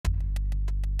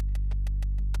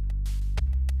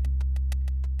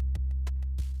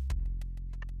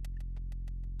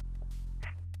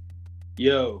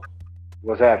Yo,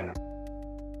 What's happening?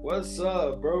 what's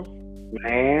up, bro?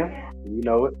 Man, you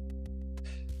know it.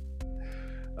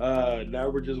 Now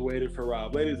we're just waiting for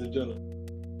Rob. Ladies and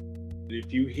gentlemen,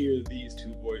 if you hear these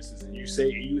two voices and you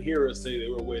hear us say that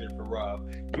we're waiting for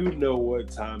Rob, you know what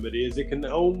time it is. It can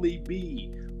only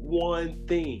be one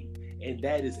thing, and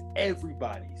that is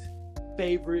everybody's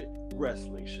favorite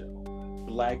wrestling show.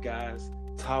 Black guys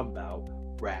Talmbout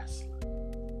Wrasslin.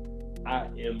 I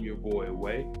am your boy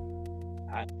Way.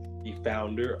 I am the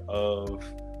founder of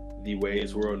the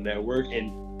Ways World Network,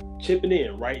 and chipping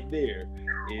in right there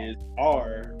is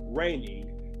our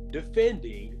reigning,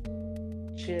 defending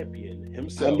champion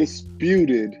himself.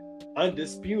 Undisputed,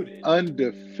 Undisputed.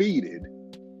 undefeated.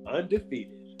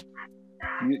 Undefeated.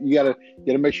 You gotta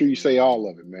make sure you say all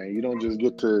of it, man. You don't just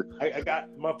get to. I got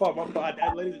my fault.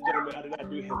 Ladies and gentlemen, I did not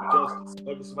do him justice.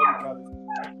 Let me try this.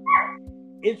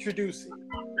 Introducing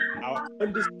our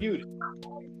undisputed.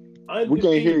 We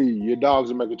can't hear you. Your dogs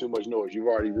are making too much noise. You've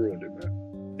already ruined it,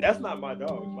 man. That's not my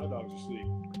dogs. My dogs are asleep.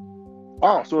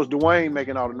 Oh, so it's Dwayne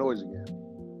making all the noise again.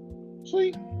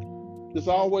 See, it's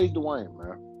always Dwayne,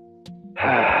 man.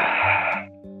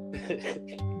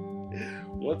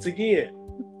 Once again,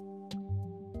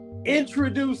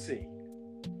 introducing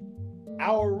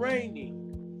our reigning,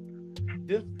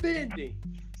 defending,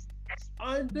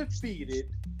 undefeated,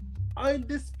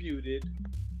 undisputed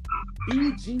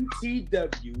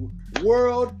BGTW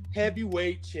World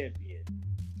Heavyweight Champion,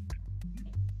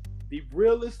 the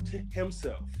realist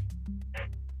himself,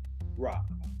 Rob.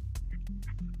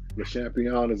 The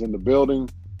champion is in the building.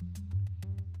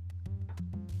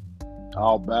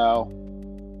 All bow,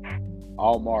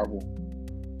 all marvel,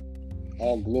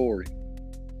 all glory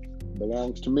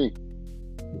belongs to me.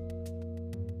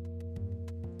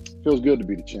 Feels good to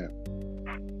be the champ.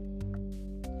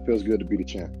 Feels good to be the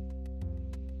champ.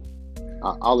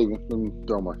 I'll even let me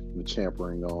throw the champ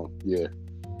ring on. Yeah,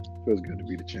 feels good to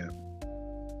be the champ.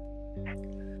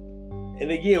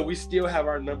 And again, we still have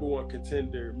our number one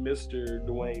contender, Mr.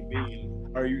 Dwayne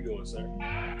Bean. How are you doing, sir?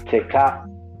 Tick tock,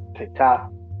 tick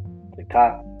tock, tick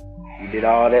tock. You did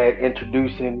all that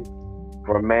introducing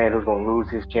for a man who's gonna lose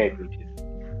his championship.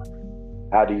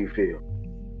 How do you feel?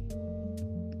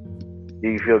 Do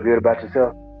you feel good about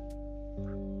yourself?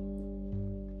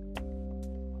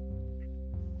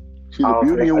 See, the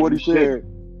beauty in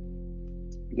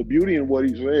what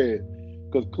he said,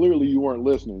 because clearly you weren't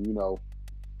listening, you know,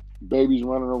 babies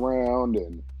running around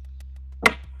and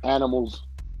animals,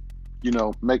 you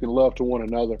know, making love to one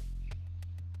another,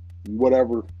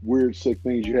 whatever weird, sick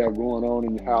things you have going on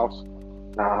in your house.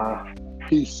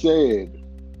 He said,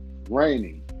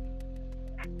 reigning,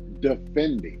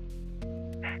 defending,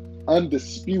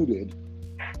 undisputed,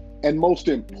 and most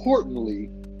importantly,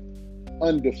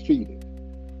 undefeated.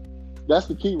 That's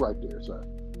the key right there, sir.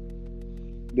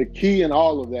 The key in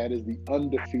all of that is the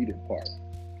undefeated part.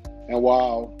 And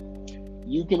while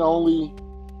you can only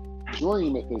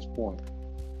dream at this point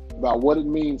about what it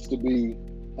means to be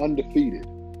undefeated,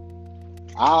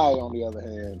 I, on the other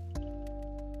hand,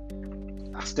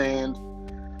 I stand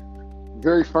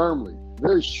very firmly,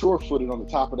 very sure-footed on the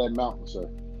top of that mountain, sir.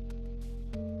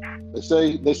 They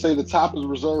say the top is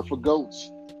reserved for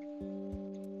goats.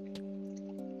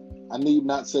 I need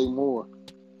not say more,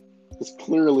 because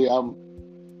clearly I'm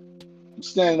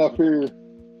standing up here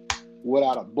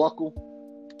without a buckle,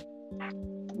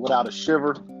 without a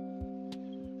shiver,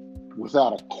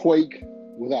 without a quake,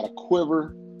 without a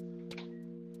quiver.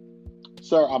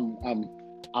 Sir,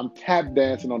 I'm tap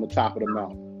dancing on the top of the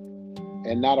mountain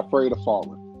and not afraid of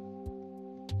falling.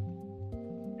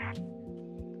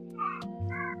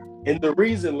 And the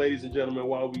reason, ladies and gentlemen,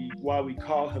 why we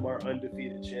call him our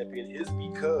undefeated champion is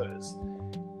because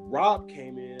Rob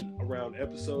came in around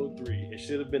episode 3. It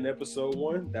should have been episode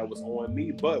 1. That was on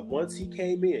me. But once he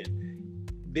came in,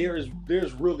 there's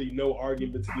really no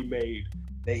argument to be made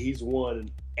that he's won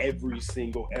every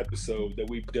single episode that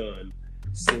we've done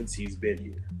since he's been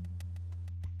here.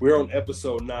 We're on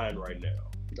episode 9 right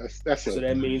now. So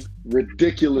that means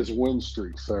ridiculous win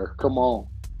streak, sir. Come on.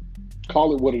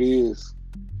 Call it what it is.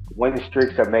 Winning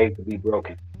streaks are made to be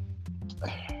broken.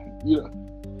 You know,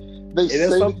 that's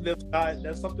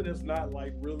something that's not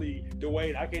like really,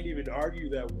 Dwayne. I can't even argue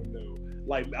that one though.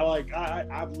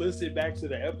 I've listened back to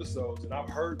the episodes and I've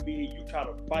heard me and you try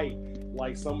to fight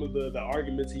like some of the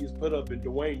arguments he's put up. And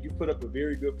Dwayne, you put up a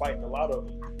very good fight in a lot of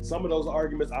them. Some of those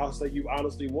arguments I'll say you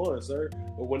honestly won, sir.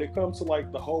 But when it comes to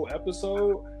like the whole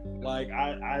episode, like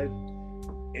I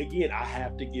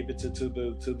have to give it to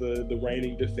the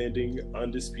reigning, defending,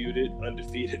 undisputed,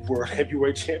 undefeated world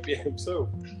heavyweight champion himself.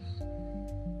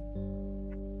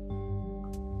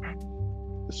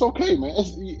 It's okay, man.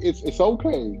 It's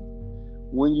okay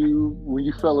when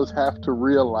you fellas have to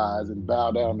realize and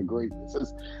bow down to greatness.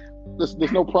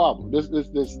 There's no problem.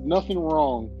 There's nothing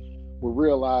wrong with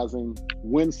realizing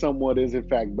when someone is in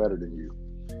fact better than you,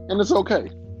 and it's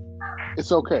okay.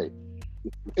 It's okay.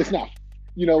 It's not.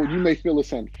 You know, you may feel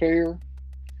it's unfair.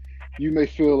 You may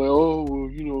feel like, oh, well,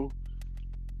 you know,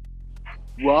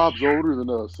 Rob's older than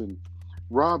us, and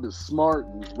Rob is smart,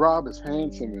 and Rob is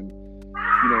handsome, and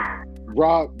you know,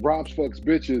 Rob's fucks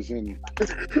bitches, and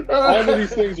all of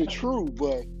these things are true.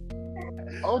 But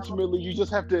ultimately, you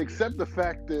just have to accept the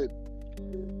fact that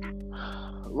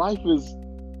life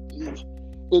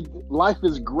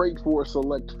is great for a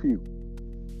select few.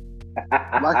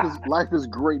 Life is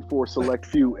great for a select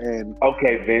few, and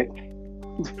okay, Vince.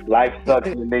 Life sucks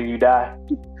and then you die.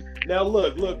 Now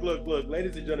look,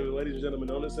 ladies and gentlemen,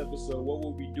 on this episode, what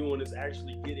we'll be doing is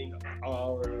actually getting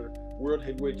our World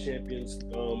Heavyweight Champions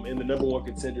and the number one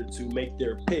contender to make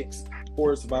their picks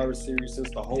for Survivor Series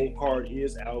since the whole card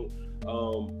is out.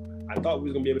 I thought we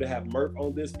was gonna be able to have Murph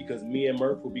on this because me and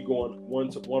Murph will be going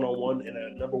one-on-one in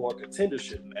a number one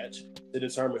contendership match to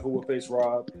determine who will face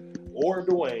Rob or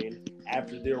Dwayne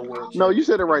after their world championship. No, you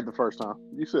said it right the first time.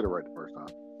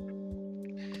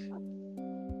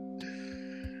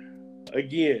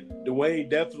 Again, Dwayne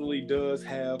definitely does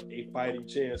have a fighting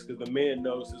chance because the man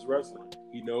knows his wrestling.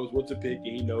 He knows what to pick and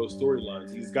he knows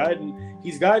storylines. He's got.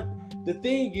 The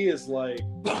thing is, like,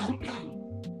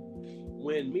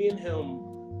 when me and him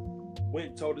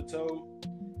went toe to toe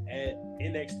at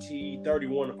NXT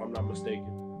 31, if I'm not mistaken,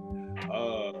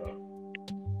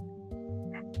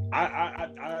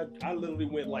 I literally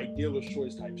went like dealer's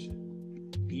choice type shit.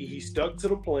 He stuck to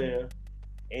the plan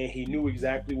and he knew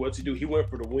exactly what to do. He went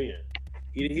for the win.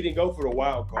 He didn't go for the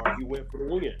wild card. He went for the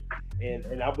win.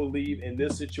 And I believe in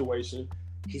this situation,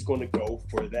 he's going to go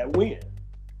for that win.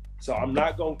 So I'm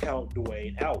not going to count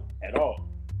Dwayne out at all.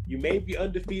 You may be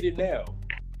undefeated now.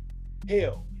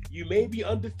 Hell, you may be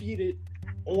undefeated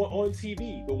on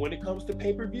TV, but when it comes to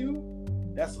pay-per-view,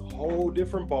 that's a whole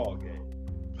different ballgame.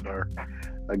 Sir,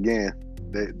 again,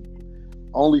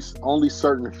 only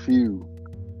certain few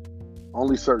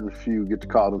get to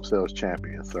call themselves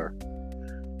champions, sir.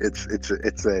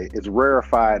 It's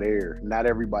rarefied air. Not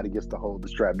everybody gets to hold the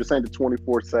strap. This ain't the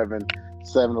 24/7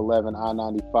 7-Eleven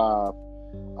I-95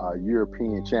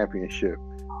 European Championship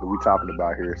that we talking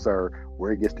about here, sir,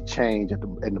 where it gets to change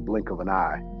in the blink of an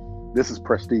eye. This is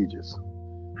prestigious.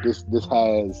 This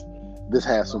has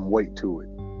some weight to it.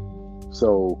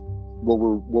 So what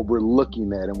we're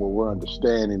looking at and what we're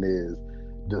understanding is,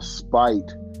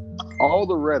 despite all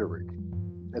the rhetoric,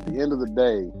 at the end of the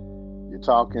day, you're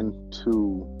talking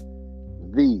to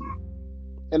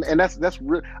and that's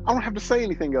real. I don't have to say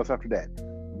anything else after that.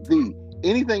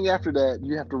 Anything after that,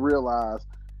 you have to realize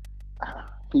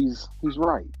he's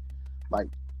right. Like,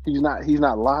 he's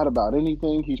not lied about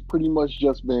anything. He's pretty much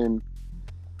just been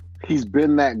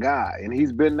that guy, and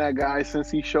he's been that guy since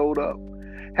he showed up.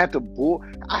 I had to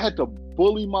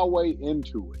bully my way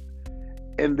into it,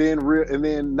 and then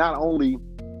not only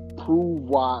prove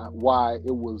why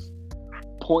it was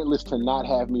pointless to not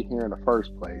have me here in the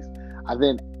first place, I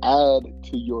then add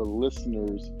to your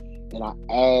listeners, and I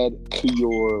add to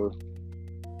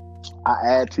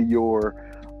your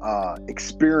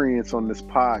experience on this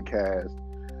podcast,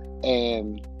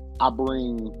 and I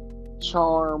bring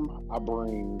charm, I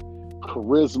bring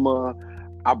charisma,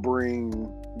 I bring,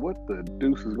 what the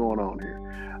deuce is going on here?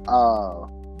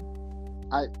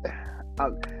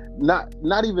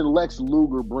 Not even Lex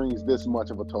Luger brings this much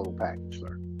of a total package,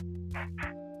 sir.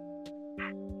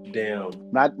 Damn.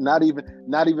 Not even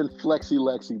Flexi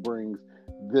Lexi brings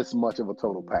this much of a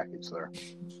total package, sir.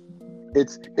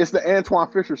 It's the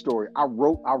Antoine Fisher story. I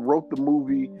wrote the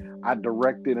movie, I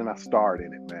directed, and I starred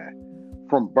in it, man.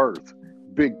 From birth,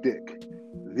 big dick,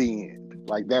 the end.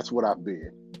 Like, that's what I've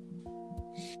been.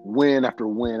 Win after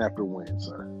win after win,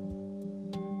 sir.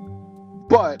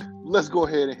 But let's go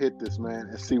ahead and hit this, man,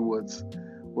 and see what's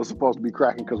supposed to be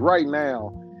cracking. Because right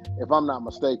now, if I'm not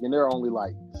mistaken, there are only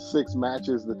like 6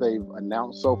 matches that they've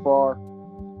announced so far.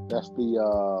 That's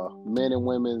the men and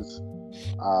women's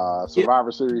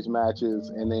Survivor Series matches,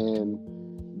 and then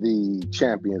the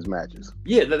champions matches.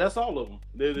 Yeah, that's all of them.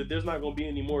 There's not going to be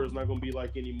any more. There's not going to be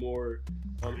like any more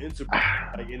and if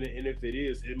it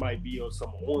is, it might be on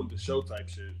some on the show type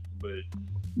shit. But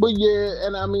yeah,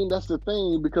 and I mean, that's the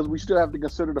thing, because we still have to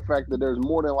consider the fact that there's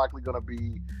more than likely going to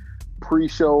be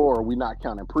pre-show, or are we not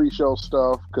counting pre-show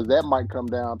stuff? Because that might come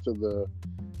down to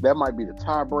that might be the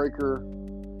tiebreaker.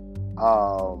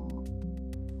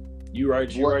 You're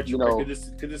right. What,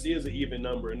 Because this is an even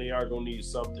number, and they are gonna need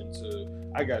something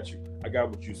to. I got you. I got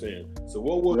what you're saying. So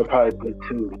what will they'll probably put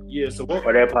two. Yeah. So what?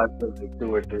 Or they'll probably put like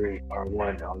 2 or 3 or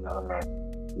 1 on the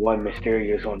one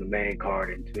mysterious on the main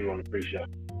card and 2 on the pre-show.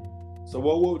 So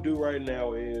what we'll do right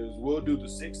now is we'll do the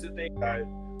 6 that they got,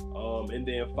 and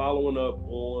then following up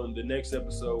on the next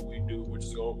episode we do,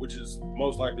 which is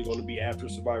most likely going to be after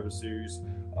Survivor Series.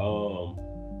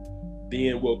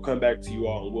 Then we'll come back to you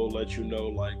all and we'll let you know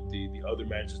like the other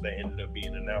matches that ended up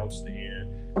being announced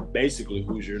and basically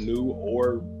who's your new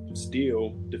or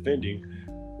still defending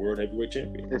World Heavyweight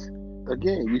Champion.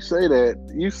 Again, you say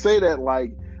that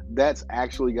like that's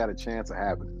actually got a chance of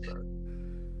happening, sir.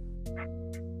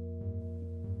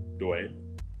 Dwayne.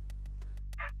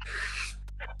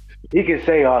 He can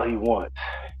say all he wants.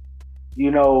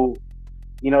 You know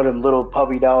them little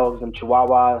puppy dogs, them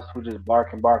chihuahuas who just bark.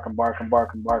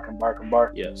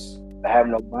 Yes. I have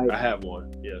no bite. I have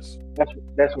one. Yes.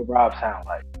 That's what Rob sounds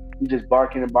like. He just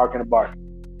barking.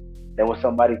 Then when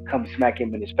somebody comes smack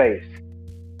him in his face,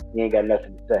 he ain't got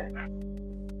nothing to say.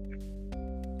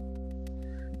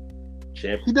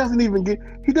 Champ. He doesn't even get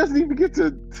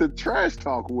to trash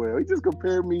talk well. He just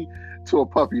compared me to a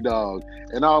puppy dog,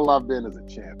 and all I've been is a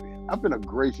champion. I've been a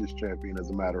gracious champion,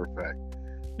 as a matter of fact.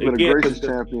 I've been a gracious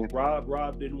champion.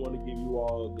 Rob didn't want to give you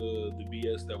all the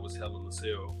BS that was Hell in a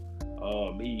Cell.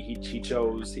 He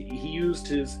used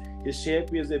his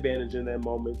champion's advantage in that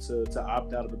moment to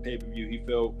opt out of a pay-per-view he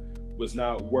felt was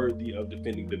not worthy of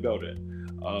defending the belt at.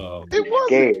 It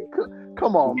wasn't.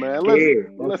 Come on, man.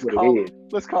 Let's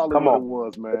call it what it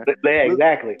was, man.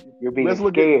 Exactly. You're being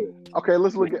scared.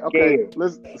 Let's look at. Okay,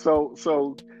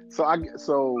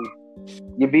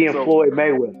 you're being Floyd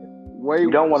Mayweather.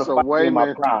 You don't want to fight me in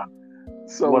my prime.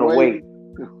 So you want to wait.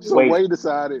 Wade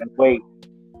decided.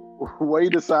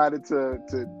 Wade decided to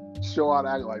show out,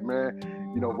 act like, man.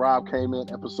 Rob came in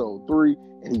episode 3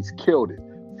 and he's killed it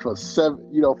for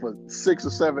 6 or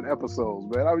 7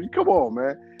 episodes, man. I mean, come on,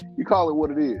 man. You call it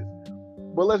what it is.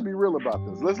 But let's be real about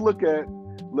this. Let's look at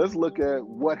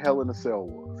what Hell in a Cell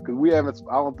was, because we haven't.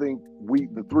 I don't think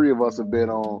the 3 of us have been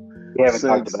on. We haven't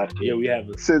talked about it. Yeah, we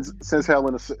haven't since Hell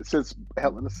in a Cell.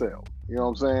 You know what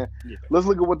I'm saying? Yeah. Let's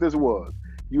look at what this was.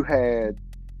 You had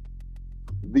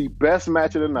the best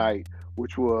match of the night,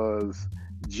 which was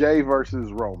Jay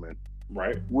versus Roman.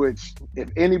 Right. Which, if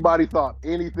anybody thought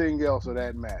anything else of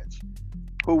that match,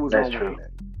 who was going to win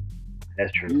that?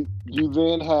 That's true. You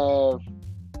then have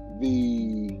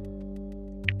the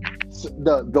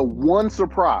one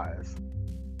surprise,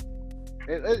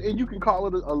 and you can call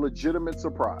it a legitimate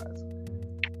surprise,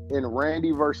 in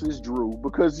Randy versus Drew,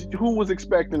 because who was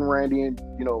expecting Randy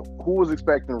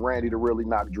to really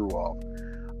knock Drew off?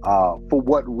 For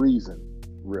what reason,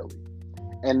 really?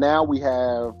 And now we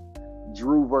have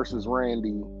Drew versus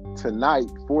Randy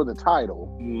tonight for the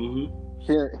title. Mm-hmm.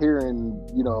 Here in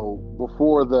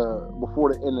before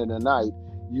the end of the night,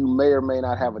 you may or may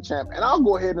not have a champ. And I'll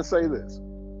go ahead and say this: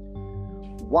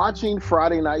 watching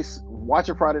Friday Night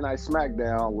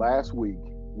SmackDown last week,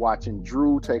 watching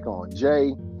Drew take on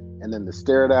Jay, and then the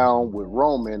stare down with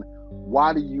Roman.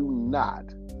 Why do you not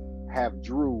have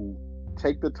Drew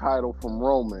take the title from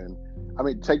Roman?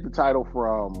 Take the title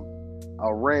from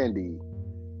Randy.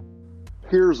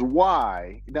 Here's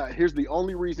why. Now, here's the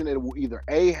only reason it will either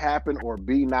A, happen, or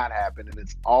B, not happen, and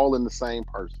it's all in the same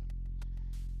person.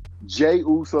 Jay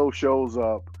Uso shows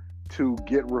up to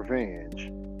get revenge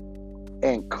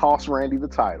and cost Randy the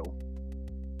title,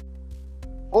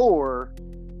 or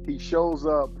he shows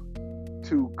up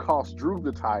to cost Drew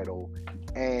the title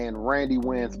and Randy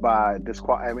wins by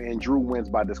and Drew wins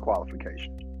by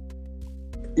disqualification.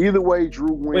 Either way,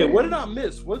 Drew wins. Wait, what did I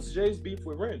miss? What's Jay's beef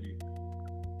with Randy?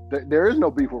 There is no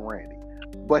beef with Randy,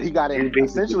 but he got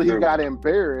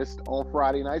embarrassed on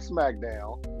Friday Night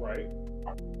SmackDown, right?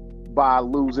 By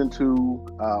losing to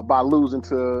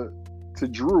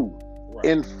Drew, right,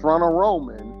 in front of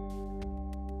Roman,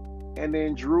 and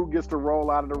then Drew gets to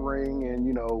roll out of the ring and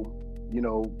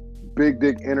big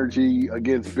dick energy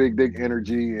against big dick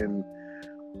energy, and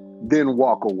then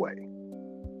walk away.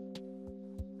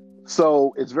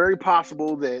 So it's very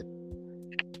possible that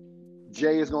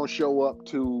Jay is going to show up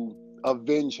to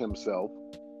avenge himself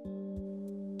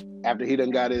after he done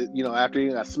got after he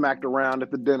got smacked around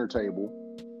at the dinner table.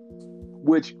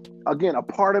 Which, again, a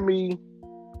part of me,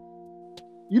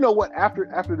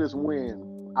 after this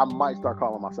win, I might start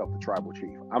calling myself the tribal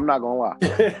chief. I'm not gonna lie,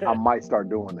 I might start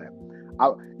doing that.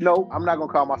 I'm not gonna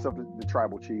call myself the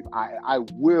tribal chief. I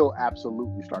will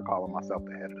absolutely start calling myself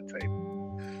the head of the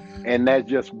table, and that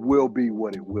just will be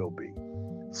what it will be.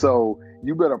 So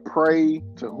you better pray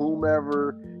to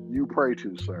whomever you pray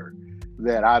to, sir,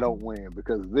 that I don't win,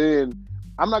 because then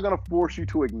I'm not going to force you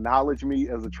to acknowledge me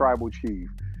as a tribal chief.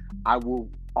 I will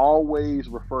always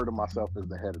refer to myself as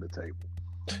the head of the table,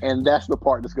 and that's the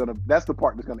part that's gonna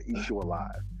eat you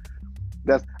alive.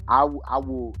 I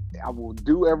will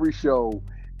do every show,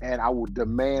 and I will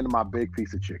demand my big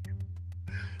piece of chicken.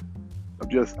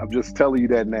 I'm just telling you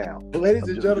that now. Ladies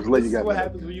and gentlemen, this is what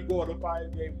happens when you go on a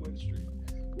 5-game win streak.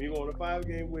 When you go on a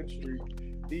 5-game win streak,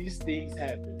 these things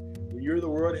happen. When you're the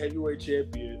world heavyweight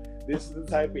champion, this is the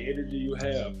type of energy you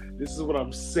have. This is what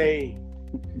I'm saying.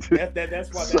 That's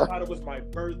why that title was my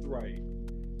birthright,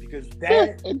 because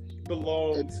that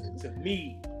belongs to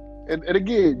me. And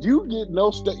again, you get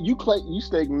you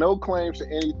stake no claims to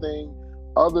anything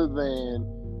other than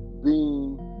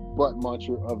being butt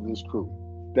muncher of this crew.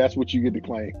 That's what you get to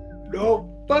claim. No,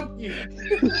 fuck you.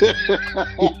 Fuck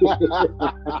you.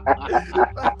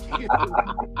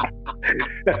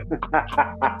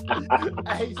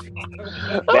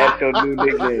 That's your new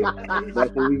nickname.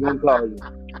 That's what we gonna call you.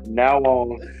 From now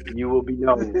on, you will be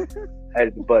known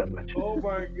as the butt muncher. Oh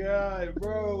my god,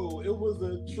 bro! It was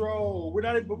a troll. We're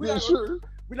not gonna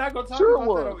talk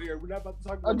about that on air. We're not about to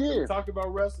talk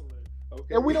about wrestling.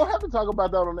 Okay, and we don't have to talk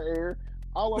about that on the air.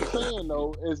 All I'm saying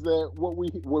though is that what we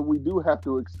do have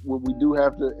to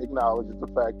acknowledge is the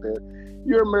fact that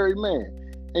you're a married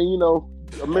man, and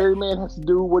a married man has to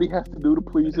do what he has to do to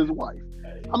please his wife.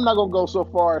 I'm not gonna go so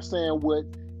far as saying what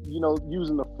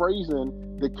using the phrasing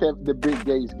that Big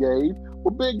Gates gave.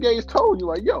 Well, Big Gates told you,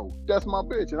 like, yo, that's my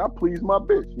bitch, and I please my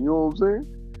bitch. You know what I'm saying?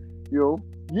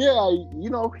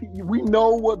 We know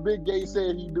what Big Gates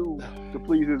said he do to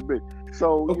please his bitch.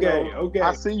 So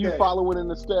I see you following in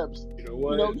the steps. You know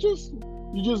what?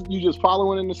 You just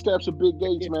following in the steps of Big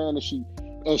Gates, man.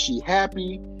 And she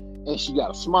happy, and she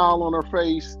got a smile on her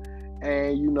face,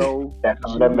 and that's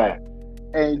all that matters.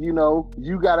 And you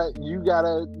gotta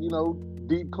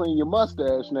deep clean your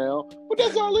mustache now, but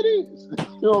that's all it is.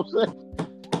 You know what I'm saying?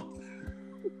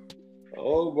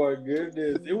 Oh my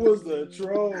goodness, it was a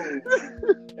troll, and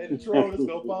the troll is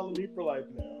gonna follow me for life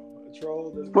now. A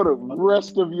troll that's for the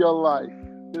rest of your life.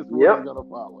 This is what you're gonna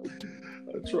follow.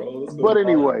 A troll. But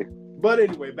anyway,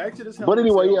 back to this. But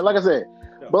anyway, yeah, like I said,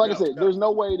 there's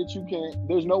no way that you can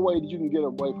get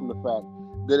away from the fact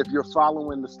that if you're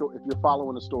following the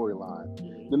storyline,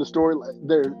 then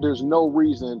there's no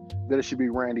reason that it should be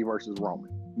Randy versus Roman,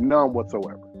 none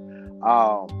whatsoever.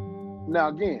 Now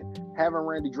again, having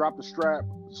Randy drop the strap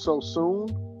so soon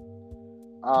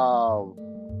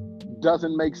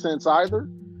doesn't make sense either,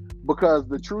 because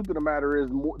the truth of the matter is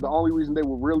the only reason they're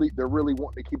really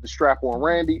wanting to keep the strap on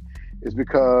Randy is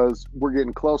because we're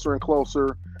getting closer and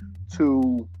closer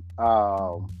to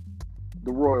the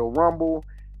Royal Rumble,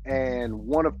 and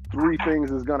one of three things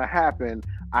is going to happen.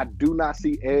 I do not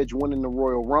see Edge winning the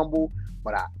Royal Rumble,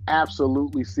 but I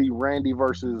absolutely see Randy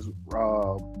versus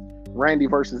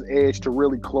Edge to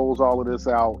really close all of this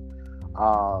out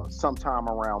sometime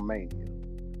around Mania.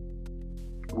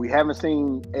 We haven't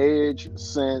seen Edge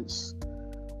since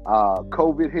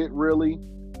COVID hit, really,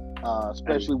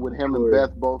 especially with him and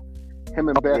Beth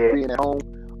being at home.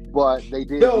 But they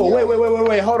did. No,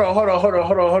 wait! Hold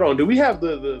on. Do we have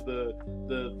the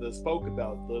spoke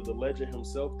about the legend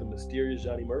himself, the mysterious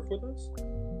Johnny Murph, with us?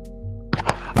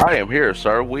 I am here,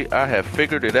 sir. I have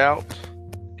figured it out.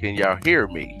 Can y'all hear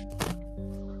me?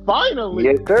 Finally.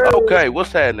 Yes, sir. Okay,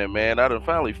 what's happening, man? I done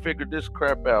finally figured this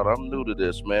crap out. I'm new to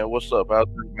this, man. What's up?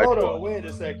 Hold on, wait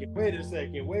a second. Ladies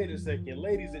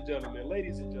and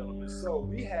gentlemen. So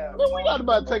we have... Well, we got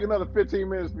about to take another 15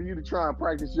 minutes for you to try and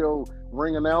practice your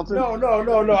ring announcing. No.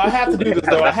 I have to do this,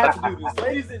 though.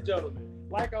 Ladies and gentlemen,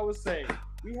 like I was saying,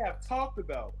 we have talked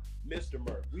about Mr.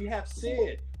 Murph. We have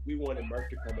said we wanted Murph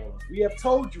to come on. We have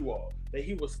told you all that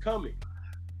he was coming.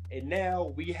 And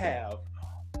now we have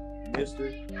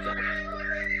Mr.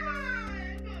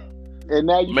 And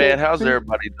now how's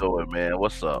everybody doing, man?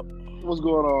 What's up? What's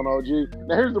going on, OG?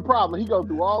 Now here's the problem. He goes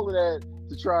through all of that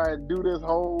to try and do this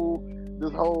whole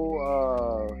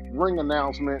ring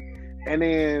announcement, and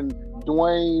then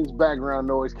Dwayne's background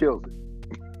noise kills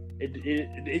it.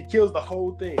 It kills the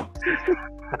whole thing.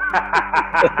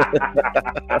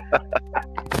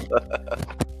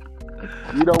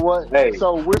 You know what? Hey.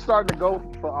 So we're starting to go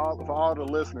for all the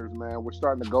listeners, man. We're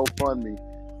starting to GoFundMe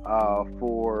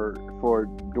for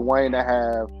Dwayne to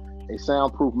have a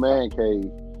soundproof man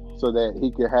cave so that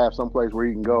he can have someplace where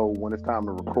he can go when it's time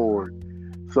to record.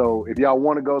 So if y'all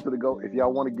want to give to the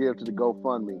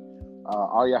GoFundMe,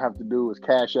 all y'all have to do is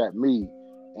cash at me,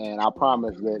 and I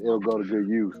promise that it'll go to good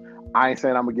use. I ain't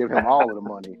saying I'm gonna give him all of the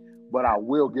money, but I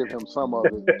will give him some of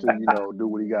it to do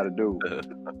what he got to do.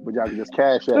 But y'all can just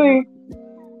cash at me.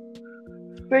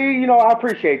 See, I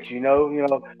appreciate you.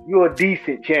 You're a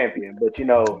decent champion, but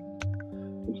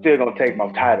I'm still gonna take my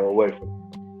title away from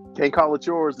you. Can't call it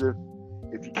yours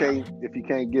if you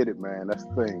can't get it, man. That's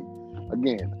the thing.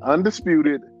 Again,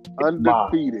 undisputed,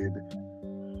 undefeated.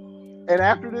 And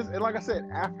after this, and like I said,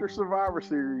 after Survivor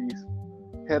Series,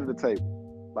 head of the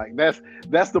table. Like that's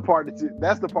the part that's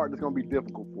gonna be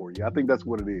difficult for you. I think that's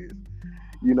what it is.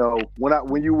 When I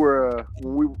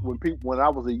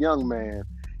was a young man,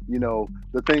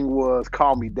 the thing was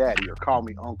call me daddy or call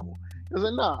me uncle. I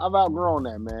said, nah, I've outgrown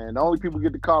that, man. The only people who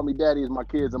get to call me daddy is my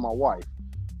kids and my wife.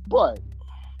 But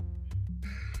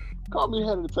call me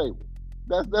head of the table.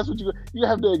 That's what you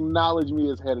have to acknowledge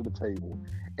me as head of the table.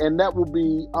 And that will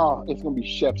be it's gonna be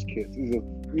chef's kiss.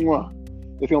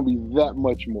 It's gonna be that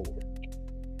much more.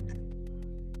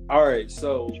 All right,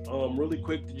 so really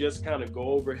quick to just kind of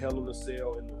go over Hell in a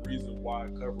Cell and the reason why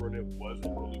covering it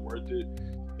wasn't really worth it.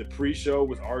 The pre-show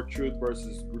was R-Truth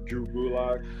versus Drew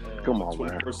Gulak. Come on,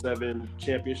 24/7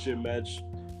 championship match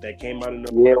that came out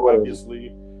of nowhere,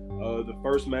 obviously. The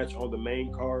first match on the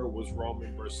main card was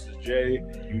Roman versus Jay.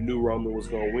 You knew Roman was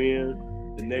going to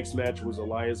win. The next match was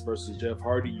Elias versus Jeff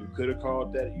Hardy. You could have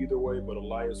called that either way, but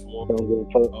Elias won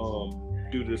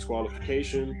due to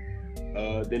disqualification.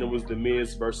 Then it was The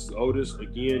Miz versus Otis.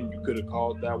 Again, you could have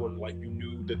called that one like you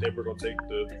knew that they were going to take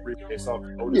the briefcase off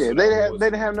of Otis. Yeah, they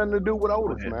didn't have nothing to do with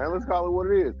Otis, man. Let's call it what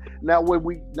it is. Now, what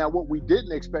we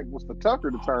didn't expect was for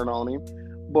Tucker to turn on him,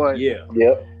 but you're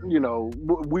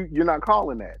not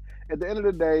calling that. At the end of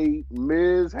the day,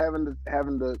 Miz having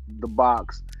the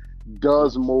box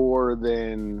does more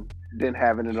than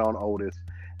having it on Otis,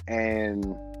 and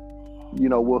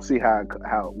we'll see how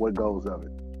what goes of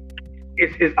it.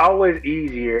 It's always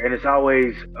easier, and it's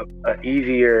always a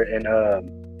easier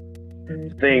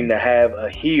thing to have a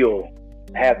heel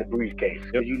have the briefcase,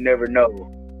 because you never know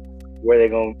where they're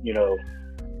gonna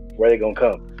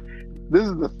come. This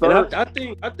is the third. And I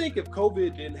think if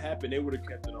COVID didn't happen, they would have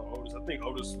kept it on Otis. I think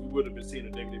Otis, we would have been seeing a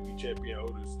WWE champion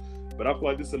Otis. But I feel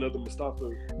like this is another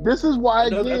Mustafa. This is why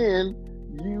again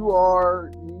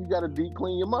you got to deep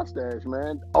clean your mustache,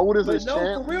 man. Otis is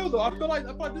champion. For real though, I feel like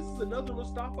this is another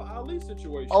Mustafa Ali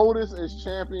situation. Otis is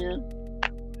champion.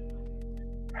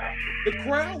 The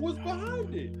crowd was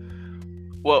behind it.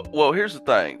 Well, here's the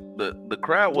thing: the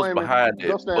crowd was behind it,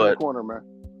 go stand in the corner, man.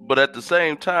 But at the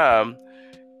same time,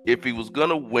 if he was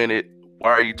gonna win it,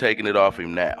 why are you taking it off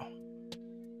him now?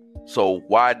 So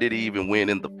why did he even win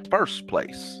in the first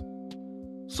place?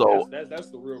 So that's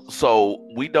the real. So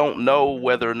we don't know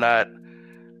whether or not.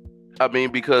 I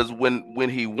mean, because when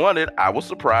he won it, I was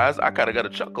surprised. I kind of got a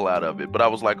chuckle out of it, but I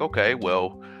was like, okay,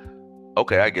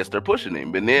 I guess they're pushing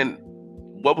him. And then,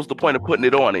 what was the point of putting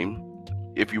it on him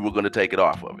if you were going to take it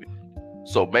off of him?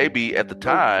 So maybe at the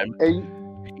time,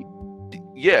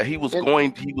 he was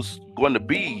going to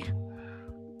be.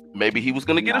 Maybe he was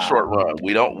going to get a short run.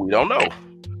 We don't know.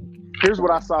 Here's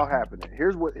what I saw happening.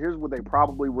 Here's what they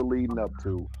probably were leading up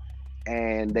to,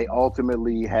 and they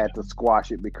ultimately had to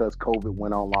squash it because COVID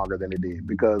went on longer than it did.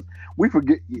 Because we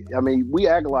forget. I mean, we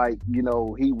act like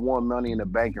he won Money in the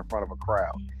Bank in front of a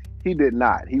crowd. He did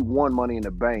not. He won Money in the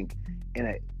Bank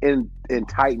in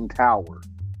Titan Tower.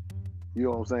 You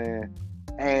know what I'm saying?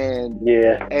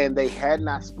 And they had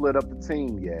not split up the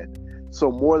team yet. So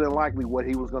more than likely what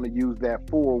he was going to use that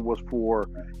for was for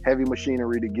Heavy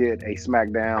Machinery to get a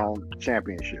SmackDown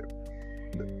championship.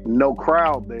 No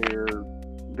crowd there.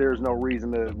 There's no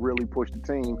reason to really push the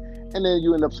team. And then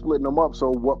you end up splitting them up. So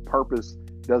what purpose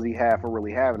does he have for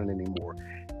really having it anymore?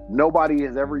 Nobody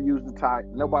has ever used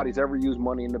Nobody's ever used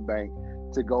Money in the Bank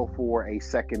to go for a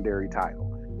secondary title.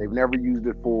 They've never used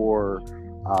it for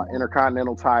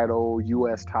Intercontinental title,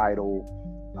 U.S. title.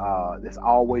 It's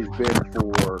always been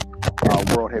for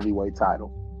World Heavyweight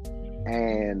title.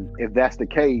 And if that's the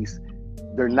case,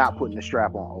 they're not putting the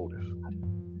strap on Otis.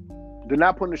 They're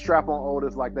not putting the strap on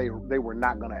Otis like they were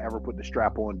not going to ever put the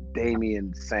strap on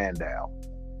Damian Sandow.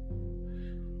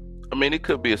 I mean, it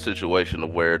could be a situation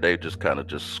of where they just kind of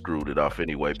just screwed it off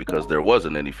anyway because there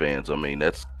wasn't any fans. I mean,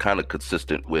 that's kind of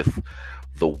consistent with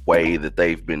the way that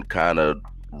they've been kind of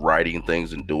writing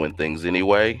things and doing things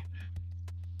anyway.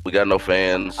 We got no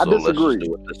fans, so let's just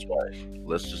do it this way.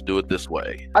 Let's just do it this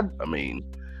way.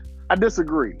 I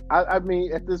disagree. I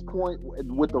mean, at this point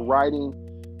with the writing,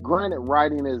 granted,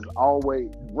 writing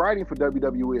for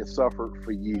WWE has suffered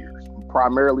for years,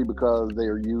 primarily because they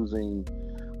are using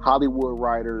Hollywood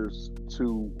writers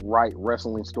to write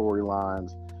wrestling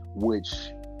storylines, which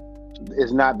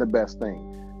is not the best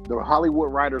thing. The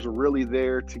Hollywood writers are really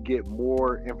there to get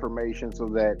more information so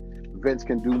that Vince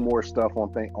can do more stuff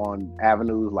on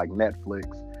avenues like Netflix,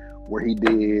 where he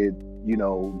did You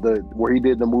know, where he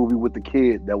did the movie with the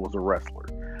kid that was a wrestler,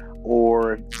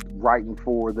 or writing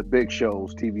for the Big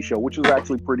Show's TV show, which was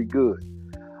actually pretty good,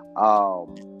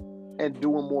 and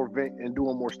doing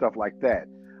more stuff like that.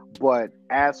 But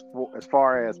as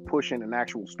far as pushing an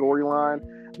actual storyline,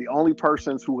 the only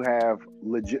persons who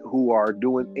are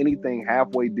doing anything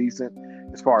halfway decent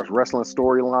as far as wrestling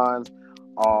storylines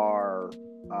are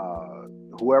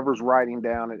whoever's writing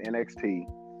down at NXT,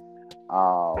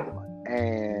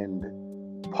 and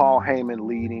Paul Heyman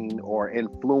leading or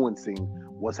influencing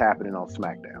what's happening on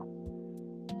SmackDown.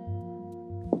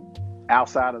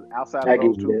 Outside of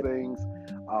those two things,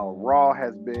 Raw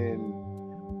has been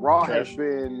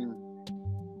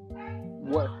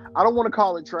what I don't want to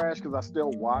call it trash because I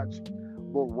still watch,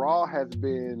 but Raw has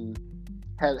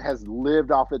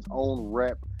lived off its own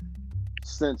rep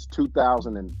since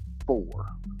 2004.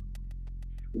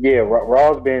 Yeah,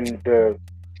 Raw's been the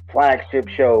flagship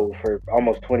show for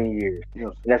almost 20 years.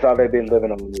 Yes. And that's all they've been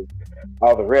living on.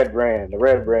 All the red brand,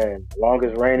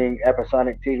 longest reigning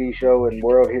episodic TV show in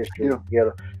world history. Yeah.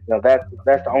 You know, that's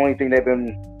the only thing they've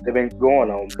been going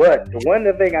on. But the one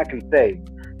thing I can say,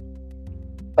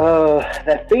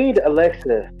 that Fiend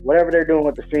Alexa, whatever they're doing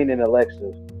with the Fiend and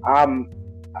Alexa, I'm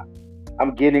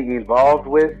getting involved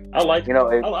with. I like, you know,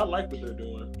 I like what they're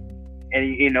doing,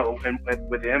 and you know, and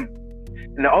with them.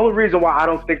 And the only reason why I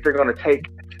don't think they're gonna take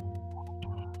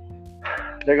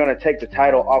the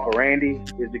title off of Randy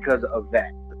is because of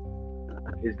that.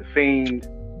 Is the Fiend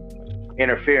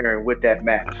interfering with that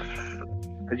match?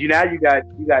 Because you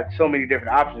got so many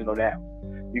different options on that.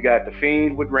 You got the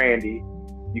Fiend with Randy,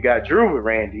 you got Drew with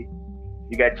Randy,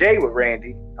 you got Jay with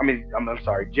Randy. I'm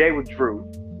sorry, Jay with Drew.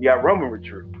 You got Roman with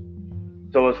Drew.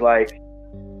 So it's like,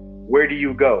 where do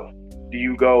you go? Do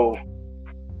you go?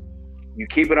 You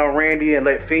keep it on Randy and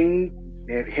let Fiend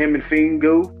and him and Fiend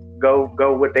go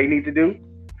what they need to do?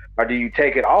 Or do you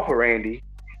take it off of Randy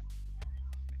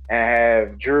and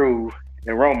have Drew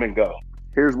and Roman go?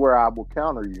 Here's where I will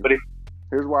counter you.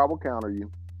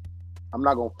 I'm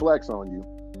not gonna flex on you,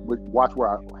 but watch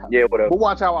whatever. But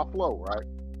watch how I flow, right?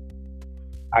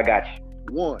 I got you.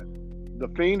 One, the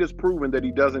Fiend has proven that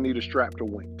he doesn't need a strap to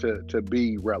win to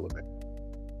be relevant.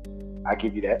 I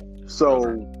give you that.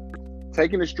 So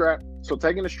taking the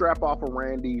strap off of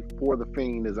Randy for the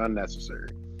Fiend is unnecessary.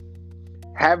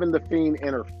 Having the Fiend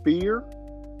interfere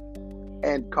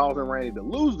and causing Randy to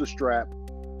lose the strap,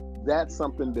 that's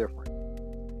something different.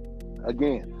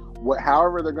 Again,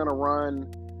 however they're going to run,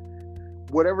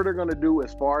 whatever they're going to do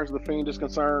as far as the Fiend is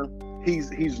concerned,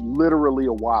 he's literally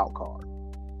a wild card.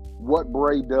 What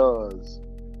Bray does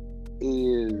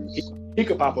is he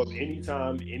could pop up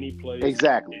anytime, any place,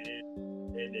 exactly,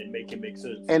 and make it make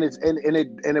sense. And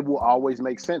it will always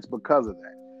make sense because of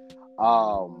that.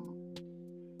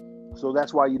 So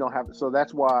that's why you don't have. So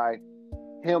that's why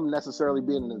him necessarily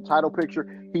being in the title picture,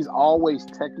 he's always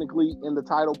technically in the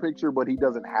title picture, but he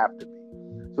doesn't have to be.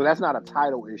 So that's not a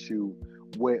title issue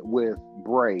with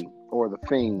Bray or the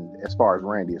Fiend as far as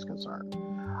Randy is concerned.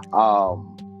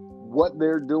 What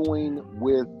they're doing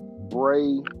with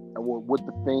Bray, with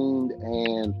the Fiend,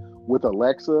 and with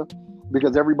Alexa,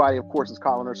 because everybody, of course, is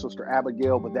calling her Sister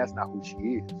Abigail, but that's not who she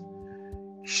is.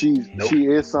 She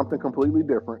is something completely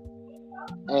different.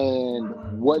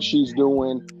 And what she's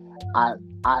doing, I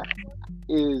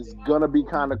is gonna be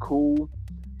kind of cool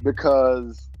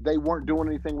because they weren't doing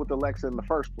anything with Alexa in the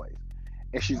first place,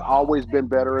 and she's always been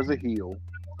better as a heel.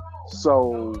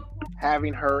 So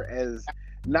having her as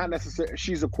not necessarily,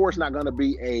 she's of course not gonna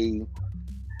be a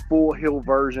full heel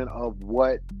version of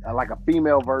what, like a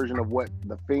female version of what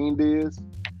the Fiend is,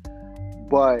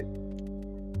 but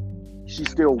she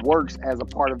still works as a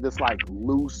part of this like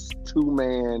loose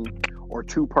 2-man or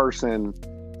 2-person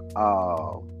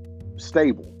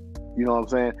stable. You know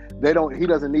what I'm saying? He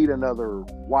doesn't need another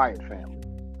Wyatt family.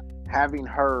 Having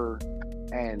her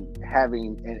and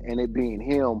it being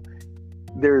him,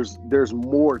 there's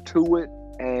more to it,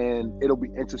 and it'll be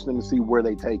interesting to see where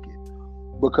they take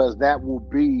it, because that will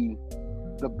be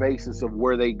the basis of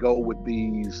where they go with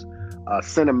these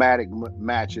cinematic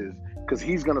matches, because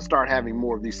he's going to start having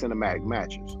more of these cinematic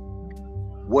matches.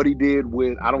 What he did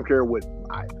with, I don't care what,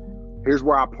 here's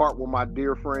where I part with my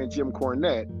dear friend Jim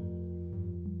Cornette.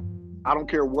 I don't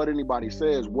care what anybody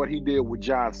says. What he did with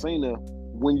John Cena,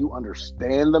 when you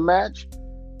understand the match,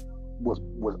 was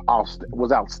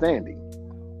outstanding.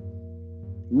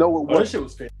 No, it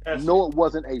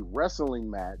wasn't a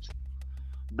wrestling match,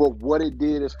 but what it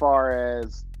did as far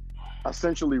as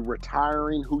essentially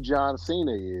retiring who John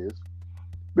Cena is.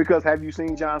 Because have you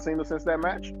seen John Cena since that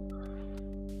match?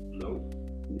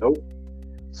 Nope.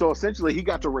 So essentially, he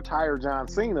got to retire John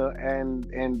Cena, and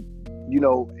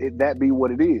that be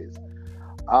what it is.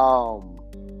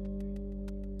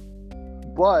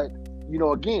 But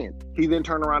again, he then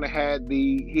turned around and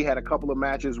had a couple of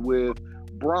matches with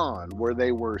Braun where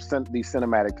they were these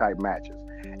cinematic type matches,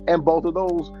 and both of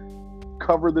those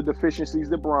cover the deficiencies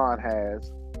that Braun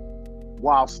has,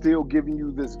 while still giving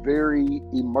you this very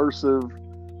immersive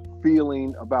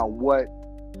feeling about what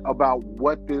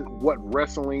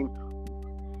wrestling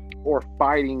or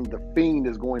fighting the Fiend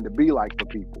is going to be like for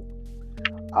people.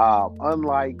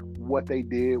 Unlike what they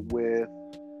did with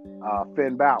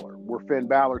Finn Balor, where Finn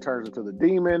Balor turns into the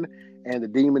Demon, and the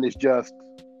Demon is just,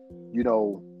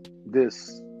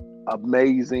 this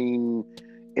amazing,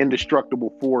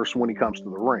 indestructible force when he comes to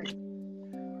the ring.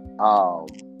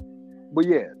 But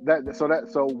yeah,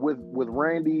 so with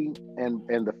Randy and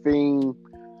the Fiend,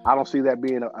 I don't see that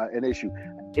being an issue.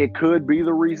 It could be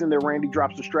the reason that Randy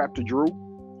drops the strap to Drew,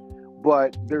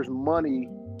 but there's money,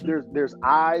 there's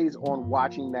eyes on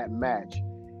watching that match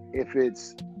if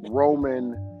it's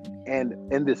Roman and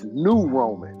this new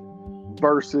Roman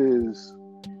versus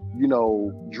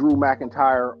Drew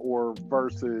McIntyre or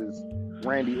versus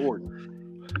Randy Orton.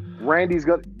 Randy's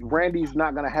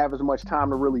not going to have as much time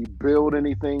to really build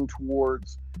anything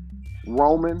towards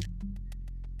Roman,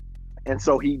 and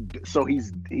so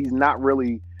he's not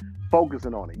really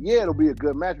focusing on it. Yeah, it'll be a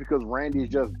good match because Randy is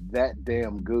just that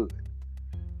damn good.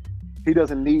 He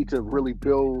doesn't need to really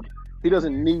build. He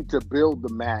doesn't need to build the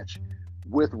match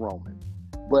with Roman,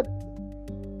 but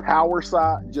power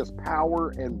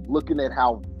and looking at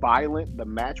how violent the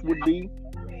match would be,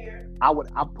 I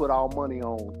put all money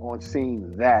on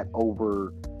seeing that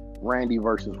over Randy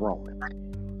versus Roman,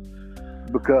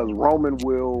 because Roman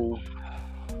will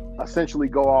essentially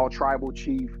go all tribal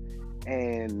chief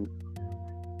and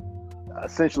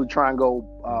essentially try and go.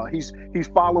 He's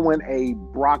following a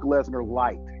Brock Lesnar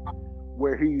light,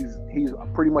 where he's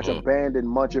pretty much abandoned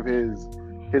much of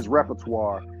his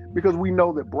repertoire, because we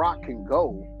know that Brock can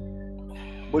go,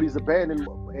 but he's abandoned,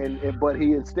 but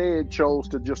he instead chose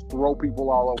to just throw people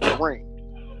all over the ring.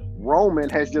 Roman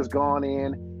has just gone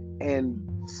in and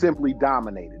simply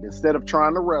dominated. Instead of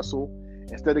trying to wrestle,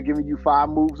 instead of giving you 5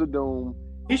 moves of doom,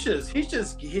 he's just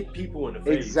hit people in the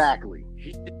face. Exactly.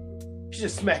 He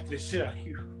just smacked the shit out of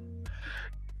you.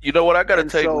 You know what? I got to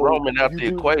take Roman out the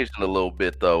equation a little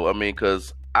bit, though. I mean,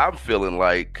 because I'm feeling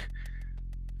like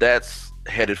that's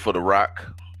headed for The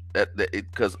Rock.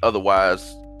 Because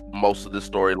otherwise, most of the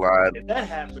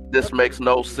storyline, this makes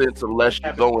no sense unless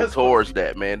you're going towards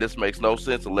that, man. This makes no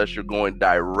sense unless you're going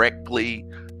directly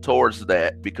towards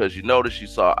that, because you notice you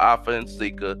saw Alpha and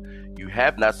Sika. You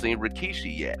have not seen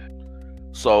Rikishi yet.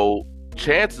 So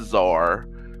chances are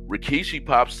Rikishi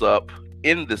pops up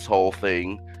in this whole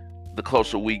thing the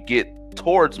closer we get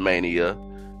towards Mania,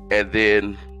 and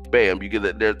then bam, you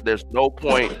get that. There's no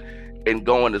point in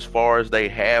going as far as they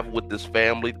have with this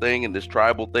family thing and this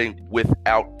tribal thing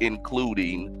without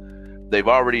including. They've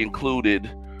already included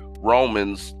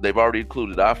Romans. They've already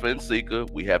included Alpha and Sika.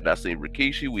 We have not seen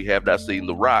Rikishi. We have not seen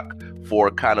The Rock for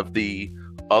kind of the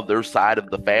other side of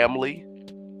the family.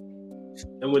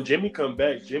 And when Jimmy come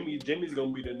back, Jimmy's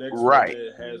gonna be the next right. one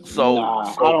that has. So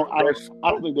I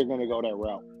don't think they're gonna go that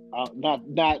route.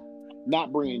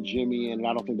 Not bringing Jimmy in, and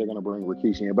I don't think they're gonna bring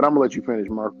Rikishi in. But I'm gonna let you finish,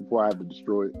 Mark, before I have to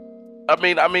destroy it. I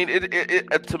mean,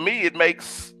 it to me it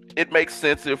makes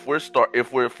sense if we're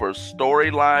for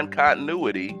storyline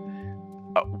continuity.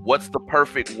 What's the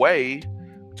perfect way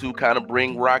to kind of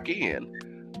bring Rock in?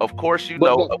 Of course,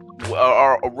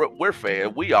 we're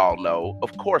fans. We all know.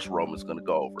 Of course, Roman's going to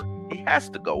go over. He has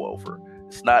to go over.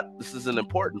 This isn't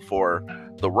important for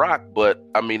The Rock, but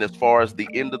I mean, as far as the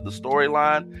end of the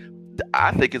storyline,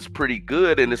 I think it's pretty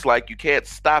good. And it's like you can't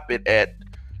stop it at.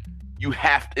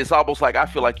 It's almost like I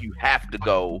feel like you have to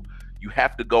go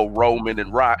Roman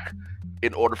and Rock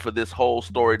in order for this whole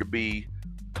story to be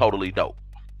totally dope.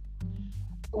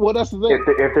 Well, that's the thing.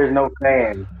 If there's no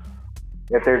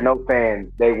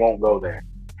fans, they won't go there.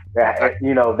 They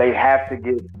have to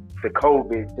get the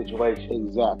COVID situation.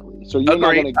 Exactly. So you're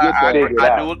not going to get that.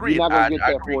 I do agree. You're not going to get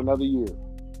that for another year.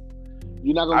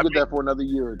 You're not going to get that for another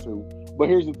year or two. But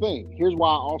here's the thing. Here's why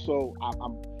also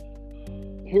I'm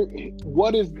here.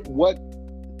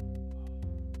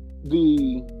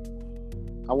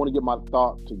 I want to get my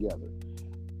thought together.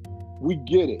 We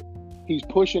get it. He's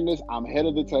pushing this. I'm head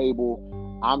of the table.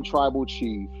 I'm tribal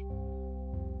chief.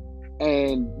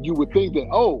 And you would think that,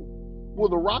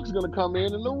 The Rock's going to come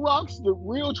in, and The Rock's the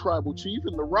real tribal chief,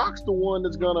 and The Rock's the one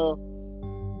that's going to,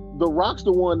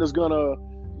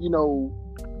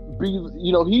 be,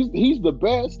 he's the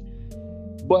best,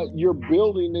 but you're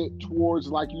building it towards,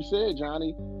 like you said,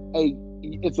 Johnny,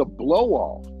 it's a blow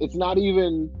off. It's not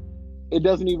even It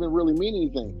doesn't even really mean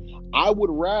anything. I would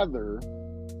rather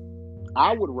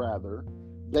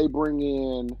they bring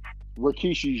in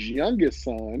Rikishi's youngest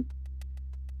son,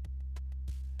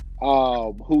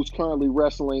 who's currently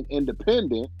wrestling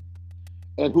independent,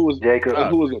 and who is Jacob. a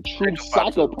true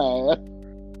psychopath.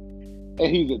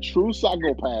 And he's a true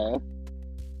psychopath.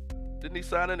 Didn't he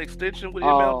sign an extension with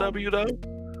MLW though?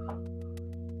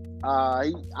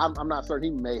 I'm not certain. He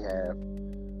may have.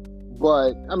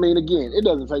 But, I mean, again, it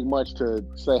doesn't take much to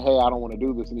say, hey, I don't want to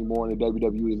do this anymore, and the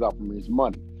WWE is offering me his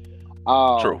money.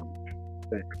 True.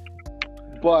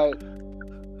 But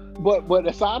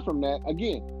aside from that,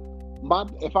 again,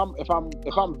 if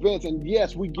I'm Vince, and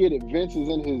yes, we get it, Vince is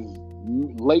in his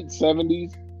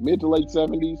mid to late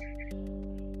 70s.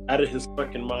 Out of his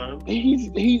fucking mind.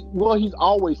 He's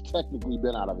always technically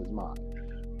been out of his mind.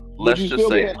 Let's just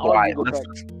say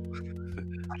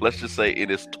let's just say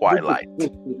it is twilight.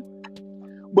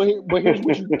 But here's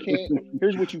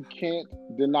what you can't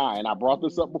deny, and I brought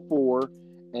this up before,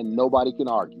 and nobody can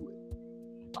argue it.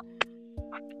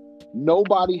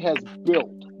 Nobody has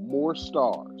built more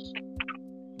stars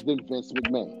than Vince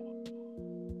McMahon.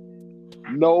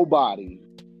 Nobody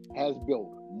has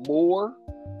built more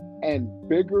and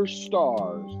bigger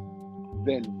stars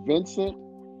than Vincent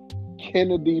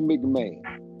Kennedy McMahon.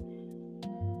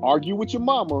 Argue with your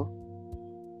mama,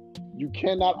 you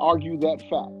cannot argue that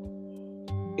fact.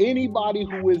 Anybody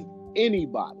who is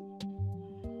anybody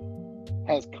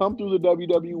has come through the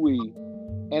WWE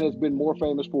and has been more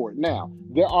famous for it. Now,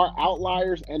 there are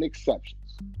outliers and exceptions.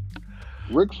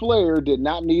 Ric Flair did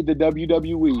not need the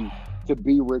WWE to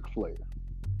be Ric Flair.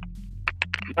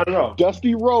 Not at all.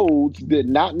 Dusty Rhodes did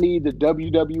not need the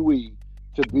WWE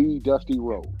to be Dusty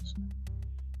Rhodes.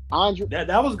 Andre,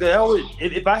 that was good.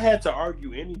 If I had to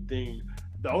argue anything,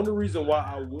 the only reason why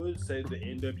I would say the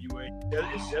NWA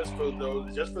is just for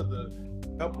the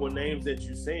couple of names that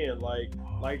you're saying, like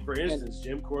for instance,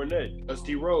 Jim Cornette,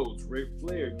 Dusty Rhodes, Ric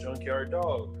Flair, Junkyard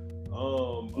Dog.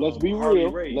 Let's be Harley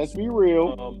real. Race, Let's be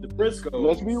real. The Briscoes.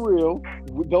 Let's be real.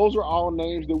 Those are all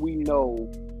names that we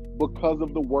know because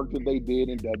of the work that they did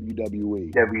in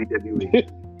WWE.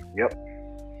 Yep.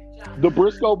 The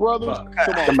Briscoe brothers.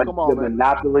 Come on, the man.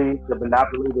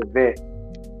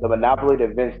 monopoly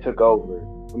that Vince took over.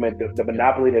 I mean, the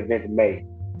monopoly that Vince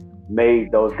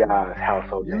made those guys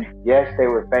household names. Yes, they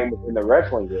were famous in the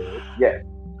wrestling world. Yes,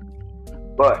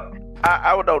 but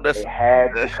I would know they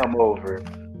had to come over.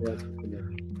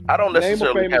 I don't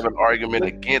necessarily have an argument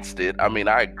against it. I mean,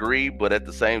 I agree, but at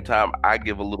the same time, I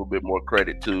give a little bit more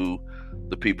credit to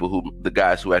the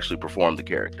guys who actually perform the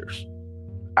characters.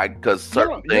 Because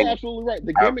certain things, you're absolutely right.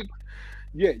 The gimmick,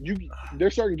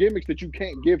 there's certain gimmicks that you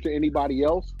can't give to anybody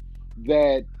else.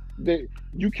 That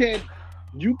you can't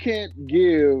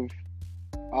give.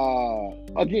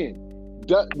 Again,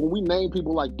 when we name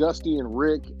people like Dusty and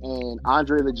Rick and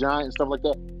Andre the Giant and stuff like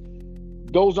that,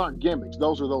 those aren't gimmicks.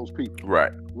 Those are those people.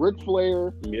 Right. Ric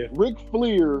Flair. Yeah. Ric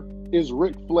Flair is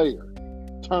Ric Flair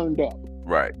turned up.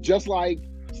 Right. Just like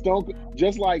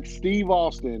Steve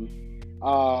Austin.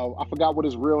 I forgot what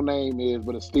his real name is,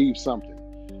 but it's Steve something.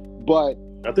 But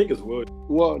I think it's Wood.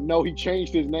 Well, no, he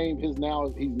changed his name. He's now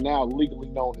legally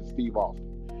known as Steve Austin.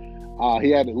 He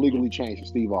had to legally change to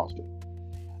Steve Austin.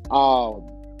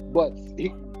 But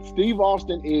Steve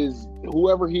Austin is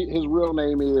whoever his real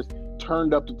name is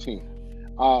turned up to 10.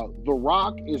 The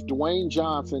Rock is Dwayne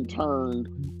Johnson turned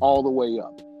all the way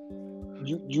up.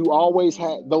 You always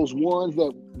had those ones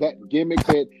that gimmick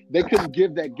that they couldn't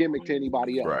give that gimmick to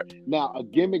anybody else. Right. Now, a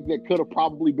gimmick that could have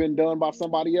probably been done by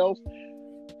somebody else,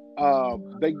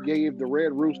 they gave the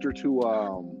Red Rooster to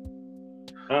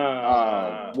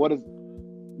what is?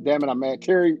 Damn it, I'm mad.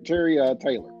 Terry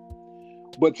Taylor.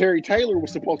 But Terry Taylor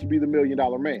was supposed to be the $1 Million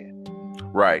Man.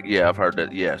 Right. Yeah, I've heard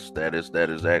that. Yes, that is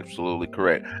absolutely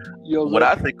correct. When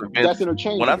I think of Vince, that's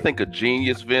interchangeable. When I think of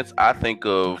genius Vince, I think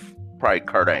of probably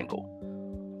Kurt Angle.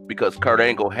 Because Kurt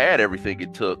Angle had everything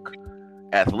it took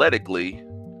athletically,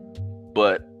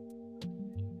 but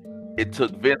it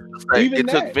took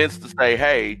Vince to say,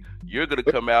 "Hey, you're going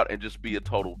to come out and just be a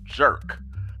total jerk.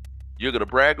 You're going to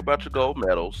brag about your gold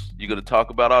medals. You're going to talk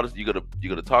about all this. You're going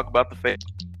to talk about the fans.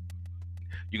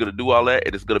 You're going to do all that,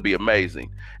 and it's going to be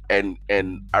amazing." And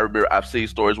I remember I've seen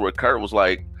stories where Kurt was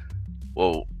like,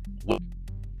 "Well,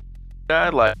 guy,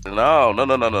 like, no.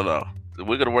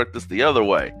 We're going to work this the other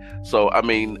way." So, I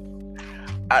mean,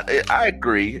 I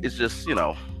agree. It's just,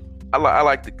 I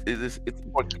like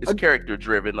it's character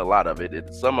driven. A lot of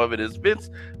it. Some of it is Vince.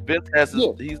 Vince has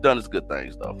he's done his good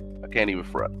things though. I can't even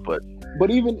front. But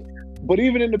even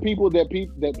in the people that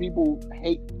people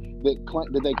hate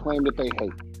that they claim that they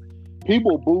hate,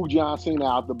 people boo John Cena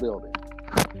out the building.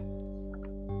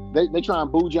 they try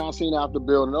and boo John Cena out the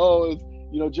building. Oh, it's,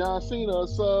 John Cena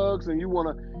sucks, and you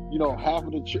want to, half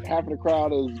of the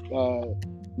crowd is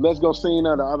let's go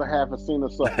Cena, the other half is Cena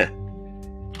sucks.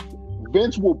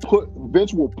 Vince will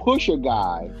push a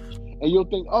guy, and you'll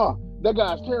think, oh, that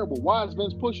guy's terrible. Why is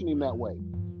Vince pushing him that way?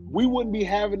 We wouldn't be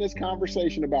having this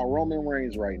conversation about Roman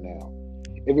Reigns right now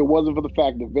if it wasn't for the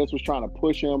fact that Vince was trying to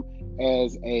push him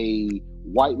as a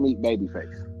white meat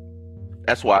babyface.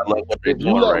 That's why I love what they're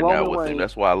doing right now with him.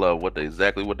 That's why I love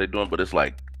exactly what they're doing. But it's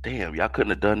like, damn, y'all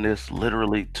couldn't have done this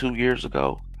literally 2 years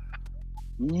ago.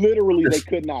 Literally, they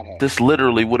could not have. This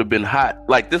literally would have been hot.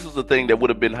 Like, this is the thing that would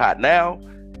have been hot now.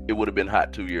 It would have been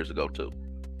hot 2 years ago too.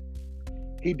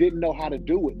 He didn't know how to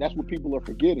do it. That's what people are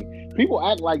forgetting. People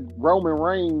act like Roman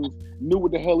Reigns knew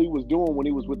what the hell he was doing when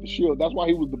he was with the Shield. That's why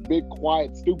he was the big,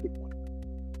 quiet, stupid one.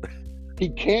 He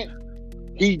can't.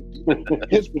 His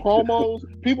promos,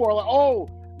 people are like, oh,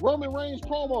 Roman Reigns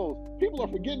promos. People are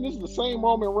forgetting this is the same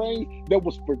Roman Reigns that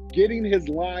was forgetting his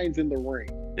lines in the ring.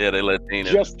 Yeah, they let Dean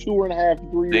just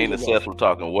 2.5, 3 years Dean and Seth were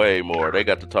talking way more. They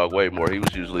got to talk way more. He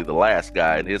was usually the last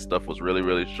guy, and his stuff was really,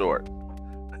 really short.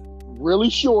 Really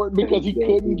short because he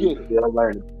couldn't get it. Still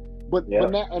learning. But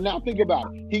now think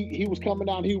about it. He was coming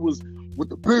down. He was with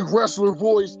the big wrestler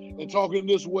voice and talking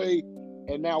this way.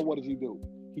 And now what does he do?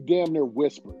 He damn near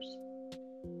whispers.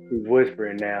 He's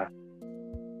whispering now.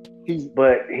 His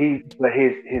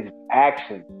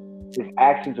actions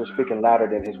are speaking louder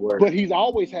than his words. But he's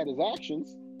always had his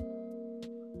actions.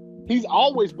 He's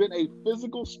always been a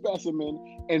physical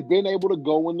specimen and been able to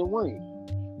go in the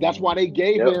ring. That's why they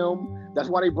gave him. That's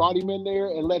why they brought him in there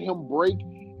and let him break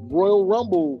Royal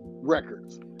Rumble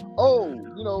records. Oh,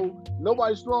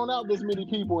 nobody's thrown out this many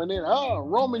people. And then,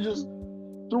 Roman just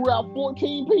threw out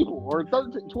 14 people or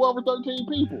 12 or 13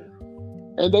 people.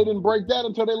 And they didn't break that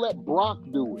until they let Brock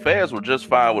do it. Fans were just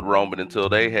fine with Roman until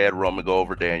they had Roman go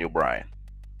over Daniel Bryan.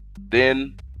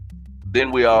 Then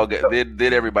we all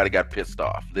then everybody got pissed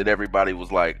off. Then everybody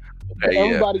was like,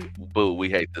 okay, boo, we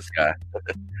hate this guy.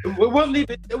 It wasn't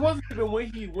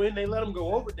even when they let him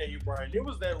go over Daniel Bryan. It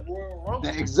was that Royal Rumble.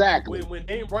 Exactly. When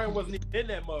Daniel Bryan wasn't even in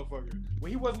that motherfucker.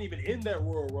 When he wasn't even in that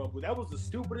Royal Rumble. That was the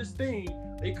stupidest thing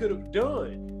they could have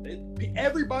done.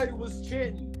 Everybody was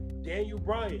chanting Daniel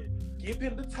Bryan. Give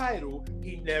him the title.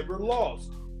 He never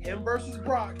lost. Him versus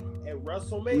Brock at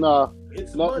WrestleMania. No,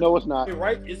 it's not.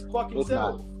 Right? It's fucking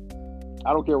self.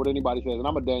 I don't care what anybody says, and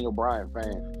I'm a Daniel Bryan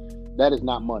fan. That is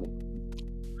not money.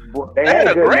 They had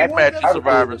a great match in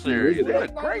Survivor Series. They had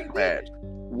a great match.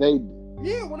 When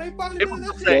they finally it was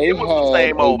the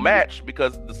same old match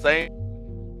because the same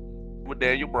with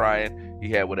Daniel Bryan, he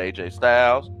had with AJ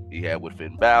Styles, he had with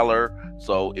Finn Balor.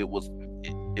 So it was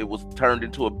turned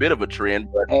into a bit of a trend,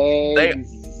 but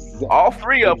all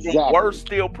three of them were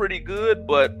still pretty good,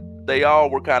 but they all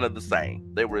were kind of the same.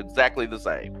 They were exactly the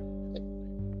same.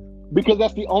 Because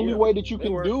that's the only way that you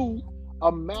can do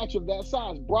a match of that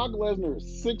size. Brock Lesnar is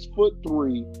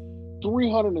 6'3",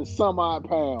 300 and some odd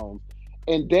pounds,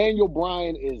 and Daniel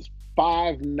Bryan is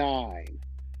 5'9",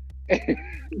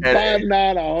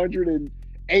 5'9",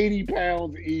 180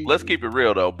 pounds each. Let's keep it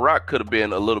real though. Brock could have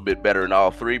been a little bit better in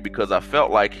all three because I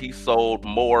felt like he sold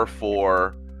more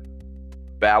for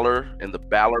Balor in the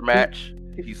Balor match.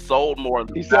 He sold more in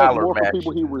the Balor match for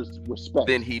people he respects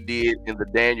than he did in the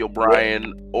Daniel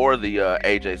Bryan or the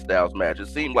AJ Styles match. It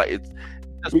seemed like it's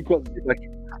just because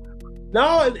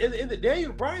no, in the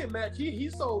Daniel Bryan match, he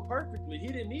sold perfectly. He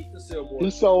didn't need to sell more.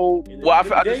 He sold.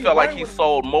 I just felt like he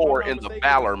sold more in the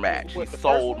Balor match. He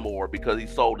sold more because he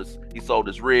sold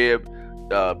his rib.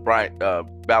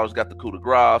 Balor's got the coup de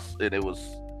grace, and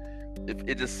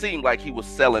it just seemed like he was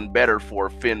selling better for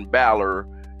Finn Balor.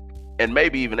 And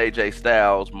maybe even AJ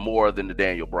Styles more than the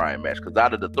Daniel Bryan match. Because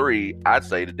out of the three, I'd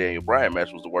say the Daniel Bryan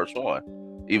match was the worst one,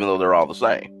 even though they're all the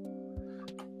same.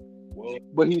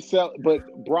 But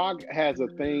Brock has a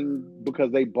thing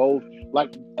because they both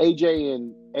like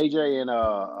AJ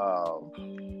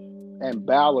and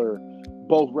Balor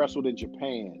both wrestled in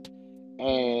Japan,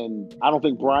 and I don't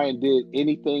think Bryan did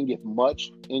anything if much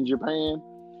in Japan.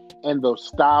 And the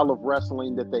style of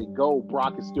wrestling that they go,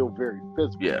 Brock is still very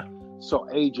physical. Yeah. So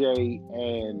AJ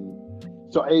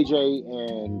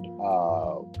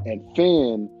and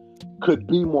Finn could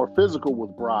be more physical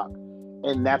with Brock,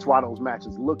 and that's why those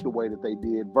matches looked the way that they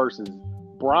did versus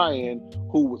Bryan,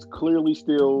 who was clearly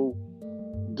still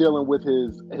dealing with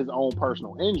his own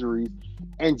personal injuries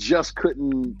and just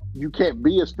couldn't. You can't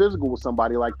be as physical with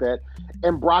somebody like that.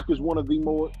 And Brock is one of the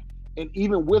more, and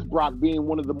even with Brock being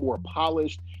one of the more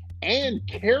polished and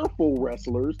careful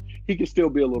wrestlers, he can still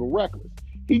be a little reckless.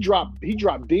 He dropped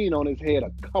Dean on his head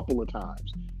a couple of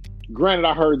times. Granted,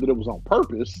 I heard that it was on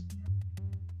purpose,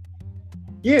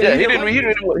 Yeah, he didn't like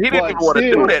even But want to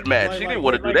do still, that match. He didn't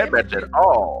want to do that match at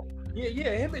all.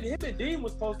 Yeah. Him and Dean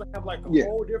was supposed to have like a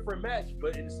whole different match,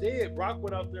 but instead Brock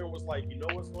went out there and was like, you know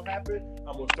what's gonna happen?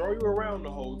 I'm gonna throw you around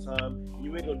the whole time. And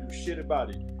you ain't gonna do shit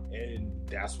about it, and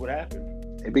that's what happened.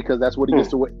 And because that's what he gets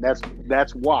to.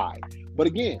 That's why. But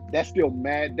again, that's still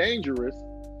mad dangerous.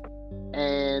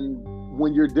 And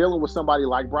when you're dealing with somebody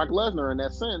like Brock Lesnar in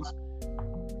that sense,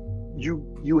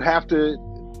 you have to.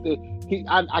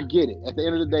 I get it. At the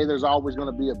end of the day, there's always going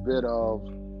to be a bit of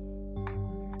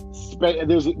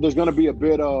there's going to be a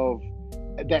bit of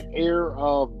that air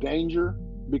of danger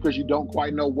because you don't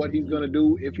quite know what he's going to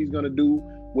do, if he's going to do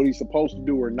what he's supposed to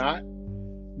do or not,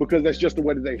 because that's just the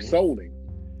way that they've sold him.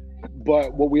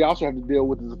 But what we also have to deal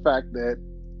with is the fact that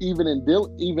even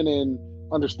in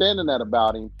understanding that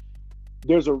about him,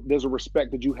 there's a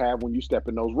respect that you have when you step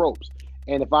in those ropes.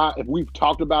 And if we've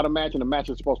talked about a match and the match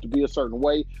is supposed to be a certain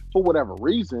way for whatever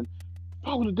reason,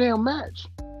 follow the damn match.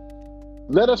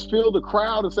 Let us feel the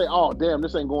crowd and say, "Oh, damn,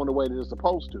 this ain't going the way that it's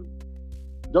supposed to."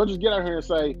 Don't just get out here and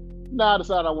say, "Nah, I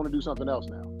decided I want to do something else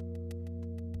now."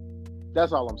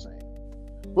 That's all I'm saying.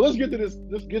 But let's get to this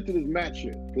match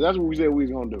shit, because that's what we said we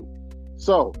was gonna do.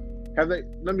 So,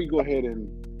 let me go ahead and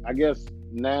I guess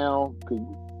now,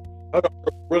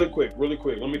 Really quick.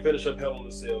 Let me finish up Hell in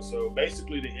a Cell. So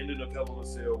basically, the ending of Hell in a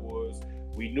Cell was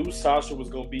we knew Sasha was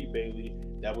going to beat Bayley.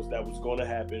 That was going to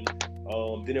happen.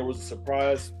 Then there was a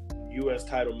surprise U.S.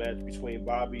 title match between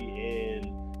Bobby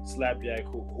and Slapjack,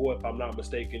 who if I'm not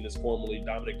mistaken, is formerly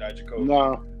Dominic Dijakovic.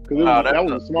 No, because that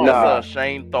was a small. That's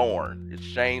Shane Thorne. It's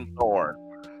Shane Thorne.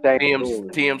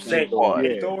 TMC won.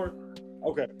 Shane Thorne.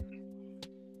 Okay.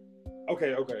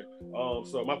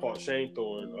 So my fault, Shane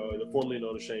Thorne, formerly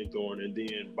known as Shane Thorne, and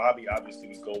then Bobby obviously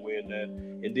was gonna win that,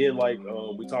 and then like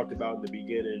we talked about in the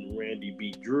beginning, Randy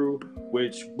beat Drew,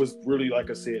 which was really, like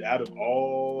I said, out of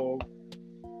all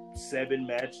 7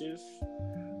 matches,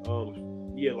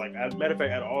 like as a matter of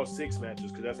fact, out of all 6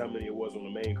 matches, because that's how many it was on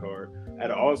the main card. Out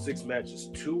of all 6 matches,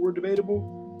 2 were debatable.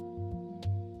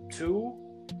 2.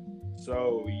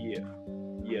 So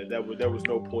there was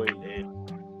no point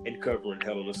in covering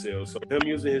Hell in a Cell. So him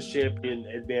using his champion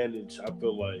advantage, I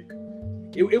feel like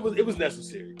it was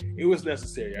necessary. It was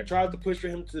necessary. I tried to push for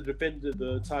him to defend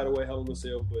the title at Hell in a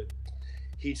Cell, but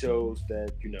he chose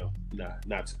that,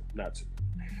 not to.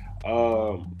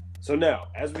 So now,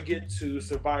 as we get to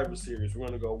Survivor Series, we're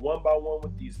going to go one by one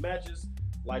with these matches.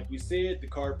 Like we said, the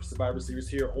card for Survivor Series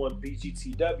here on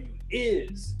BGTW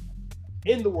is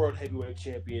in the World Heavyweight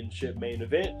Championship main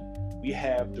event. We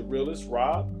have the realest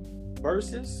Rob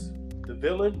versus the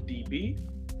villain DB,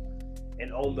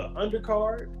 and on the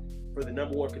undercard for the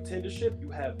number 1 contendership,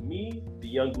 you have me, the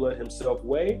young blood himself,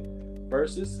 Way,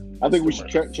 versus. I think we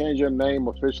should change your name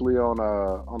officially on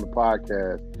the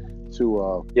podcast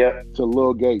to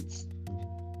Lil Gates.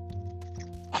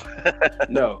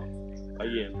 No,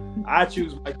 again, I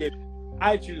choose my kid.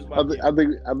 I think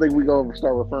we're gonna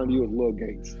start referring to you as Lil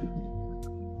Gates.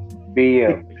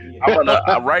 BM.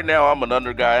 Right now, I'm an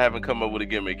under guy. I haven't come up with a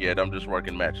gimmick yet. I'm just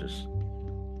working matches.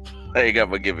 I ain't got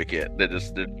my gimmick yet. I'm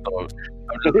just being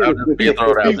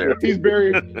thrown out there. He's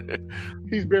very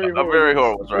I'm very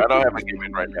horrible, right? I don't have a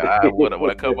gimmick right now. When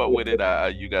I come up with it,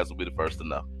 you guys will be the first to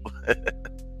know.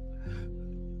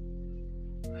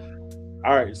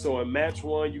 All right, so in match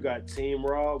 1, you got Team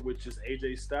Raw, which is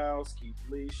AJ Styles, Keith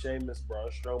Lee, Sheamus,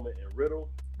 Braun Strowman, and Riddle,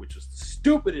 which is the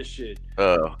stupidest shit.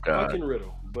 Oh, God. Fucking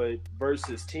Riddle. But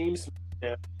versus Team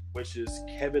SmackDown, which is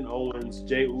Kevin Owens,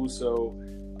 Jey Uso,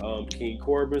 King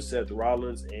Corbin, Seth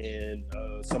Rollins, and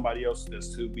somebody else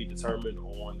that's to be determined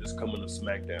on this coming of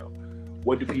SmackDown.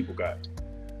 What do people got?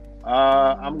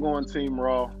 I'm going Team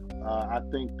Raw. I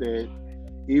think that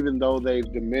even though they've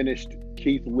diminished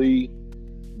Keith Lee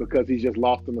because he's just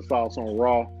lost in the sauce on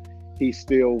Raw, he's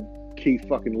still Keith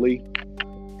fucking Lee,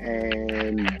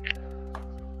 and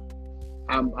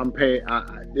I'm paying.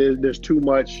 There's too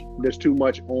much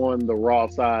on the Raw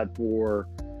side for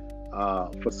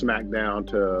SmackDown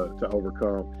to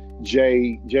overcome.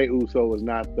 Jey Uso is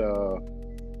not the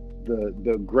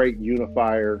great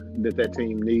unifier that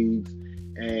team needs,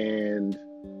 and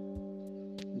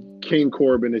King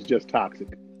Corbin is just toxic.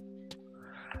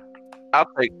 I'll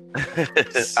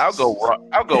go Raw.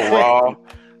 I'll go Raw,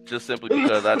 just simply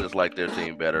because I just like their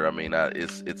team better. I mean,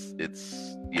 it's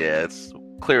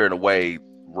clear in a way.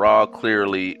 Raw clear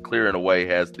in a way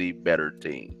has the better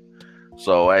team.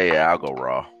 So I'll go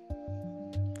Raw.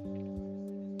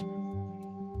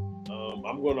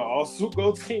 I'm going to also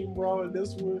go Team Raw in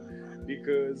this one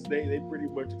because they pretty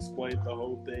much explained the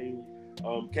whole thing.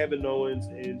 Kevin Owens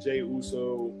and Jey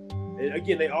Uso, and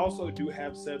again, they also do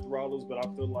have Seth Rollins, but I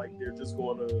feel like they're just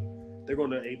going to they're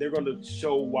gonna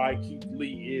show why Keith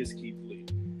Lee is Keith Lee.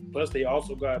 Plus, they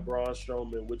also got Braun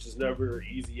Strowman, which is never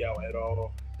easy out at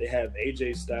all. They have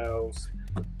AJ Styles.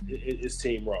 It's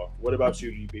Team Raw. What about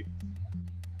you, DB?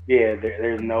 Yeah,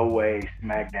 there's no way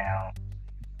SmackDown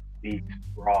beats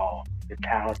Raw. The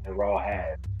talent that Raw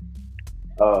has.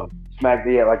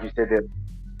 SmackDown, like you said,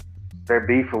 they're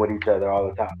beefing with each other all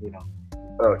the time. You know,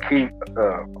 I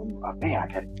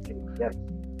can't get it together.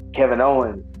 Kevin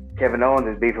Owens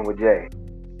is beefing with Jay.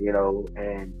 You know,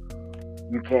 and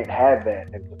you can't have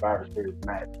that in Survivor Series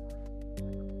match.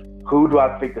 Who do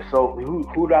I think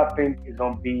who do I think is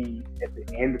gonna be at the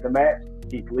end of the match?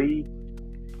 Keith Lee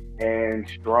and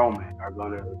Strowman are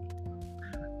gonna.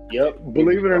 Yep.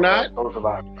 Believe it or not,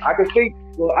 I can say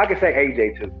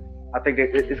AJ too. I think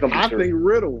it's gonna be. I think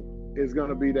Riddle is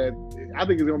gonna be that. I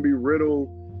think it's gonna be Riddle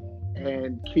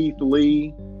and Keith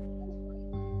Lee.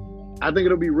 I think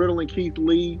it'll be Riddle and Keith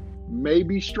Lee,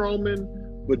 maybe Strowman,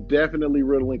 but definitely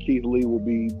Riddle and Keith Lee will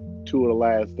be two of the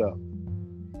last up.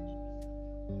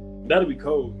 That'd be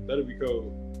cold. That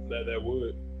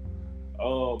would.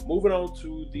 Moving on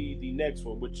to the next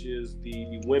one, which is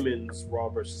the women's Raw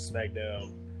versus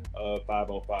SmackDown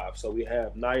 5-on-5. So we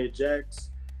have Nia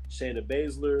Jax, Shayna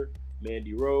Baszler,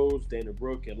 Mandy Rose, Dana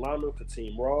Brooke, and Lana for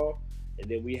Team Raw. And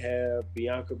then we have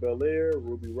Bianca Belair,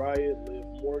 Ruby Riott, Liv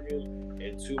Morgan,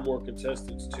 and two more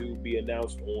contestants to be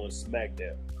announced on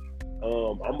SmackDown.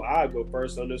 I go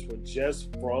first on this one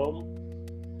just from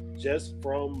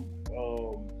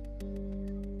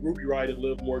Ruby Riott and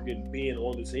Liv Morgan being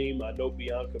on the team. I know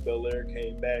Bianca Belair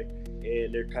came back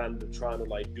and they're kind of trying to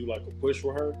do a push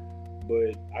for her,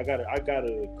 but I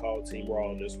gotta call Team Raw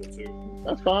on this one too.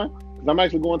 That's fine, because I'm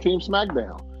actually going Team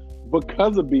SmackDown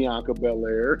because of Bianca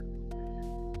Belair.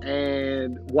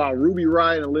 And while Ruby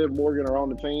Riott and Liv Morgan are on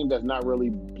the team, that's not really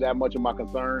that much of my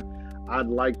concern.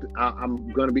 I'm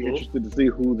going to be interested to see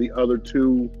who the other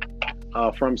two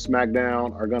from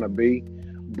SmackDown are going to be.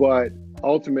 But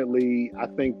ultimately, I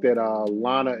think that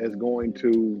Lana is going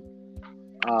to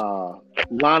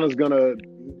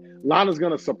Lana's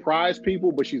going to surprise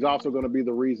people, but she's also going to be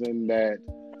the reason that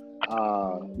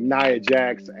Nia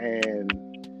Jax and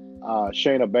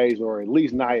Shayna Baszler, or at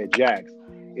least Nia Jax,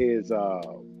 is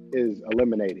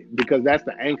eliminated, because that's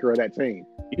the anchor of that team.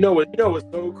 You know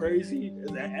what's so crazy is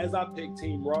that as I picked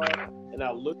Team Raw and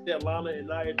I looked at Lana and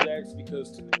Nia Jax,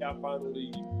 because today I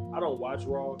don't watch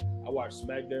Raw, I watch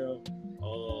SmackDown.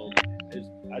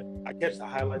 I catch the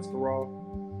highlights for Raw,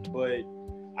 but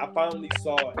I finally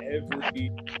saw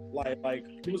every like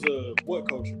it was a What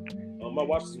Culture. I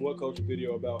watched this What Culture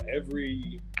video about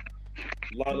every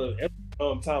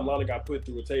time Lana got put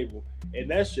through a table,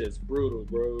 and that's just brutal,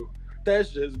 bro.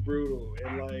 That's just brutal.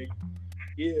 And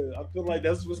yeah, I feel like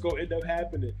that's what's gonna end up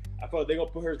happening. I feel like they're gonna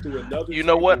put her through another.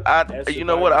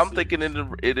 I'm thinking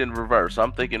it in reverse.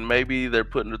 I'm thinking maybe they're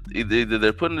putting either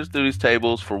they're putting us through these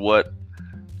tables for what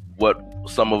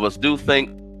some of us do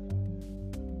think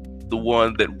the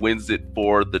one that wins it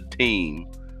for the team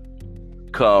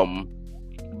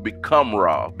become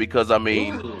Raw. Because I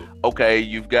mean, okay,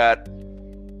 you've got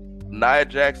Nia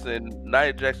Jackson,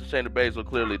 Shayna Baszler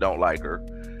clearly don't like her.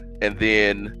 And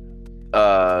then,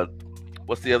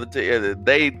 what's the other thing?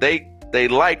 They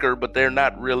like her, but they're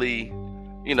not really,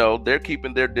 they're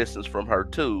keeping their distance from her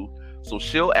too. So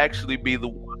she'll actually be the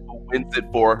one who wins it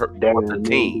for the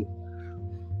team.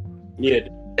 Yeah.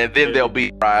 And then they'll be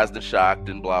surprised and shocked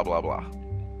and blah, blah, blah.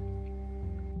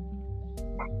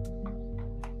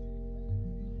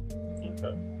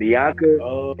 Bianca's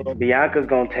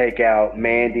going to take out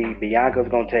Mandy. Bianca's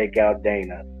going to take out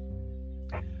Dana.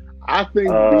 I think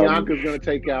Bianca's going to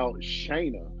take out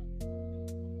Shayna.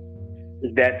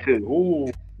 That too. Ooh.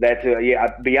 That too. Yeah,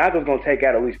 Bianca's going to take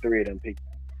out at least 3 of them people.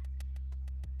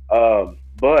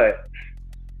 But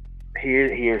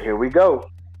here we go.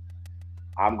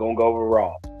 I'm going to go over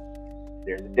Raw.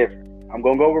 There's a difference. I'm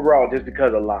going to go over Raw just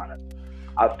because of Lana.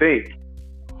 I think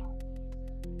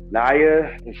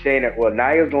Nia and Shayna,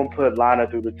 Nia's going to put Lana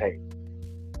through the table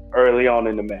early on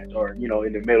in the match, or, in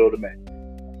the middle of the match.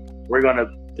 We're going to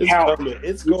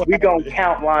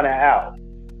count Lana out.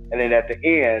 And then at the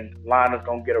end, Lana's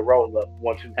going to get a roll up.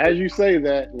 1, 2, 3. As you say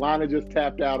that, Lana just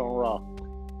tapped out on Raw.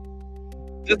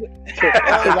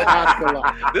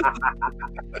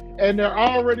 And they're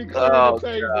already clearing the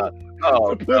table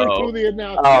to put her through the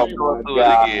announcement table.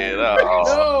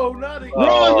 No, not again.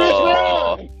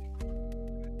 Run.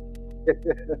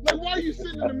 Like, why are you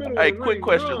sitting in the middle? Hey, quick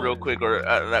question, real quick,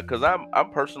 because I'm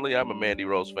a Mandy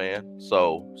Rose fan.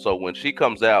 So when she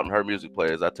comes out and her music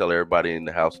plays, I tell everybody in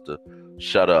the house to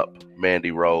shut up.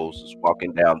 Mandy Rose is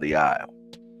walking down the aisle.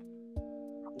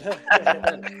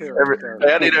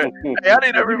 I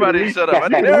need everybody to shut up. I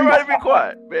need everybody to be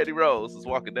quiet. Mandy Rose is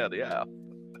walking down the aisle.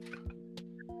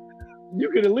 You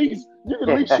can at least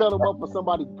shut him up for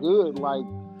somebody good like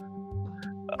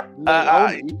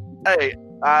Naomi.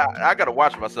 I gotta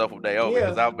watch myself with Naomi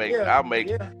because I'll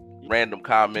make random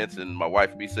comments and my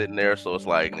wife be sitting there, so it's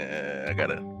like I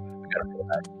gotta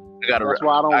relax. That's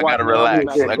why I gotta relax.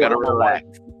 I gotta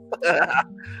relax.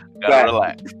 Gotta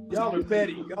relax. Y'all are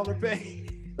petty.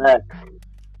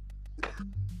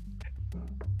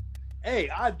 Hey,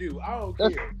 I do. I don't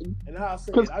care. And I'll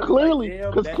say because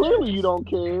clearly you don't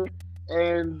care,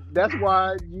 and that's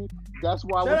why we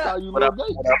call you Lil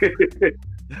Gates.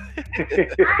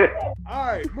 All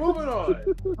right, moving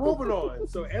on.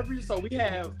 So we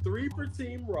have 3 for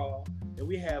Team Raw, and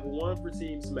we have 1 for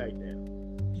Team SmackDown.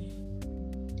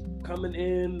 Coming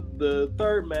in the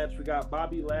third match, we got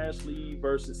Bobby Lashley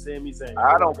versus Sami Zayn.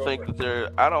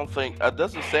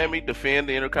 Doesn't Sami defend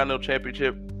the Intercontinental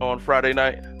Championship on Friday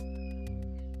night?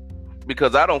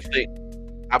 Because I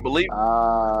believe.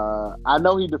 I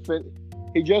know he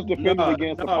just defended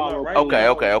against Apollo. Right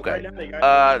okay.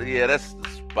 Yeah, that's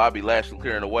Bobby Lashley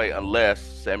clearing the way, unless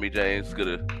Sami Zayn's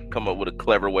gonna come up with a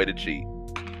clever way to cheat.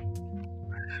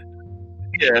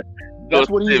 Yeah. That's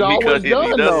what he's always done, if he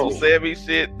does though. some Sami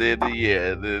shit, then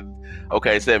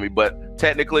okay, Sami. But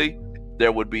technically,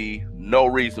 there would be no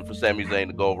reason for Sami Zayn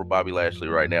to go over Bobby Lashley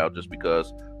right now, just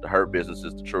because the Hurt Business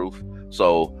is the truth.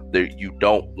 So you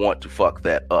don't want to fuck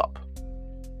that up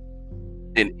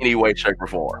in any way, shape, or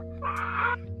form.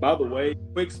 By the way,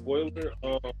 quick spoiler.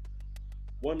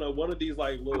 One of these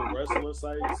like little wrestling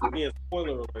sites. Again, spoiler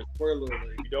alert. If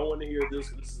you don't want to hear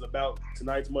this is about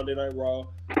tonight's Monday Night Raw.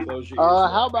 Close your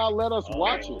ears. How about let us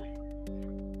watch it?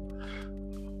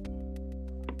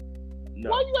 No.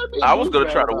 Why you gotta be I was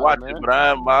gonna try to watch man? it, but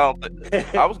I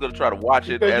was gonna try to watch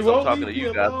it as I'm talking to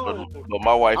you guys, but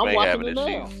my wife ain't having it.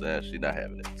 She's not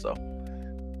having it. So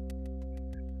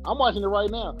I'm watching it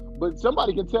right now. But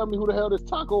somebody can tell me who the hell this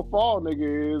Taco Fall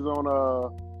nigga is on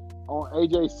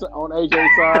AJ's side.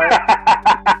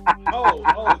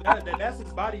 That's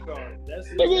his bodyguard. This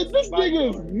nigga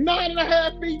is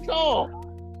 9.5 feet tall.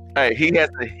 Hey, he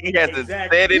hasn't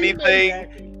said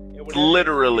anything.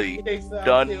 Literally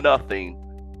done nothing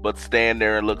but stand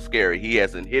there and look scary. He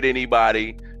hasn't hit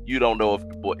anybody. You don't know if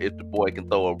the boy can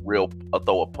throw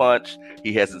a punch.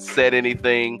 He hasn't said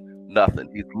anything. Nothing.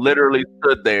 He's literally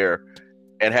stood there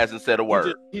and hasn't said a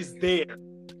word. He's there.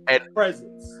 And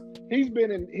presence. He's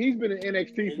been in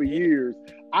NXT for years.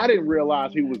 I didn't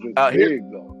realize he was as big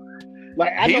though.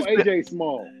 Like I know AJ's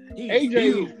small.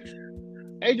 AJ's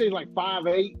like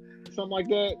 5'8", something like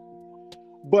that.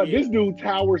 But this dude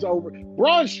towers over.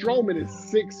 Braun Strowman is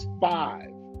 6'5",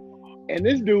 and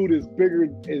this dude is bigger.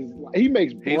 He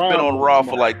makes. He's been on Raw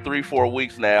for like 3-4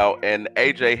 weeks now, and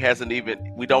AJ hasn't even.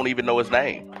 We don't even know his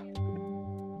name.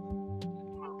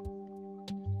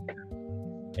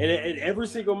 And in every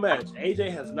single match,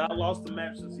 AJ has not lost a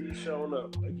match since he's shown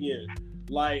up. Again,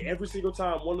 like every single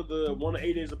time one of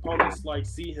AJ's opponents like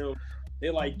see him, they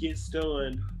like get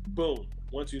stunned. Boom,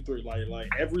 1, 2, 3. Like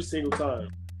every single time.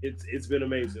 It's been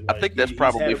amazing. Like, I think that's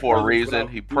probably for a reason.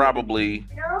 He probably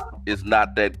is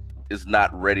not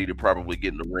ready to probably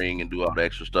get in the ring and do all the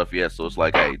extra stuff yet. So it's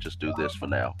like, hey, just do this for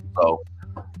now. So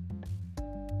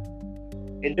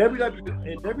in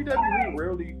WWE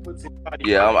rarely puts anybody.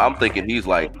 Yeah, I'm thinking he's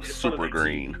like super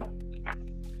green.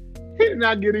 He did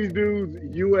not get these dudes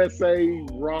USA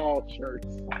Raw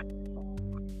shirts.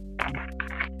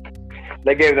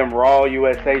 They gave them Raw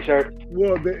USA shirts.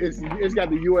 Well, it's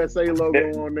got the USA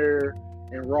logo on there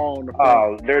and Raw on the front.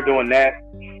 Oh, they're doing that.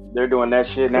 They're doing that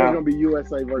shit now. It's gonna be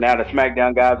USA version. Now the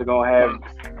SmackDown guys are gonna have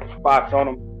Fox on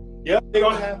them. Yep, they're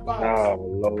gonna have Fox. Oh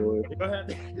Lord.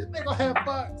 They're gonna have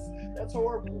Fox. That's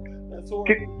horrible.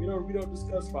 We don't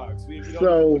discuss Fox.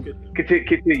 So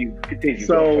continue.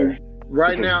 So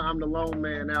right now I'm the lone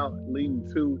man out, leading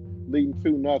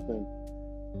 2-0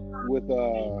 with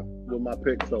my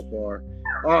pick so far.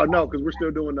 Oh no, because we're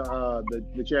still doing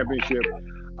the championship.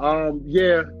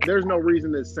 Yeah, there's no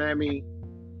reason that Sami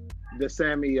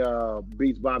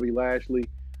beats Bobby Lashley.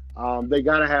 They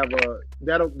gotta have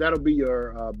that'll be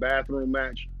your bathroom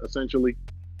match essentially.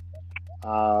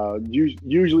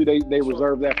 Usually they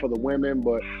reserve that for the women,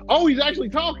 but he's actually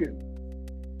talking.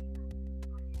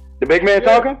 The big man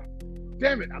talking?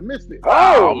 Damn it, I missed it.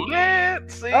 Oh man!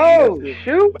 See,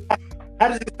 shoot! How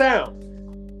does it sound?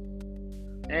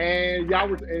 And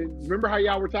remember how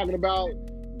y'all were talking about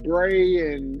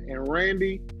Bray and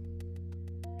Randy?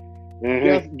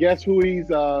 Mm-hmm. Guess who he's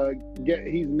now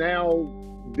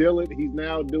doing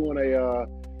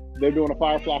they're doing a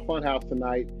Firefly Funhouse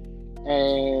tonight,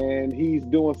 and he's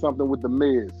doing something with the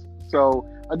Miz. So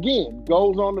again,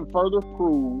 goes on to further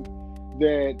prove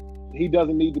that he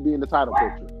doesn't need to be in the title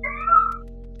picture.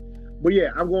 But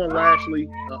yeah, I'm going Lashley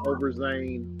over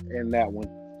Zayn in that one.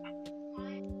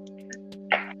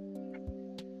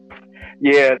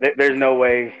 Yeah, there's no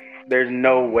way. There's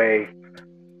no way.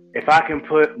 If I can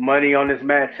put money on this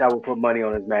match, I will put money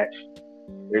on this match.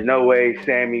 There's no way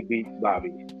Sammy beats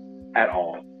Bobby at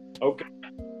all. Okay.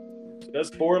 So that's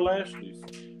 4 Lashleys.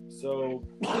 So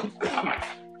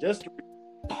just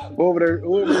Over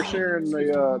there sharing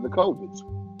the COVIDs.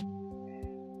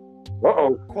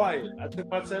 Uh-oh. quiet. I took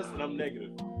my test and I'm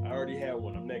negative. I already had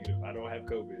one. I'm negative. I don't have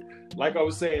COVID. Like I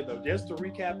was saying though, just to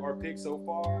recap our picks so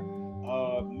far,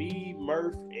 me,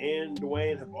 Murph, and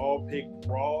Dwayne have all picked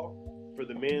Raw for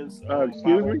the men's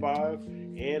 505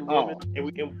 and women.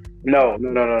 No.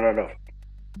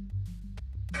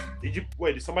 Did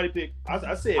somebody pick?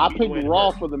 I said I me, picked Dwayne, Raw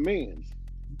and for the men's.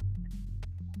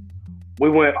 We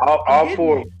went all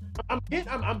four. I'm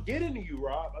getting to you,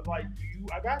 Rob. I'm like you.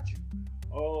 I got you.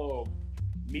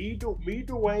 Me,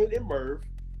 Dwayne, and Murph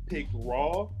picked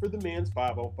Raw for the men's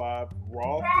 505,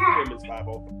 Raw for the women's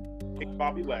 505. Picked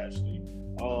Bobby Lashley.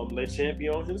 Le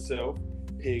Champion himself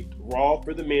picked Raw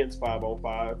for the men's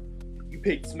 505. You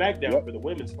picked SmackDown for the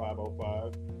women's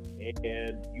 505,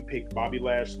 and you picked Bobby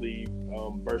Lashley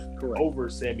over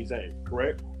Sami Zayn.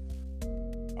 Correct?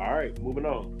 All right, moving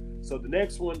on. So the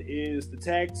next one is the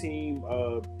tag team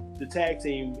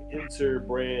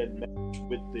inter-brand match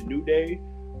with the New Day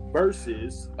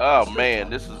versus. Oh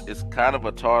man, it's kind of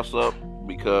a toss-up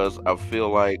because I feel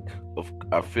like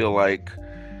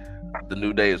the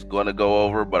New Day is going to go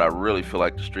over, but I really feel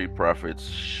like the Street Profits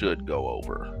should go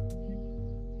over.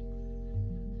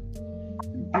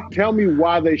 Tell me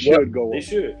why they should go over. They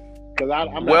should. Because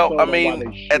I'm not Well, I why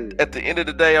mean, they should. at the end of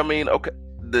the day, I mean, okay,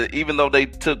 even though they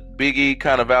took Big E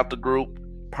kind of out the group,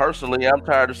 personally, I'm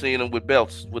tired of seeing them with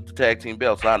belts, with the tag team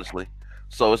belts, honestly.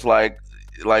 So it's like,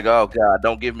 oh God,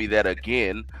 don't give me that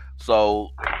again. So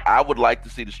I would like to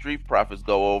see the Street Profits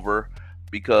go over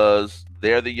because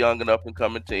they're the young and up and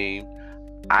coming team.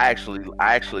 I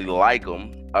actually like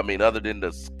them. I mean, other than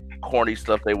the corny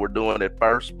stuff they were doing at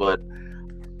first, but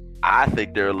I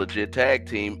think they're a legit tag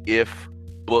team if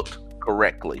booked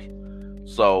correctly.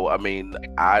 So, I mean,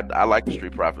 I like the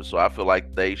Street Profits, so I feel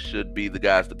like they should be the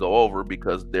guys to go over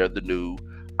because they're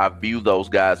I view those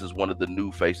guys as one of the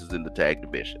new faces in the tag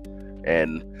division.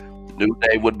 And the New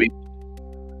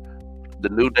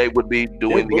Day would be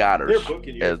doing the honors,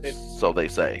 so they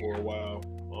say. For a while.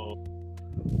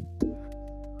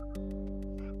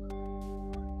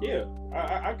 Yeah,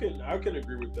 I can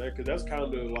agree with that because that's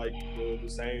kind of like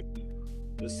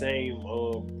the same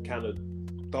kind of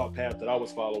thought path that I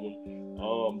was following.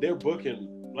 Their booking,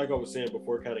 like I was saying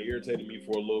before, kind of irritated me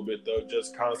for a little bit though,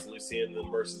 just constantly seeing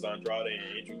them versus Andrade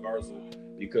and Angel Garza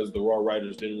because the Raw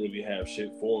writers didn't really have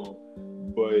shit for them.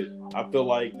 But I feel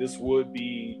like this would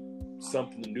be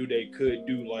something the New Day could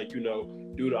do, like, do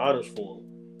the honors for them,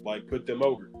 like put them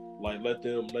over, like let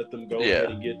them go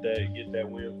ahead and get that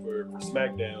win for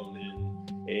SmackDown,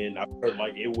 and I felt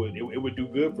like it would do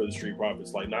good for the Street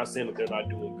Profits. Like, not saying that they're not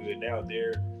doing good now,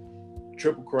 they're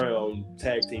Triple Crown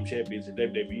tag team champions in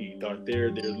WWE. Like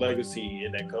their legacy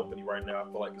in that company right now, I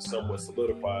feel like is somewhat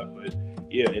solidified. But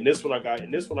yeah, in this one I got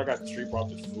the Street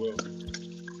Profits as well.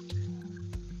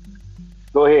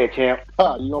 Go ahead, champ.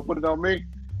 You gonna put it on me?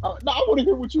 No, I want to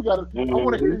hear what you got. I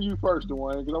want to hear you first,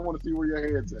 Dwayne, because I want to see where your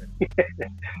head's at.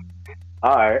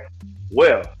 All right.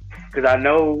 Well, because I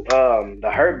know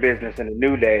the Hurt Business and the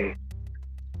New Day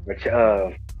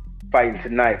are fighting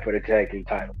tonight for the tag team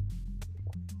title.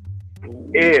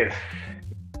 If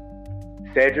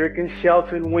Cedric and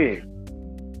Shelton win,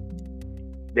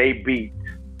 they beat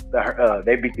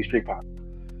the Street Profits.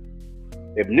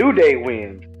 If New Day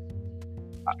wins,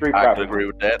 Street Profits. I agree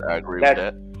with that. With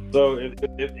that. So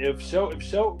if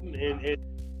Shelton and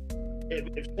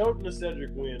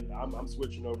Cedric win, I'm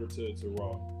switching over to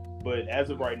Raw. But as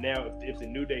of right now, if the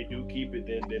New Day do keep it,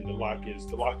 then the lock is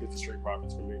the Street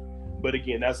Profits for me. But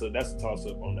again, that's a toss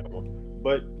up on that one.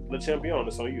 But Le Champion,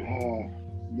 it's on you.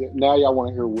 Now y'all want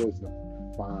to hear wisdom.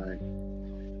 Fine.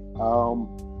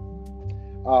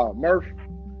 Murph,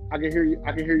 I can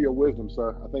hear your wisdom,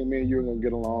 sir. I think me and you are gonna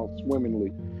get along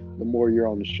swimmingly the more you're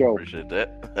on the show. Appreciate that.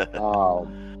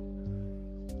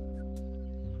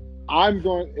 I'm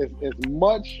going as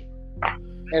much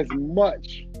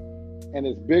and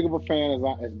as big a fan as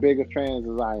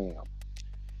I am.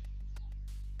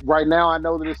 Right now, I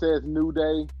know that it says New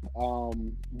Day,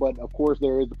 but of course,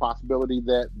 there is the possibility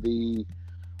that the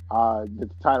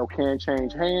title can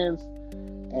change hands,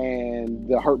 and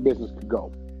the Hurt Business could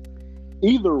go.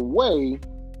 Either way,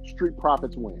 Street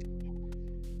Profits win.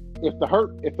 If the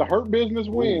Hurt Business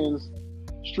wins,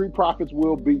 Street Profits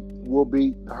will beat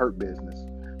the Hurt Business,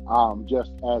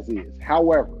 just as is.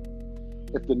 However,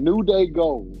 if the New Day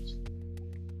goes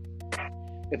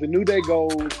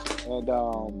and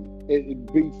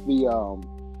it beats the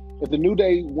if the New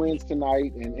Day wins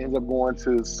tonight and ends up going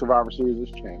to Survivor Series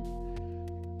as champ,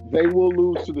 they will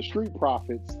lose to the Street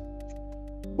Profits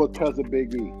because of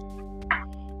Big E.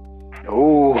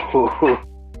 Oh,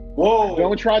 Whoa!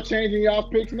 Don't try changing y'all's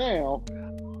picks now.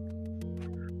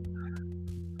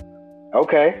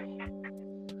 okay.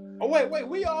 Oh wait,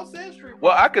 we all said Street.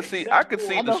 Well, I Profits could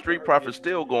see I the know. Street Profits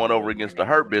still going over against the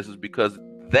Hurt Business because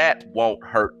that won't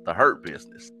hurt the Hurt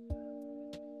Business.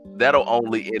 That'll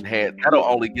only get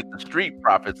the Street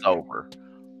Profits over.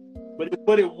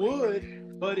 But it would.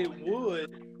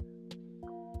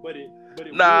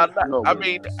 Nah, No, I but-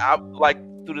 mean, I like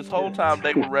through this whole time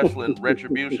they were wrestling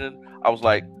Retribution. I was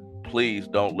like, please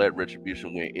don't let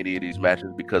Retribution win any of these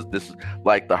matches because this is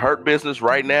like the Hurt Business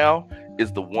right now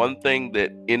is the one thing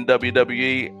that in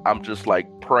WWE I'm just like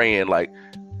praying like,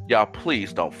 y'all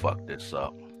please don't fuck this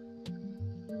up.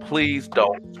 Please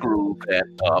don't screw that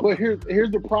up. But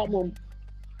here's the problem.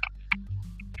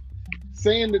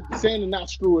 Saying to not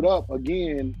screw it up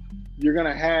again, you're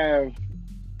gonna have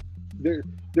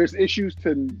there's issues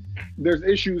in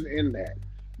that.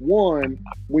 One,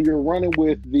 when you're running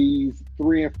with these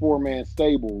 3 and 4 man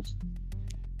stables,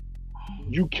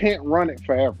 you can't run it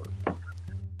forever.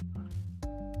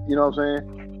 You know what I'm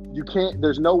saying? You can't.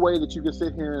 There's no way that you can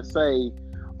sit here and say,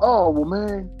 "Oh, well,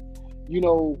 man, you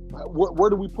know, where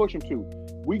do we push them to?"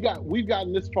 We've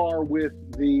gotten this far with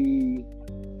the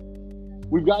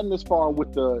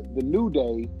New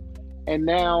Day, and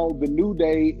now the New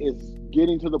Day is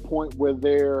getting to the point where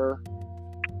they're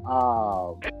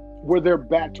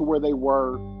back to where they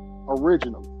were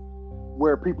originally,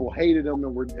 where people hated them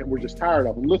and we're just tired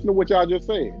of them. Listen to what y'all just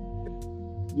said.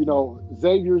 You know,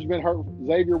 Xavier's been hurt.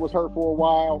 Xavier was hurt for a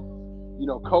while. You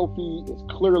know, Kofi is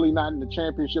clearly not in the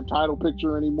championship title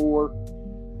picture anymore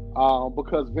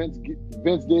because Vince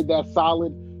did that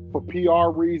solid for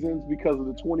PR reasons because of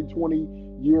the 2020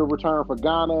 year return for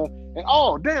Ghana. And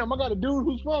oh, damn, I got a dude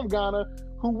who's from Ghana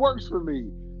who works for me.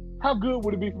 How good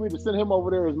would it be for me to send him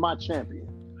over there as my champion?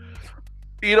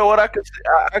 You know what? I can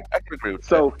agree with that.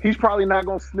 So he's probably not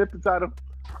going to sniff the title.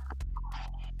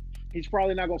 He's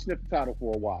probably not going to sniff the title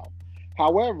for a while.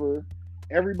 However,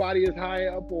 everybody is high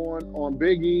up on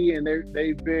Big E, and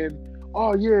they've been,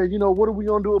 oh yeah, you know, what are we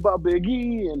going to do about Big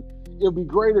E? And it'll be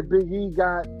great if Big E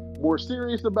got more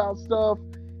serious about stuff.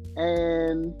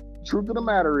 And truth of the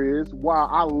matter is, while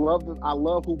I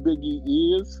love who Big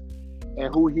E is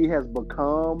and who he has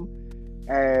become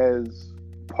as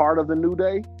part of the New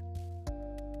Day,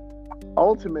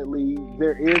 ultimately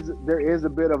there is a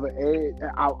bit of an edge.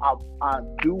 I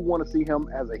do want to see him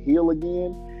as a heel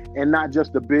again and not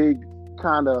just a big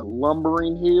kind of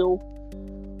lumbering heel.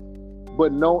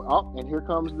 But no, and here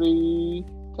comes the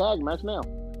tag match now.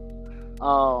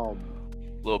 A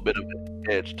little bit of an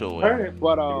edge to him. All right,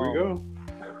 But here we go.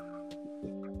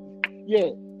 yeah,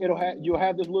 you'll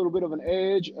have this little bit of an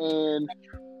edge, and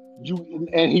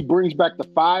he brings back the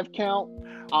 5 count.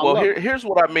 Here's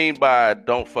what I mean by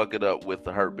don't fuck it up with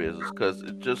the Hurt Business, because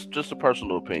just a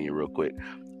personal opinion real quick.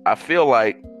 I feel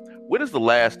like, when is the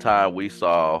last time we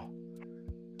saw,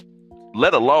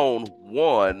 let alone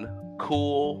one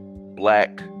cool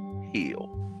black heel?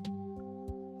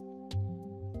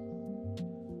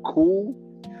 Cool.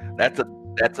 That's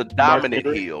a dominant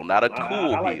heel, not a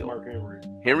cool I like heel. Mark Henry.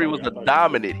 Henry was a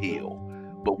dominant heel.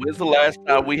 But when's the last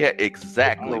time we had when's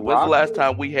the last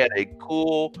time we had a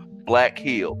cool black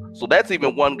heel? So that's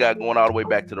even one guy going all the way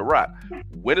back to The Rock.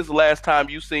 When is the last time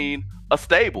you seen a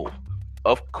stable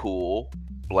of cool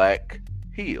black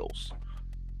heels?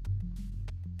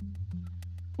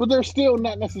 But they're still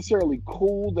not necessarily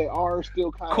cool. They are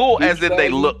still kind Cool of as in they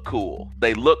douchebaggy. look cool.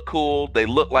 They look cool. They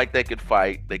look like they could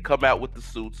fight. They come out with the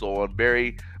suits on,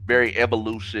 very, very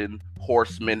Evolution,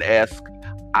 Horseman-esque.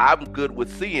 I'm good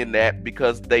with seeing that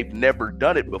because they've never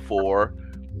done it before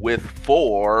with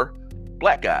 4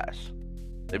 black guys.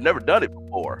 They've never done it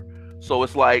before. So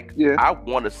it's like, Yeah. I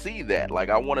want to see that. Like,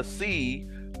 I want to see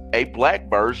a black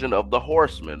version of the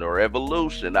Horseman or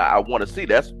Evolution. I want to see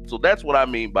that. So that's what I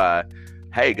mean by,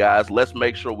 hey guys, let's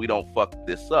make sure we don't fuck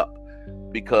this up,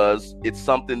 because it's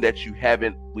something that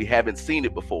we haven't seen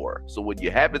it before. So when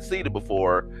you haven't seen it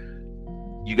before,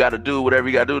 you got to do whatever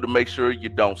you got to do to make sure you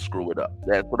don't screw it up.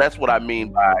 That's what I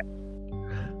mean by.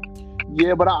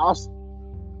 Yeah, but I also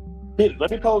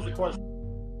Let me pose the question.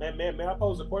 Man, may I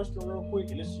pose a question real quick?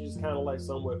 And this is just kind of like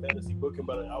somewhat fantasy booking,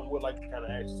 but I would like to kind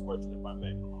of ask this question if I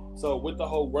may. So with the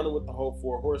whole running with the whole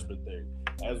Four Horsemen thing,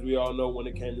 as we all know, when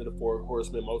it came to the Four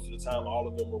Horsemen, most of the time all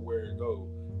of them were wearing gold.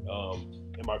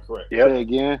 Am I correct? Yeah. Say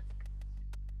again.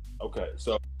 Okay,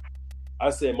 so I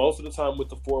said most of the time with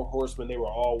the Four Horsemen, they were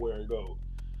all wearing gold.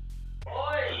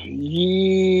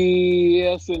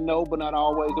 Yes and no, but not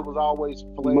always. It was always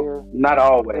Flair. Not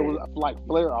always. It was like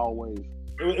Flair always.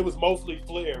 It was mostly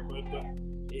Flair, but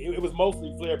it was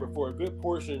mostly Flair. But for a good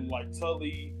portion, like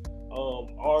Tully,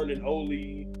 Arn and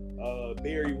Ole,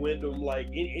 Barry Windham, like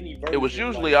any version. It was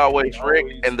usually like, always Rick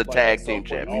always, and the like, tag team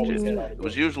championship. It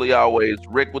was usually always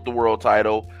Rick with the world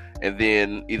title, and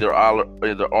then either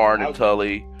Arn and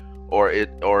Tully, or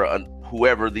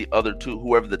whoever the other two,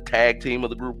 whoever the tag team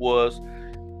of the group was.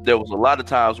 There was a lot of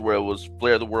times where it was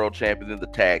Flair the world champ and then the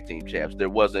tag team champs. There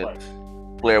wasn't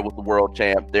Flair with the world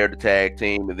champ, they're the tag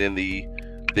team, and then the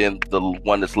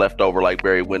one that's left over, like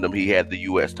Barry Windham, he had the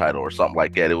U.S. title or something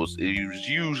like that. It was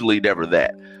usually never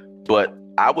that. But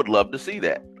I would love to see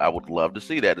that. I would love to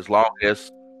see that, as long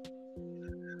as.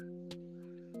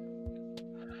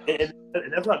 And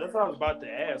that's what I was about to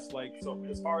ask. Like, so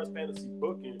as far as fantasy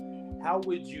booking, how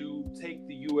would you take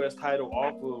the U.S. title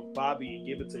off of Bobby and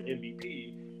give it to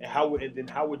MVP? And how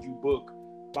would you book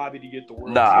Bobby to get the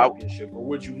world championship? Or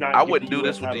would you not? I wouldn't do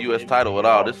this with the U.S. title at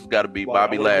all. This has got to be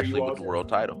Bobby Lashley with the world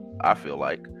title, I feel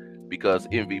like, because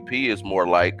MVP is more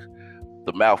like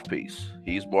the mouthpiece.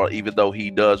 He's more, even though he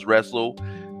does wrestle,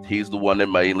 he's the one that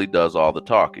mainly does all the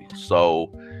talking.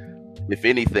 So if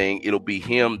anything, it'll be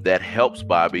him that helps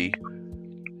Bobby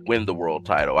win the world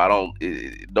title.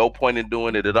 No point in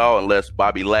doing it at all unless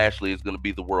Bobby Lashley is going to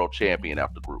be the world champion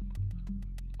out the group.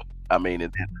 I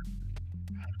mean,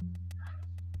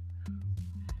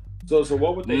 so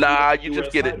what would they? You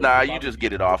just get it. You just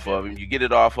get it off of him. You get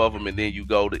it off of him, and then you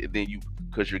go to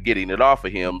because you're getting it off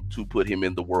of him to put him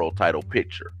in the world title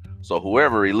picture. So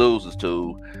whoever he loses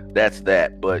to, that's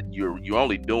that. But you're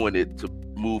only doing it to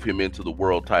move him into the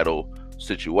world title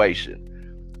situation.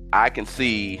 I can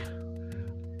see.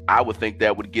 I would think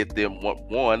that would get them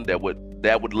one that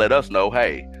would let us know,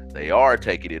 hey, they are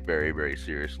taking it very, very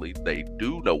seriously. They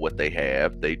do know what they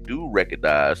have. They do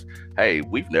recognize, hey,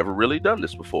 we've never really done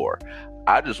this before.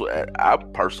 I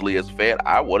personally, as a fan,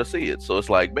 I want to see it. So it's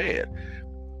like, man,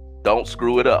 don't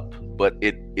screw it up. But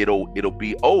it'll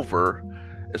be over,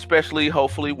 especially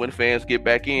hopefully when fans get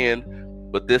back in.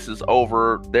 But this is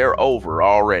over. They're over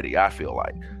already. I feel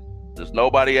like there's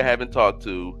nobody I haven't talked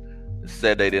to that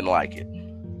said they didn't like it.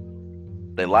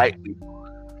 They like.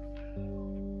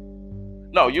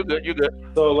 No, you're good. You're good.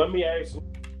 So let me ask.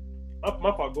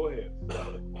 My fault. Go ahead.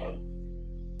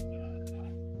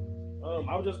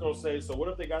 I was just gonna say. So what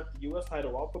if they got the U.S.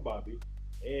 title off of Bobby,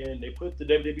 and they put the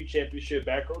WWE Championship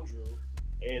back on Drew,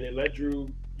 and they let Drew,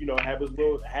 have his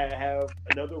have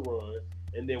another run,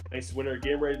 and then when they're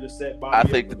getting ready to set Bobby, I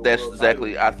think that's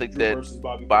exactly. I think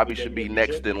that Bobby should be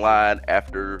next in line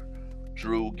after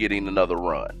Drew getting another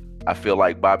run. I feel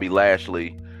like Bobby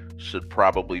Lashley should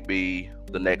probably be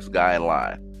the next guy in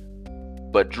line,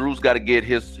 but Drew's got to get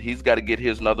his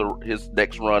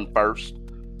next run first.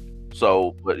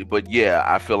 So, but yeah,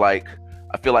 I feel like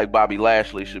Bobby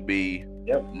Lashley should be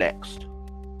next.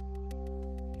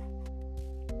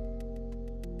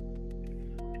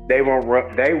 They won't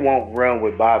run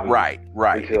with Bobby right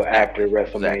until after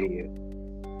WrestleMania.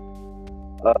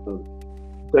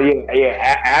 So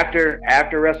after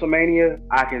WrestleMania,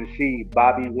 I can see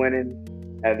Bobby winning,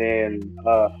 and then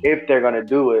if they're gonna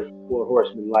do it, Four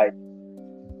Horsemen like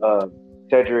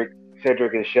Cedric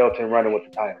and Shelton running with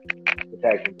the title, the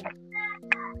tag team title.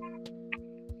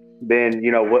 Then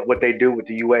what they do with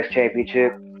the U.S.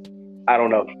 Championship, I don't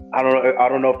know. I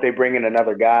don't know if they bring in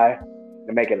another guy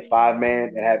and make it a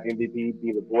 5-man and have MVP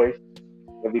be the voice,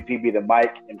 MVP be the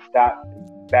mic, and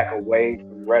back away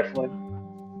from wrestling.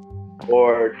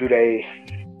 Or do they?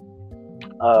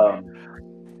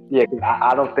 Because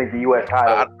I don't think the U.S.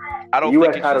 title. I don't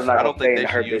think they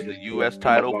should use the U.S.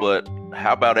 title. But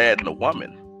how about adding a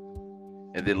woman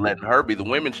and then letting her be the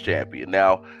women's champion?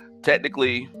 Now,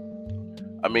 technically,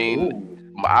 I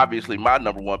mean, obviously, my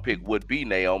number one pick would be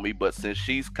Naomi. But since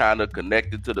she's kind of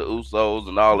connected to the Usos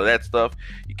and all of that stuff,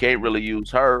 you can't really use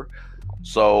her.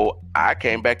 So I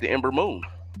came back to Ember Moon.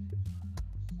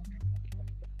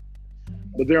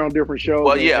 But they're on different shows.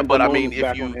 Well, yeah, but I mean,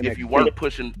 if you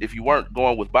weren't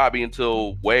going with Bobby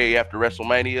until way after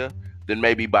WrestleMania, then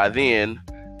maybe by then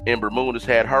Ember Moon has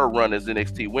had her run as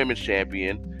NXT Women's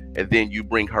Champion, and then you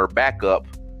bring her back up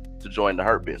to join the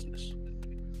Hurt Business.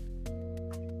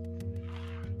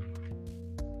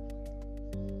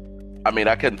 I mean,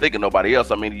 I couldn't think of nobody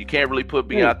else. I mean, you can't really put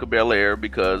Bianca Belair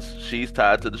because she's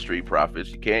tied to the Street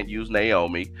Profits. You can't use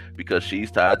Naomi because she's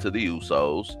tied to the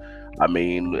Usos. I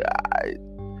mean,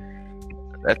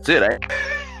 that's it.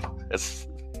 That's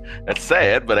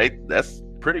sad, but that's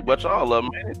pretty much all of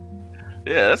them.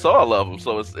 Yeah, that's all of them.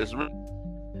 So it's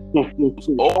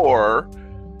or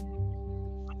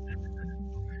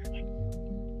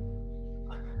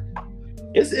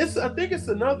it's I think it's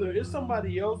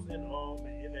somebody else in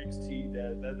NXT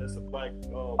that's a black.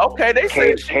 Okay, they say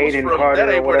she was Hayden from Carter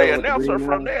that ain't or where they whatever announced her the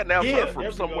from. They announced her there from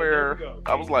we somewhere. go.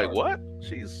 I was like, what?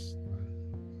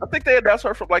 I think they announced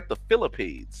her from like the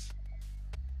Philippines.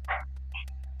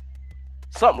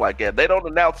 Something like that. They don't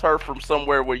announce her from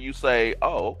somewhere where you say,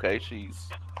 "Oh, okay, she's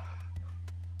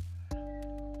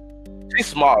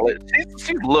small.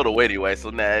 She's little anyway." So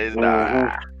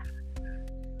nah.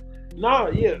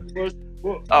 No, yeah.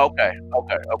 Well, Okay.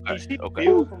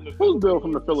 Who's Bill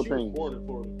from the Philippines?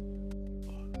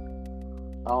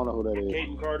 I don't know who that is.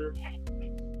 Hayden Carter.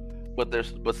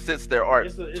 But since there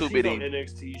aren't too many on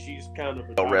NXT, she's kind of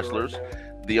wrestlers,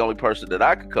 right, the only person that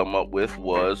I could come up with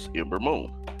was Ember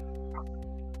Moon.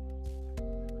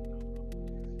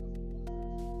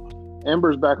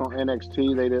 Ember's back on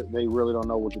NXT. They really don't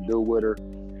know what to do with her,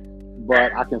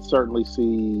 but I can certainly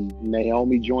see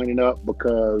Naomi joining up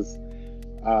because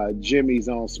Jimmy's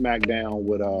on SmackDown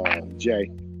with Jay.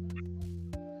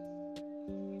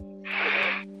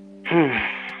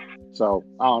 So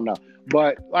I don't know,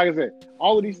 but like I said,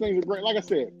 all of these things are great. Like I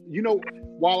said,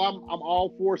 while I'm all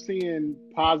for seeing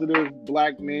positive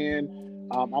black men,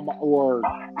 or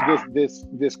this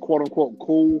quote unquote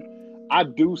cool. I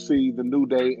do see the New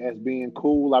Day as being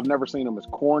cool. I've never seen them as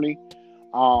corny.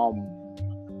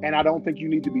 And I don't think you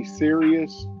need to be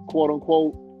serious, quote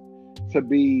unquote, to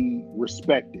be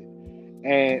respected.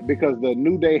 And because the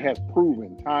New Day has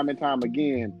proven time and time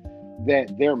again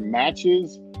that their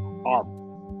matches are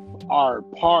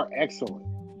par excellent.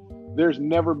 There's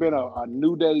never been a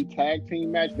New Day tag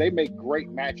team match. They make great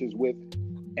matches with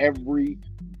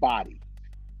everybody.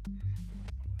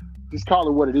 Just call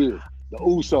it what it is. The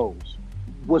Usos.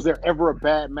 Was there ever a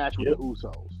bad match with the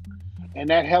Usos? And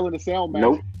that Hell in a Cell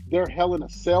match, their Hell in a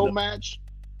Cell match,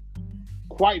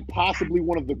 quite possibly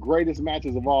one of the greatest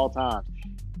matches of all time.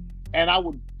 And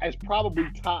it's probably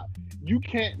top. You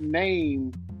can't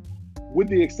name, with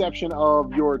the exception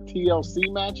of your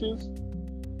TLC matches,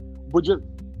 but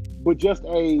just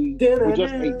a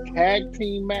tag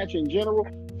team match in general.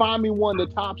 Find me one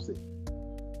that tops it.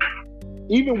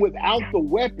 Even without the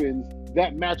weapons,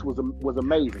 that match was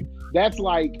amazing. That's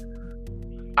like.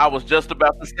 I was just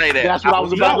about to say that. That's what I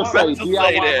was about to say.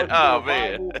 DIY oh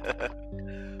man.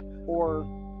 or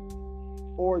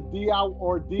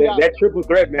DIY. That triple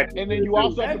threat match. And then you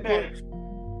also have to put.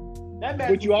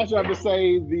 But you also have to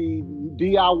say the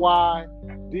DIY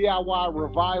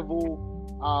revival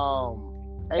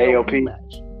AOP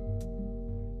match.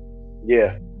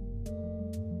 Yeah.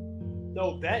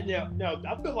 No, that now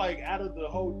I feel like out of the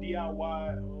whole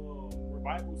DIY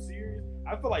revival series,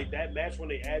 I feel like that match when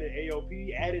they added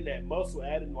AOP, adding that muscle,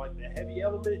 adding like the heavy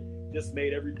element, just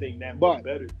made everything that much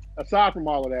better. Aside from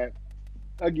all of that,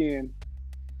 again,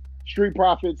 Street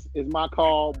Profits is my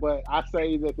call, but I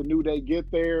say that the New Day get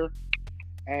there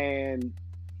and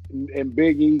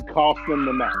Big E costs them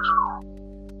the match.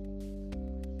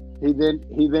 He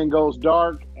then goes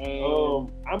dark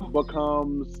and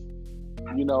becomes,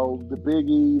 the Big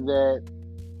E that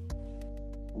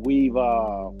we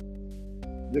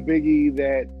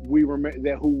remember,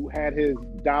 that who had his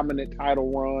dominant title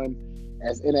run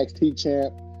as NXT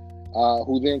champ,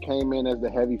 who then came in as the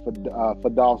heavy for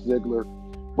Dolph Ziggler,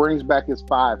 brings back his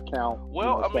 5 count,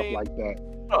 stuff like that.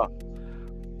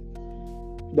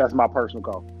 That's my personal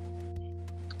call.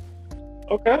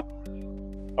 Okay.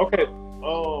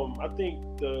 I think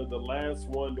the last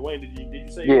one, Dwayne, did you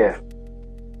say? Yeah.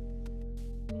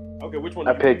 Okay, which one?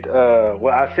 I picked.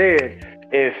 I said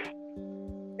if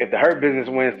the Hurt Business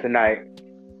wins tonight,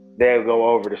 they'll go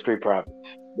over the Street Profits.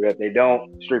 But if they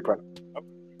don't, Street Profits.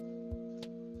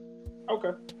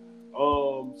 Okay.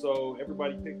 So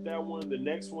everybody picked that one. The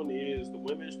next one is the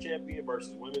Women's Champion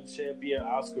versus Women's Champion,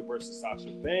 Asuka versus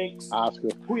Sasha Banks.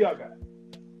 Asuka. Who y'all got?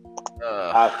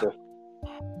 Asuka.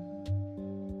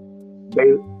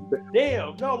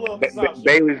 Damn, no love for Sasha.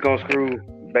 Bailey's gonna screw.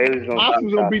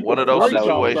 One of those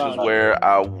situations where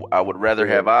I would rather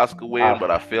have Asuka win,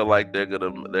 but I feel like they're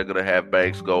gonna have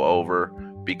Banks go over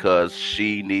because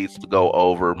she needs to go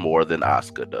over more than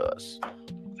Asuka does.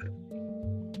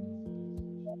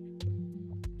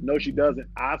 No, she doesn't.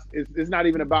 It's not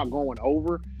even about going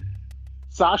over.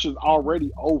 Sasha's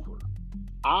already over.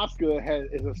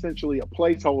 Asuka is essentially a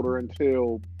placeholder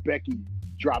until Becky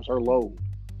drops her load.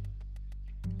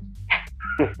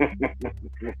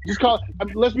 Just cause,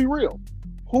 let's be real.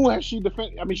 Who has she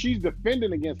defended? I mean, she's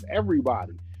defending against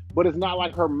everybody, but it's not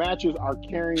like her matches are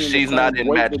carrying She's the not same in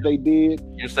weight matches. that they did.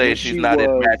 You're saying she's not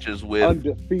in matches with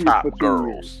undefeated top for 2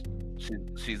 girls.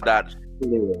 She's not,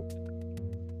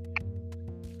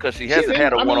 because she hasn't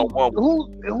had a one-on-one.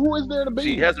 Who is there to beat?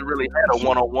 She hasn't really had a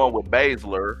one-on-one with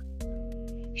Baszler.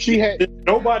 She had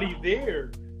nobody there.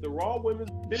 The Raw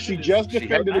Women's Division. She just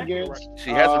defended against.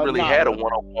 She hasn't really had a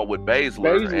one-on-one with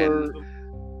Baszler. And,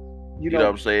 you know what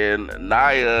I'm saying?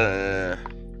 Nia,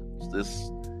 this.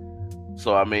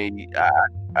 So I mean,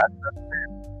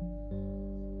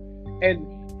 and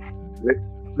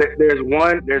there's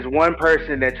one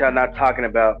person that y'all not talking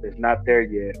about that's not there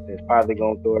yet. That's probably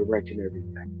gonna throw a wrench in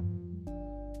everything.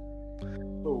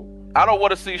 I don't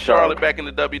want to see Charlotte back in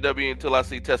the WWE until I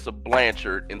see Tessa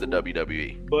Blanchard in the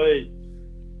WWE. But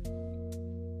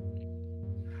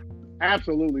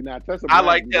absolutely not. I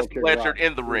like Tessa Blanchard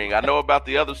in the ring. I know about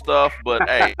the other stuff, but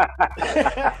hey,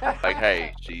 like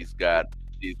hey, she's got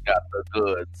the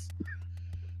goods.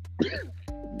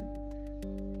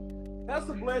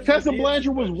 Tessa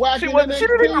Blanchard was whacking. She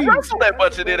didn't even wrestle that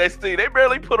much in NXT. They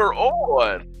barely put her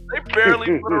on.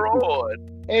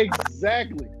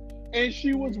 Exactly. And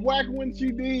she was whack when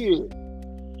she did.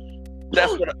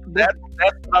 That's what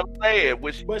I'm saying.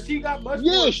 But she got much.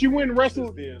 Yeah, she went and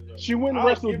wrestled. She went and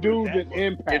wrestled dudes in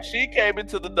Impact. If she came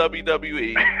into the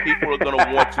WWE, people are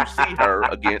gonna want to see her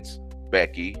against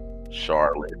Becky,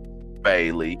 Charlotte,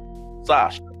 Bayley,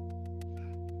 Sasha.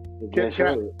 Can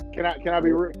I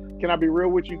be real? Can I be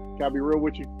real with you? Can I be real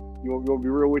with you? You want me to be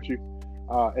real with you?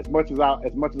 As much as I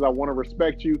want to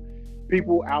respect you,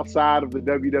 people outside of the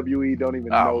WWE don't even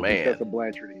know who Tessa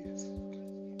Blanchard is.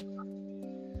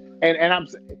 And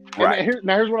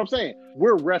here's what I'm saying.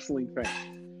 We're wrestling fans.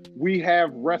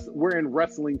 We're in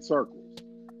wrestling circles.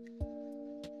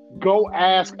 Go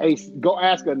ask a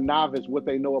novice what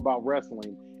they know about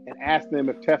wrestling, and ask them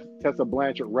if Tessa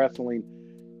Blanchard wrestling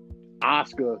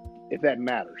Asuka, if that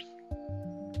matters.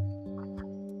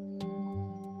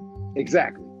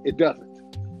 Exactly. It doesn't.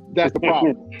 That's the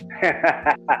problem.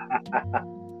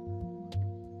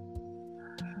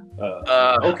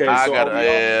 Okay,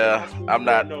 I'm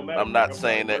not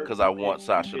saying that because I want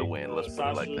Sasha to win. Let's put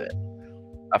it like that.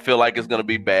 I feel like it's going to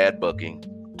be bad booking.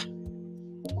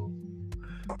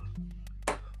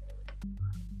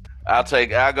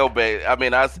 I'll go Bayley. I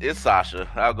mean, it's Sasha.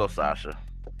 I'll go Sasha.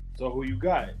 So who you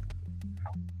got?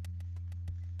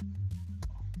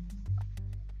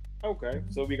 Okay,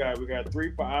 so we got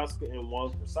 3 for Asuka and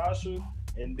 1 for Sasha,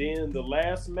 and then the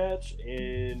last match,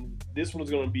 and this one's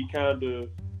going to be kind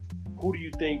of, who do you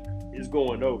think is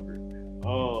going over?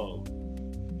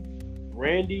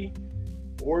 Randy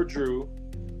or Drew?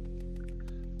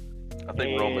 I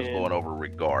think Roman's going over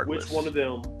regardless. Which one of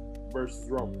them versus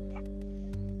Roman?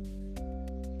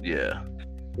 Yeah.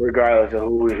 Regardless of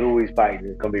who he's fighting,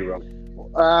 it's gonna be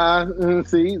Roman.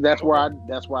 See, that's where I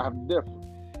have to differ.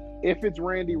 If it's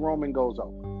Randy, Roman goes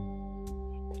over.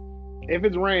 If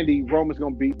it's Randy, Roman's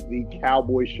gonna beat the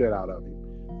cowboy shit out of him.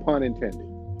 Pun intended.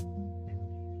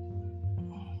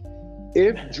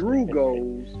 If Drew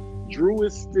goes, Drew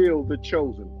is still the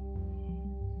chosen one.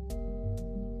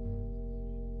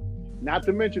 Not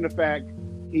to mention the fact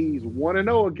he's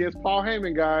 1-0 against Paul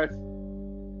Heyman, guys.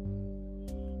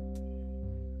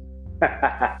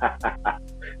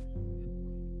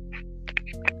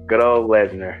 Good old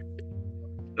Lesnar.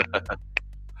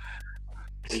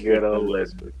 Good old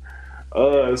Lesnar.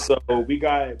 So we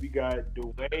got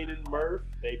Dwayne and Murph.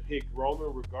 They picked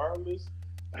Roman regardless.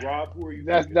 Rob, who are you?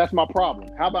 That's my problem.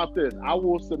 How about this? I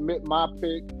will submit my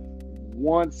pick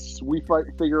once we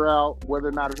figure out whether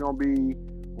or not it's going to be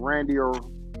Randy or.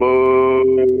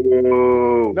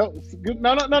 Boo! No. You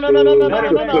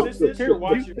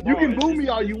can boo me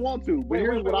all you want to, but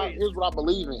here's what I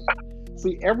believe in.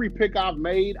 See, every pick I've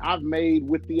made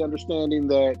with the understanding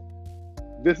that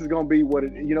this is going to be what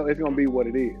it's going to be what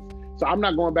it is. So I'm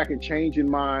not going back and changing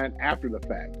mine after the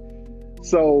fact.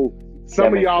 So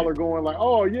some of y'all are going like,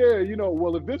 oh yeah,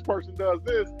 well, if this person does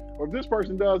this or if this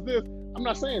person does this, I'm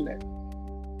not saying that.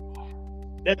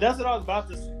 That's what I was about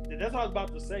to. That's what I was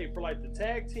about to say. For like the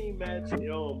tag team match,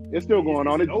 it's still going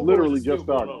on. It's literally just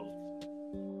started.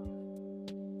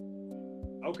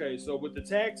 Okay, so with the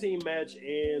tag team match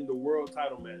and the world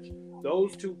title match,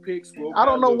 those 2 picks will. I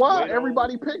don't know why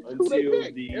everybody picked who they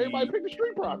picked. Everybody picked the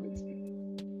Street Profits.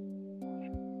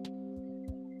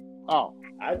 Oh,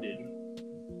 I didn't.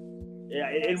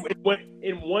 Yeah,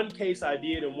 in one case I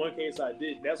did, in one case I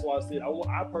didn't. That's why I said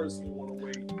I personally want to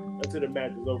wait until the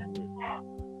match is over with.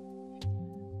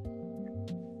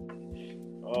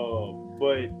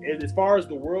 But as far as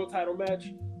the world title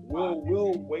match,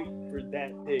 we'll wait for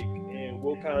that pick, and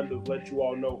we'll kind of let you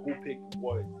all know who picked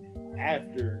what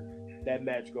after that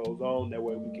match goes on. That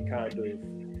way we can kind of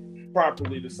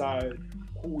properly decide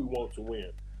who we want to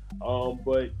win.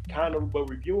 But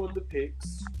reviewing the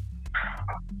picks.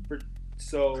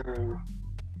 So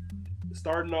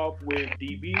starting off with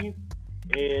DB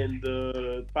and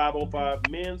the 5-on-5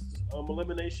 men's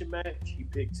elimination match, he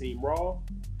picked Team Raw.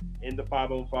 In the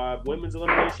 5-on-5 women's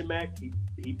elimination match,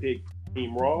 he picked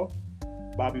Team Raw.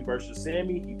 Bobby versus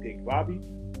Sammy, he picked Bobby.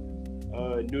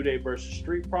 New Day versus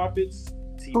Street Profits.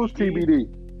 TBD. Who's TBD?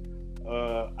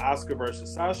 Asuka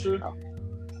versus Sasha.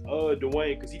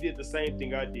 Dwayne, because he did the same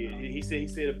thing I did. He said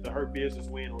if the Hurt Business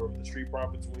win, or if the Street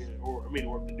Profits win, or if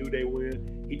the New Day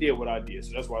win, he did what I did.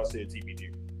 So that's why I said TBD.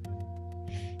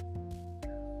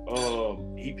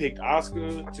 He picked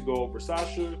Asuka to go over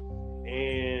Sasha,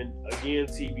 and again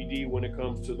TBD when it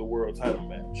comes to the world title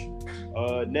match.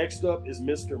 Next up is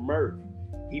Mr. Murph.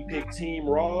 He picked Team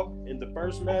Raw in the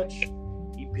first match.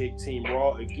 He picked Team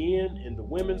Raw again in the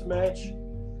women's match.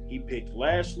 He picked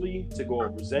Lashley to go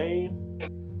over Zayn.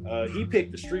 He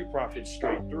picked the Street Profits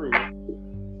straight through.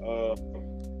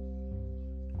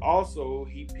 Also,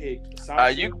 he picked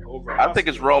Sasha over I think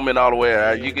it's Roman all the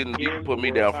way. You can put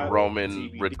me down for title, Roman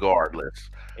TBD. regardless.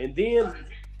 And then,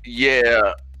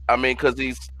 Yeah, I mean, because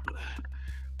he's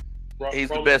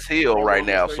the best heel right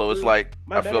now. So it's like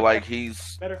I feel like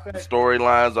he's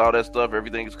storylines, all that stuff.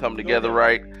 Everything's come together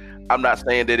right. I'm not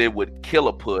saying that it would kill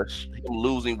a push. Him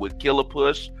losing would kill a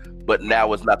push, but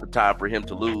now is not the time for him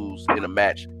to lose in a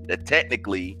match that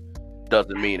technically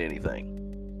doesn't mean anything.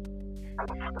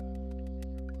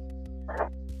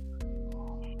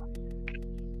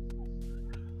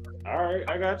 All right,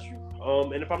 I got you.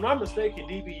 And if I'm not mistaken,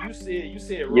 DB, you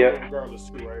said Roman regardless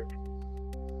too, right?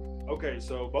 Okay,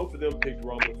 so both of them picked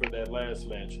Roman for that last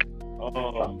match. I'm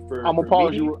gonna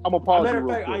pause you. I'm gonna pause you. Matter of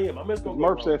fact, I am. I'm just gonna.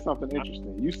 Murph said something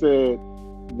interesting. You said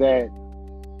that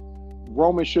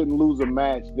Roman shouldn't lose a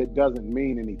match that doesn't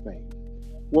mean anything.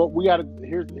 Well, we got to.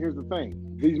 Here's the thing.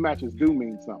 These matches do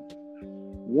mean something.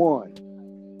 One,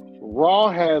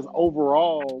 Raw has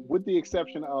overall, with the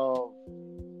exception of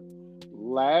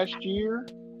last year,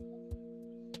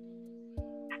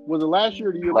 was it last year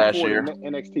or the year before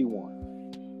NXT won?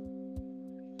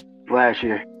 Last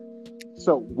year.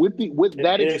 So with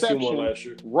that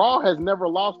exception, Raw has never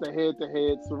lost a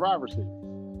head-to-head Survivor Series.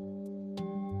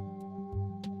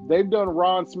 They've done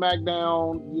Raw and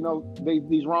SmackDown,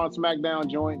 these Raw and SmackDown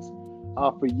joints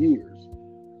for years.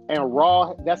 And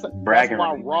Raw, that's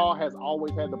why Raw has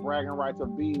always had the bragging rights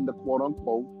of being the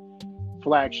quote-unquote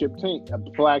flagship team,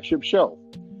 flagship show.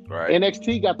 Right.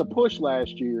 NXT got the push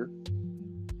last year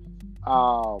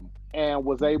and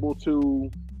was able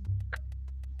to...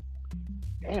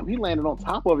 Damn, he landed on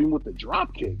top of him with the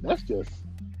drop kick.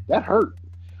 That hurt.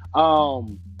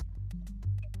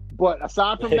 But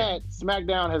aside from that,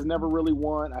 SmackDown has never really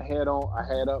won a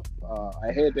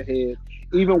head-to-head,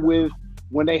 even with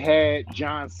when they had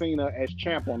John Cena as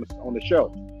champ on the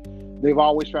show. They've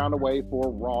always found a way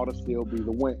for Raw to still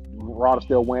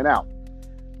win out.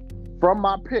 From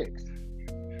my picks,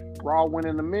 Raw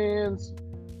winning the men's,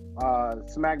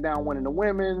 SmackDown winning the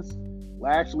women's,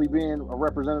 Lashley being a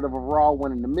representative of Raw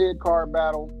winning the mid-card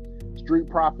battle, Street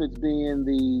Profits being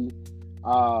the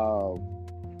Raw,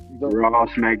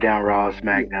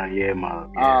 SmackDown, yeah,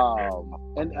 Mom. Yeah.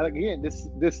 And again,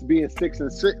 this being 6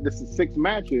 and 6, this is 6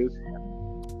 matches.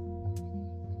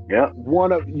 Yep.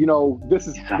 One of this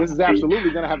is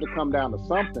absolutely going to have to come down to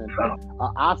something.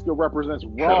 Asuka represents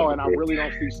Raw, and I really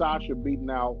don't see Sasha beating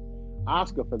out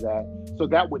Asuka for that. So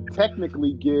that would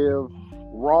technically give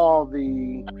Raw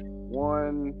the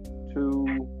 1, 2,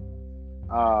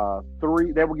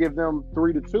 3. That would give them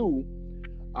 3-2.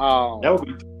 That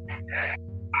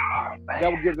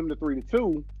would give them the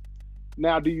 3-2.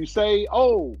 Now, do you say,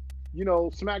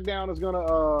 SmackDown's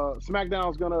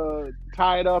gonna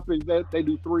tie it up and they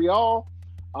do 3-all?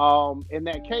 In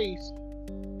that case,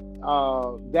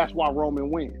 that's why Roman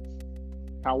wins.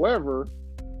 However,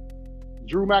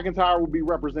 Drew McIntyre will be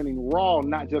representing Raw,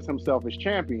 not just himself as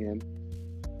champion.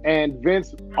 And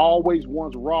Vince always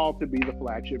wants Raw to be the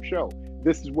flagship show.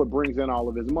 This is what brings in all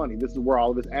of his money. This is where all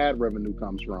of his ad revenue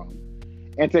comes from.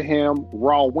 And to him,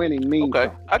 Raw winning means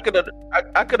okay. something.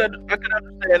 I could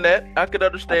understand that. I could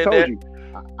understand that.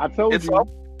 I told you.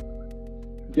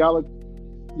 Y'all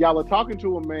are talking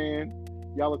to a man.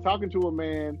 Y'all are talking to a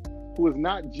man who is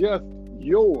not just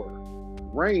your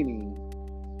reigning,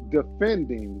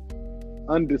 defending,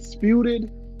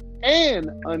 undisputed, and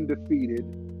undefeated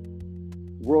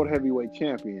world heavyweight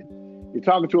champion. You're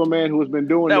talking to a man who has been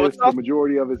doing Now, this the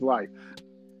majority of his life.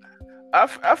 I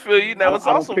feel you. Now, it's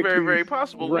also pick very, these very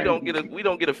possible we Randy.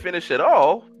 don't get a finish at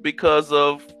all because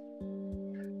of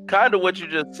kind of what you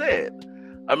just said.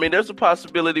 I mean, there's a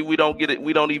possibility we don't get it.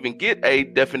 We don't even get a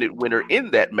definite winner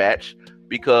in that match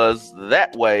because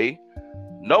that way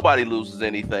nobody loses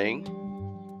anything.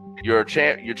 Your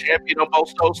champion on both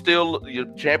shows still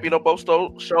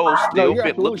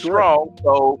look strong.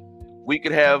 So we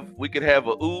could have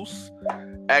a Uso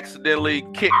accidentally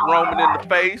kick Roman in the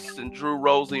face and Drew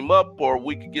rolls him up, or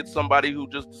we could get somebody who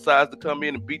just decides to come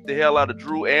in and beat the hell out of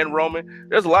Drew and Roman.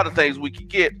 There's a lot of things we could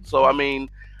get. So I mean,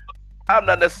 I'm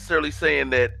not necessarily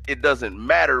saying that it doesn't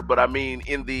matter, but I mean,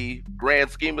 in the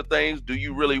grand scheme of things, do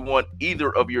you really want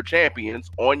either of your champions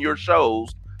on your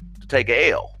shows to take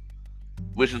a L?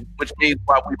 Which means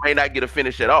why we may not get a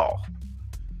finish at all.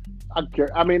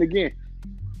 I mean, again,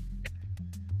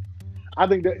 I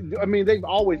think they've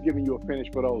always given you a finish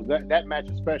for those. That match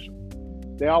is special.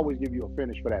 They always give you a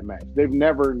finish for that match. They've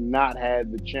never not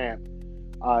had the champ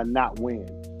not win.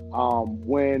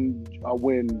 When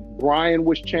Bryan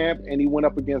was champ and he went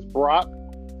up against Brock.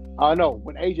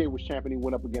 When AJ was champ and he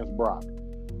went up against Brock.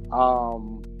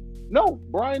 No,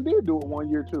 Bryan did do it one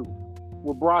year too.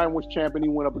 When Bryan was champ and he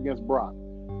went up against Brock.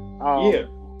 Bryan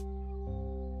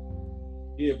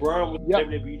was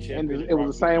WWE champ. And it was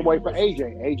the same way for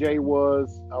AJ. AJ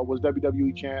was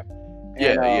WWE champ,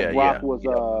 and Brock was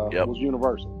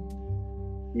Universal.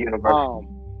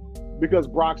 Because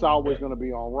Brock's always going to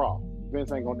be on Raw.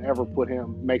 Vince ain't going to ever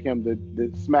make him the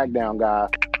SmackDown guy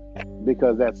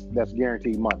because that's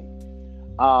guaranteed money.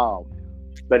 But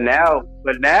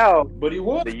he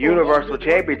was the Universal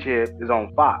Championship is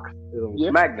on Fox. It's on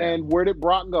SmackDown. And where did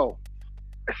Brock go?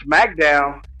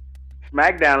 SmackDown.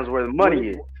 SmackDown is where the money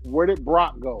is. Where did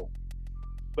Brock go?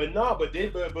 But Brock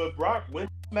went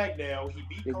to SmackDown. He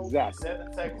beat Kofi in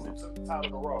 7 seconds and took the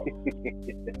title to Raw.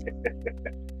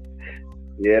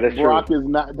 Yeah, that's Brock true. Is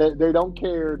not. They don't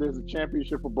care. There's a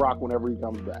championship for Brock whenever he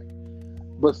comes back.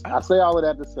 But I say all of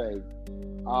that to say,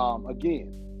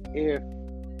 again, if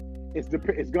it's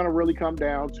going to really come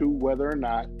down to whether or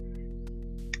not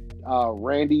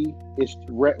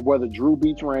whether Drew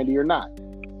beats Randy or not.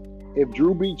 If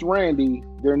Drew beats Randy,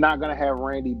 they're not going to have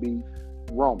Randy beat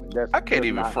Roman. I can't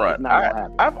even front.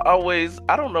 I've always,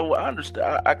 I don't know. I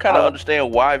understand. I kind of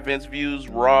understand why Vince views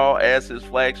Raw as his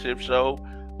flagship show.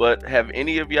 But have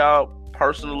any of y'all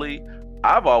personally?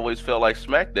 I've always felt like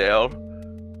SmackDown,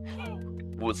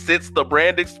 since the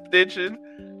brand extension,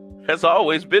 has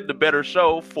always been the better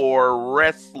show for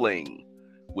wrestling.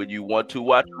 When you want to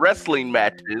watch wrestling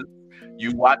matches,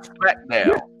 you watch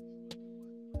SmackDown.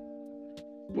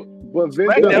 But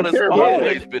Vince SmackDown has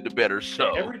always been the better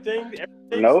show. Everything's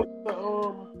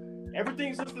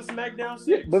since the SmackDown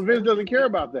 6. But Vince doesn't care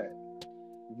about that.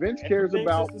 Vince cares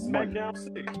about the SmackDown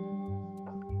 6.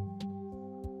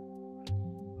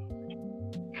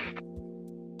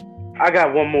 I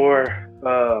got one more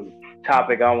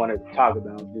topic I want to talk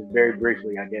about, just very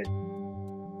briefly, I guess.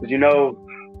 Because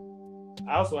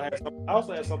I also had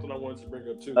something I wanted to bring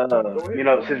up too.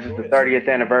 Since it's the 30th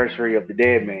anniversary of the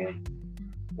Dead Man,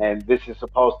 and this is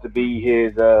supposed to be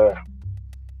his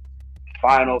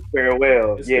final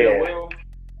farewell. Farewell.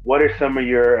 What are some of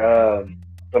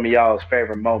y'all's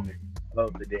favorite moments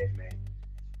of the Dead Man?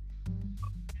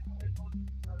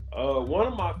 One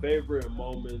of my favorite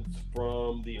moments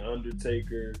from The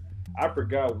Undertaker, I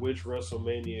forgot which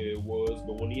WrestleMania it was,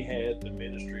 but when he had the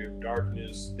Ministry of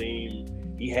Darkness theme,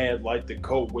 he had like the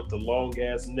coat with the long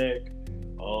ass neck.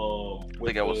 I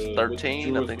think it was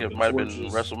 13. I think it might have been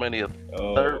WrestleMania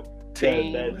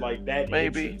 13. That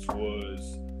maybe entrance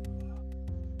was.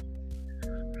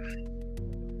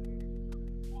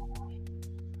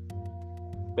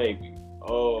 Maybe.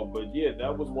 But yeah,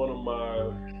 that was one of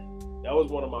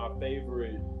my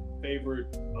favorite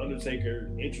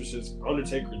Undertaker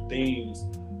themes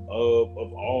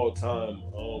of all time.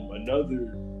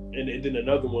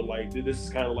 Another one, like this is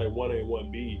kind of like 1A and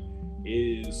 1B,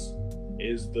 is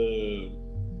the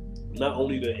not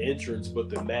only the entrance but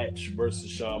the match versus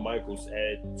Shawn Michaels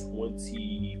at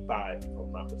 25, if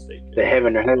I'm not mistaken. The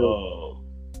Heaven or Hell.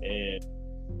 And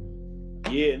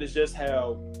it's just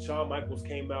how Shawn Michaels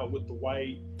came out with the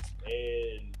white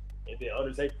and then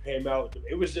Undertaker came out.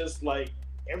 It was just like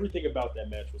everything about that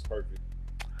match was perfect.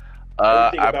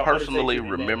 I personally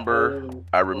remember.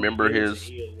 I remember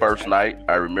his first night.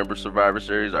 I remember Survivor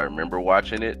Series. I remember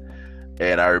watching it,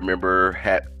 and I remember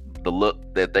the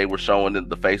look that they were showing in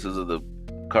the faces of the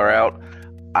crowd.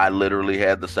 I literally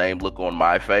had the same look on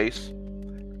my face,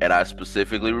 and I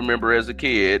specifically remember as a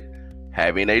kid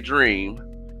having a dream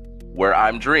where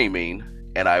I'm dreaming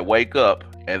and I wake up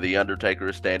and the Undertaker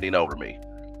is standing over me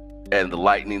and the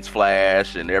lightnings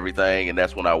flash and everything, and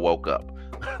that's when I woke up.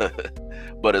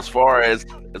 But as far as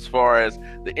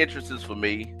the entrances for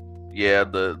me, yeah,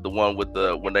 the one with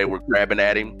when they were grabbing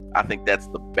at him, I think that's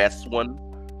the best one.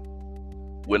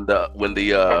 When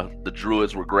the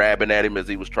Druids were grabbing at him as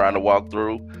he was trying to walk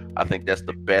through, I think that's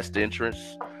the best entrance.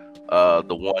 The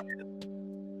one,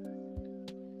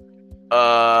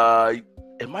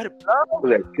 it might have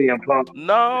Was that CM Punk?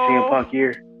 no, CM Punk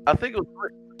year? I think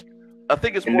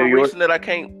it's In more New York? recent that I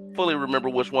can't fully remember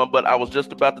which one, but I was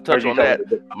just about to touch on that.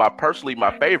 My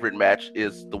favorite match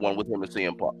is the one with him and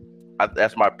CM Punk.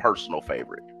 That's my personal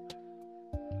favorite.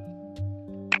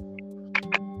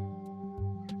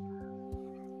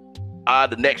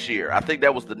 The next year, I think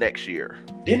that was the next year.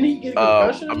 Didn't he get a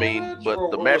concussion? I mean, but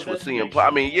the match with CM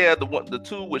Punk. I mean, yeah, the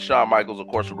two with Shawn Michaels, of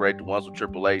course, were great. The ones with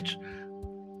Triple H,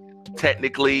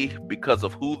 technically, because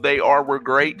of who they are, were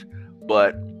great.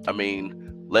 But I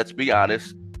mean, let's be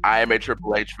honest. I am a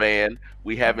Triple H fan.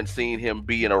 We haven't seen him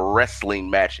be in a wrestling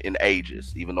match in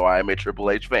ages, even though I am a Triple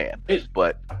H fan.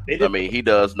 But I mean, he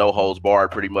does no holds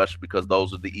barred pretty much because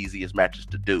those are the easiest matches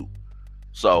to do.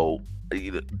 So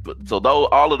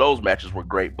all of those matches were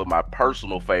great, but my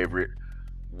personal favorite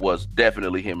was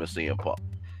definitely him and CM Punk.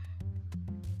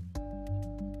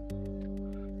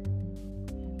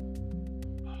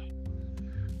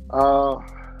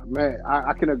 Man,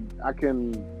 I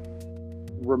can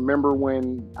remember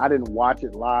when I didn't watch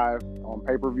it live on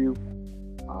pay-per-view,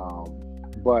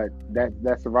 but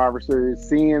that Survivor Series,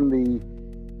 seeing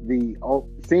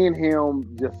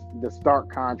him, just the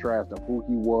stark contrast of who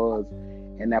he was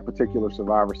in that particular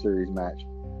Survivor Series match.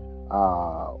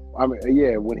 I mean,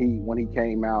 yeah, when he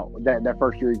came out, that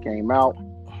first year he came out,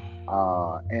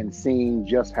 and seeing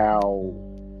just how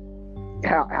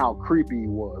creepy he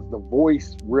was. The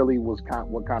voice really was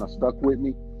what kind of stuck with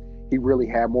me. He really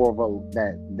had more of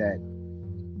that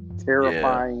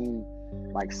terrifying,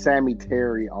 like Sammy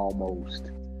Terry almost.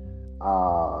 It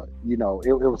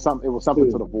was something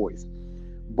to the voice.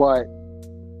 But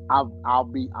I'll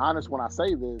be honest when I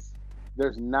say this.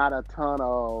 There's not a ton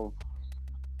of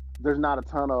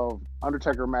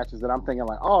Undertaker matches that I'm thinking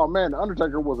like, oh man, the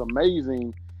Undertaker was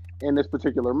amazing in this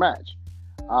particular match.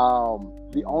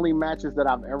 The only matches that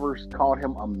I've ever called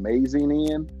him amazing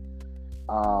in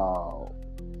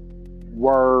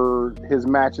were his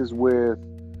matches with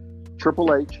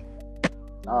Triple H.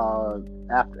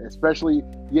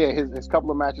 His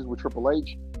couple of matches with Triple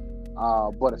H,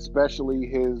 but especially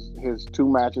his two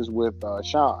matches with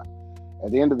Shawn. At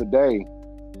the end of the day,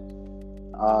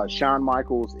 Shawn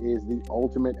Michaels is the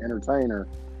ultimate entertainer,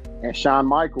 and Shawn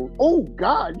Michaels. Oh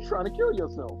God, you're trying to kill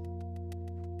yourself.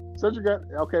 Cedric.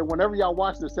 Okay, whenever y'all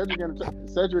watch this, Cedric the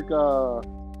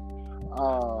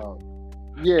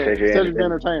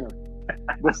Entertainer.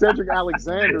 But Cedric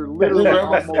Alexander literally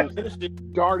almost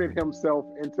darted himself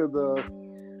into the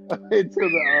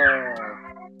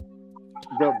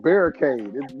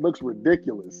barricade. It looks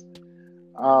ridiculous.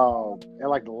 And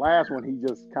like the last one, he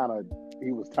was tired.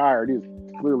 He was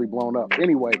clearly blown up.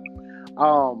 Anyway,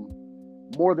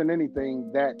 more than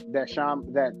anything, that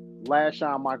last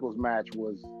Shawn Michaels match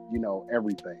was,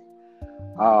 everything.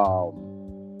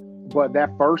 But that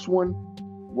first one,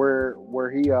 where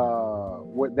he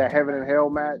with that Heaven and Hell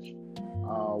match,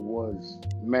 was,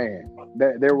 man,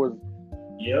 that there was.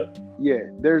 Yep.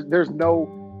 Yeah. There's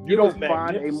no. You don't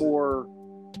find a more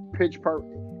pitch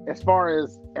perfect as far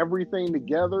as everything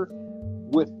together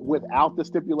without the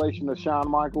stipulation of Shawn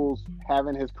Michaels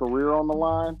having his career on the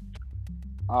line.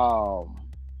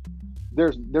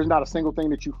 There's not a single thing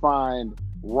that you find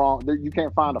wrong. You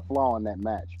can't find a flaw in that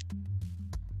match.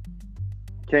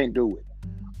 Can't do it.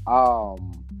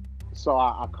 So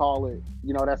I call it,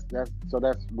 that's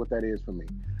what that is for me.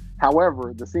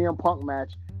 However, the CM Punk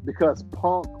match, because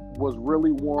Punk was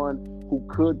really one who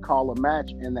could call a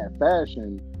match in that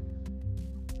fashion,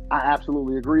 I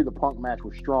absolutely agree the Punk match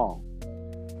was strong.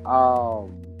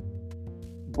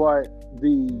 But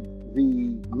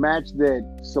the match that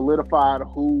solidified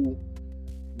who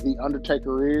the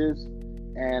Undertaker is,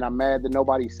 and I'm mad that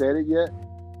nobody said it yet,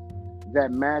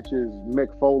 that match is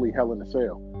Mick Foley Hell in a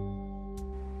Cell.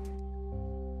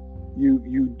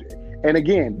 And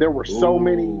again, there were so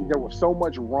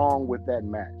much wrong with that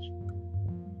match.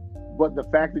 But the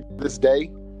fact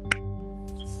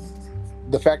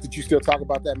that you still talk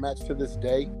about that match to this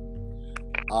day,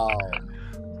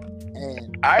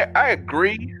 and I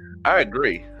agree. I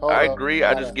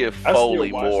just give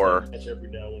Foley more. Every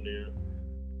now and then.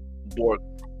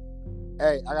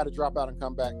 Hey, I got to drop out and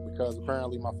come back because because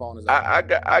apparently my phone is. I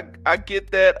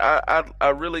get that. I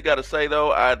really got to say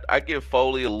though, I give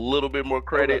Foley a little bit more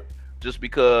credit just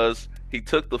because he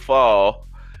took the fall,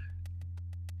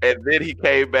 and then he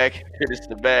came back and finished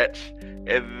the match,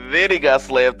 and then he got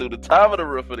slammed through the top of the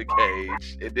roof of the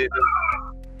cage, and then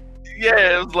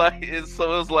it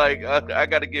was like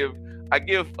I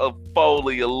give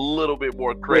Foley a little bit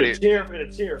more credit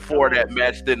for that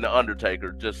match than the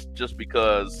Undertaker, just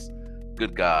because.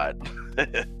 Good God.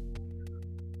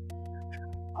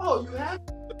 Oh,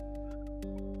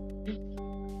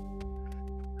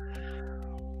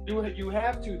 you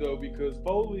have to though, because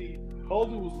Foley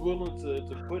was willing to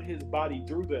put his body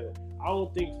through that. I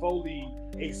don't think Foley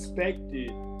expected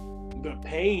the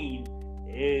pain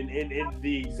and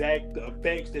the exact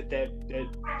effects that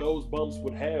those bumps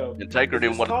would have. And Taker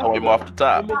didn't want to throw him off the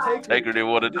top. Taker didn't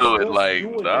want to do it. Like,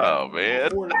 no, man.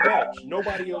 Before the match,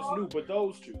 nobody else knew but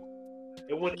those two.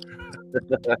 And when,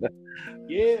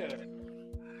 yeah,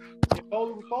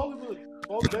 Foley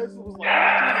basically was like,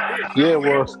 yeah, it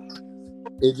was.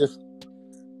 It just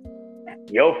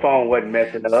your phone wasn't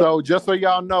messing up. So just so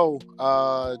y'all know,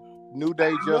 New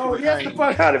Day just became.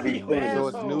 Gotta be clear. So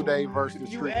it's New Day versus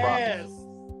Street Profits.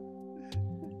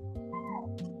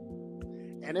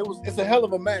 And it's a hell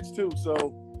of a match too. So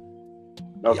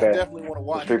okay, I definitely want to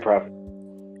watch Street Profits.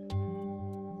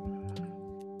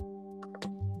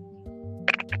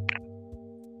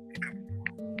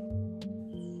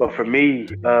 But for me,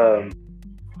 I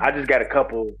just got a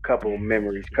couple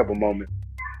memories, couple moments.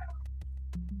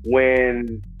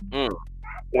 When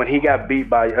he got beat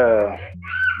by what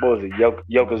was it,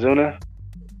 Yokozuna,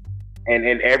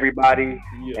 and everybody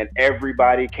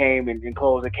came and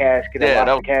closed the casket. Yeah,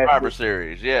 that was the Survivor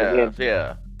Series. Yeah,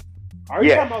 yeah. Are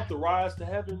you talking about the Rise to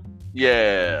Heaven?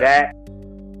 Yeah. That.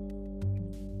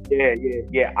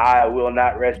 Yeah. I will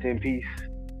not rest in peace.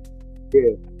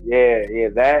 Yeah.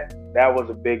 That was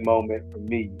a big moment for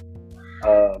me.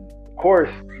 Of course,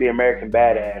 the American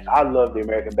Badass. I love the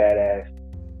American Badass.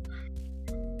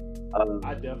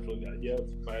 I definitely got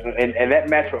And that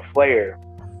match with Flair,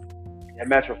 at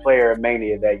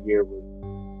Mania that year was,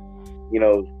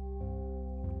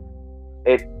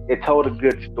 it told a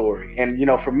good story. And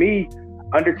for me,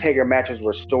 Undertaker matches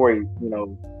were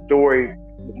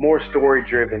more story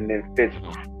driven than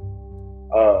physical.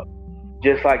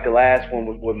 Just like the last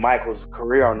one with Michael's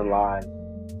career on the line,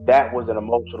 that was an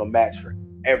emotional match for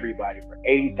everybody, for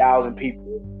 80,000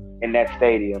 people in that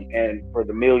stadium, and for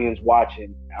the millions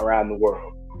watching around the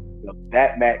world.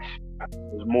 That match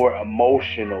was more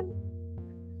emotional.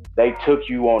 They took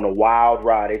you on a wild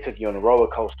ride. They took you on a roller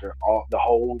coaster all the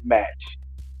whole match.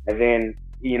 And then,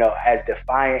 as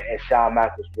defiant as Shawn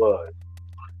Michaels was,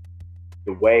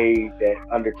 the way that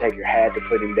Undertaker had to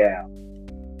put him down,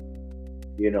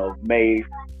 made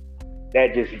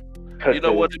that just put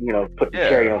the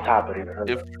cherry on top of it.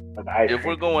 If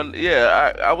we're going,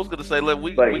 I was gonna say,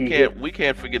 we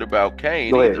can't forget about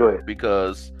Kane go either, ahead.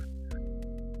 Because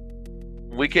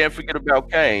we can't forget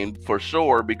about Kane for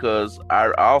sure, because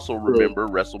I also remember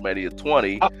WrestleMania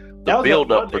 20. The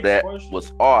build up for that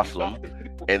was awesome,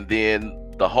 and then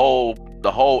the whole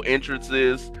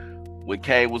entrances when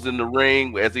Kane was in the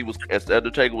ring as the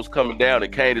Undertaker was coming down,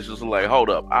 and Kane is just like,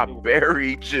 "Hold up, I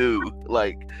buried you!"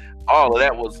 Like all of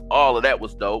that was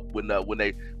dope. When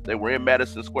they were in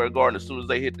Madison Square Garden, as soon as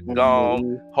they hit the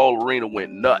gong, whole arena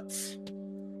went nuts.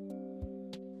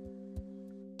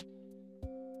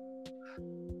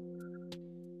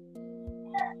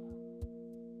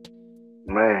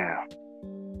 Man.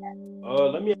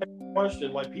 Let me ask you a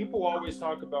question. Like, people always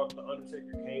talk about the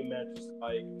Undertaker Kane matches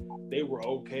like they were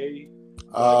okay.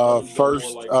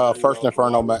 First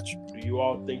Inferno match. Do you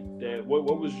all think that? What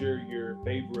was your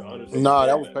favorite Undertaker? No,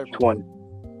 that was paper 20.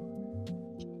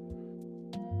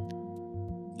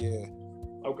 Yeah.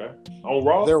 Okay. On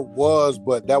Raw? There was,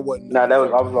 but that wasn't. No,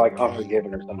 I was like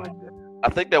Unforgiven or something like that. I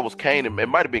think that was Kane, and it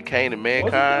might have been Kane and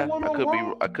Mankind.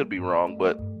 I could be wrong,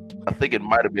 but I think it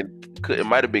might have been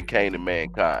Kane and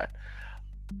Mankind.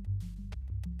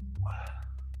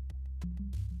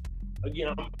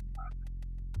 Again,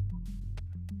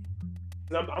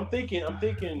 I'm thinking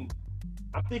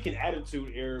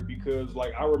Attitude Era, because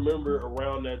like I remember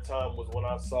around that time was when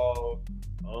I saw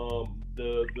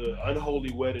the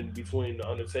unholy wedding between the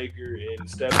Undertaker and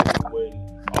Stephanie when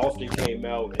Austin came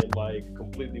out and like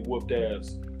completely whooped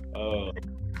ass,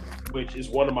 which is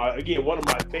one of my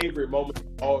favorite moments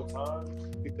of all time,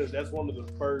 because that's one of the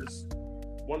first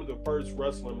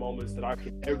wrestling moments that I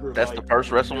could ever. That's the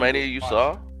first WrestleMania you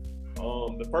saw?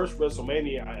 The first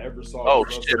WrestleMania I ever saw. Oh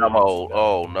shit, I'm old.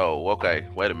 Oh no. Okay,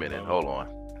 wait a minute. Hold on.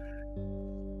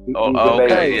 Oh, He's a okay,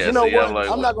 baby. Hey, yeah. you know See, I'm what?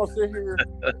 like, I'm not gonna sit here.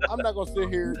 I'm not gonna sit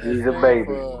here and He's a stand baby.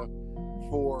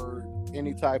 for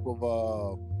any type of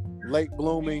late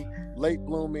blooming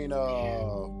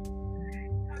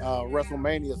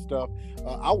WrestleMania stuff.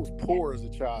 I was poor as a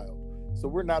child, so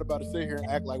we're not about to sit here and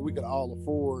act like we could all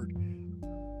afford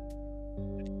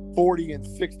 $40 and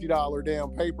 $60 damn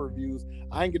pay-per-views.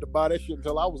 I ain't get to buy that shit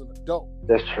until I was an adult.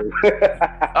 That's true.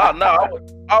 oh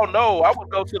no, I would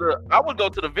go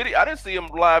to the video. I didn't see them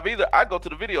live either. I go to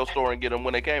the video store and get them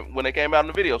when they came out in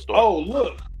the video store. Oh,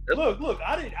 look!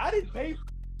 I didn't pay.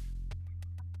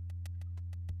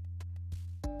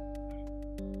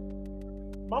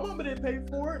 My mama didn't pay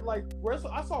for it. Like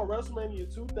I saw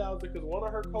WrestleMania 2000 because one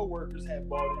of her coworkers had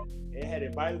bought it and had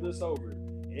invited us over,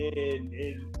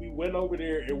 and we went over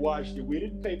there and watched it. We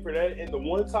didn't pay for that, and the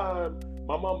one time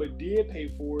my mama did pay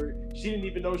for it, she didn't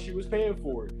even know she was paying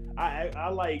for it. I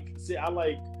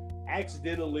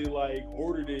accidentally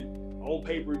ordered it on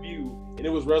pay-per-view, and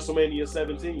it was WrestleMania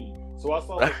 17. So I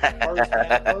saw the first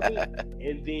half of it,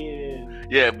 and then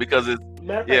because it's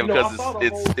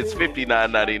it's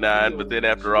 $59.99, but then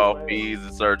after all fees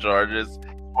and surcharges,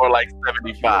 more like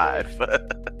 $75.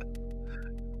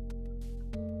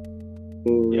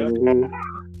 Mm-hmm.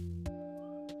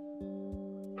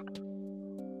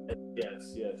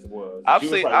 Yes, it was. I've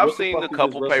seen a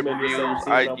couple pay-per-views.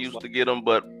 I used to get them,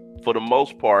 but for the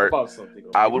most part,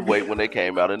 I would wait when they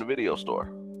came out in the video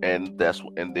store, and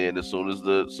then as soon as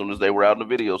they were out in the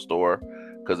video store,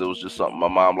 because it was just something my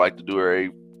mom liked to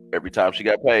do every time she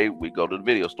got paid, we'd go to the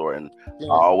video store, and I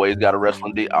always got a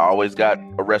wrestling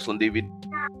DVD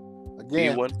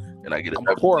Again, one, and I get a I'm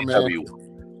poor, man. WWE one.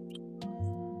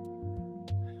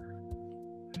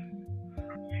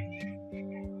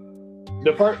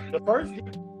 The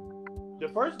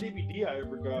first DVD I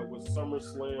ever got was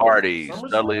SummerSlam.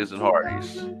 Dudleys and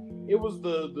Hardys. It was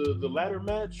the ladder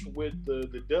match with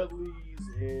the Dudleys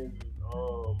and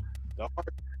the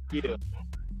Hardys. Yeah.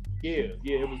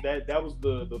 It was that was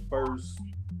the first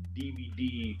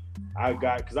DVD I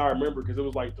got because I remember because it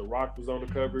was like The Rock was on the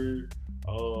cover.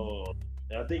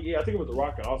 And I think it was The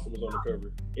Rock and Austin was on the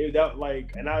cover.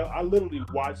 And I literally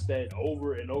watched that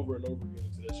over and over and over again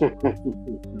to that shit.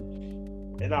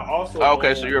 And I also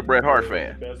so you're a Bret Hart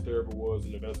fan. The best there ever was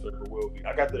and the best there ever will be.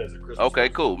 I got that as a Christmas. Okay,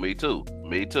 cool. Me too.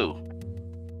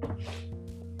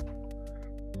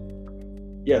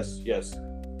 Yes.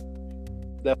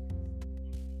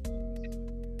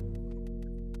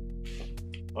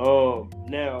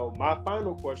 Now my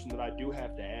final question that I do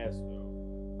have to ask though.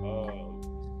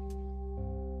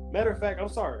 Matter of fact, I'm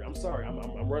sorry. I'm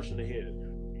rushing ahead.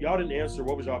 Y'all didn't answer.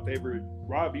 What was y'all favorite?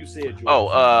 Rob, you said you two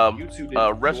did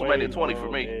WrestleMania Dwayne, 20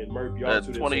 for me. And Murph, y'all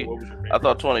two 20. did, so what was your favorite? I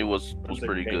thought 20 was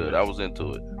pretty good. I was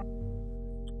into it.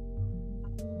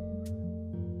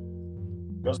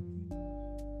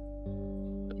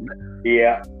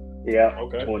 Yeah.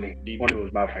 Okay. 20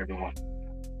 was my favorite one.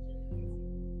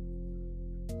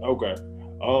 Okay.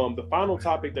 The final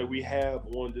topic that we have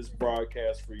on this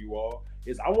broadcast for you all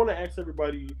is I want to ask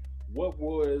everybody who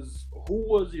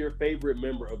was your favorite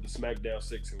member of the SmackDown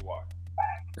 6 and why?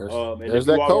 There's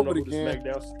that COVID again. The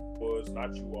SmackDown 6 was,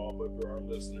 not you all, but for our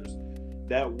listeners,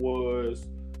 that was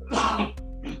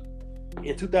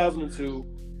in 2002.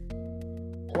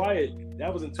 Quiet.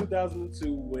 That was in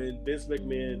 2002 when Vince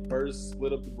McMahon first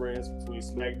split up the brands between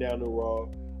SmackDown and Raw.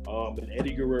 And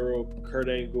Eddie Guerrero, Kurt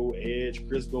Angle, Edge,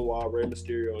 Chris Benoit, Rey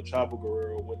Mysterio, and Chavo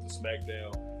Guerrero went to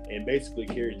SmackDown and basically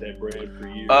carried that brand for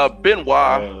years.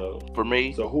 Benoit for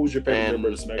me. So who's your favorite member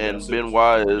of the SmackDown? And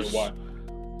Benoit is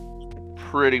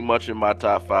pretty much in my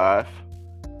top 5.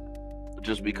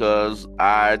 Just because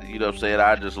I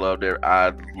just loved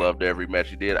every match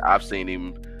he did. I've seen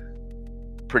him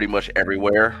pretty much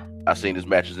everywhere. I've seen his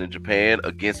matches in Japan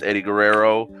against Eddie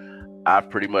Guerrero.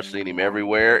 I've pretty much seen him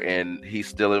everywhere, and he's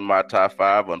still in my top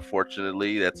 5.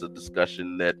 Unfortunately, that's a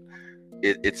discussion that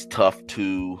it's tough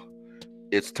to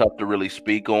really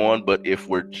speak on. But if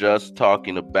we're just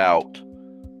talking about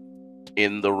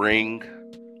in the ring,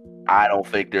 I don't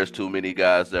think there's too many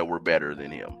guys that were better than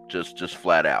him. Just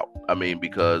flat out. I mean,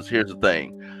 because here's the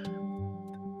thing.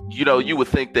 You would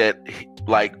think that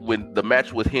like when the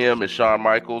match with him and Shawn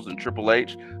Michaels and Triple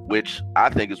H, which I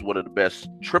think is one of the best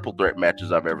triple threat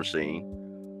matches I've ever seen.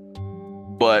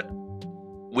 But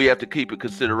we have to keep in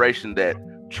consideration that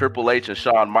Triple H and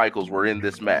Shawn Michaels were in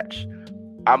this match.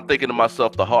 I'm thinking to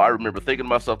myself I remember thinking to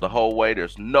myself the whole way,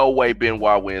 there's no way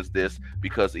Benoit wins this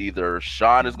because either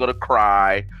Shawn is going to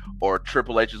cry or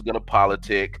Triple H is going to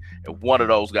politic, and one of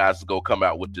those guys is going to come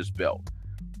out with this belt.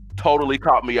 Totally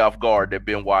caught me off guard that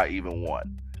Benoit even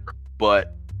won.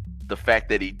 But the fact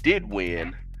that he did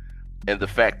win, and the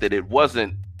fact that it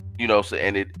wasn't So,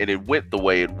 and it went the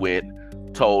way it went,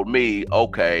 told me,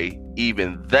 okay,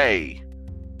 even they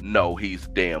know he's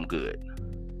damn good.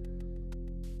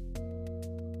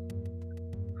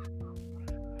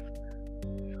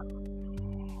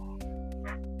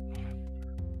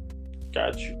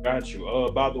 Got you.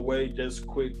 By the way, just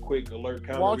quick alert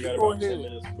Why comment. don't We you got go about 10 ahead?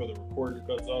 minutes before the recording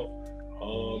cuts off.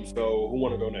 So who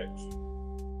want to go next?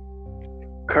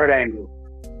 Kurt Angle.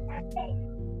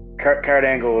 Kurt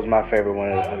Angle was my favorite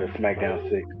one of the SmackDown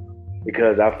 6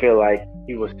 because I feel like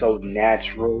he was so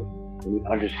natural and he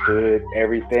understood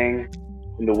everything.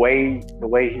 And the way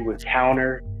he would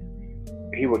counter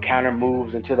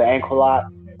moves into the ankle lock.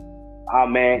 Oh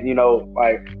man,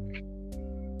 like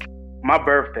my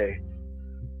birthday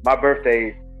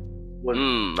was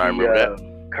I remember that.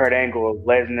 Kurt Angle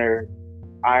Lesnar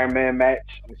Iron Man match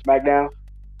on SmackDown.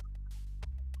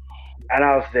 And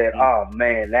I said, oh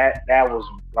man, that was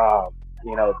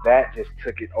that just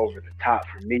took it over the top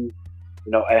for me.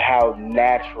 And how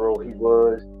natural he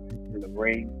was in the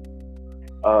ring.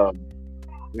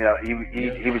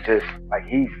 He was just like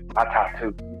he's my top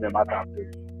two. He's in my top two.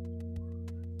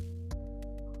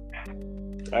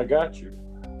 I got you.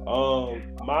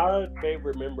 My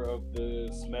favorite member of the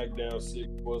SmackDown 6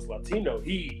 was Latino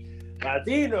Heat,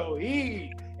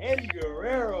 Eddie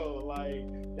Guerrero. Like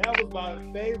that was my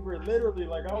favorite. Literally,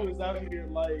 like I was out here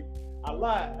like I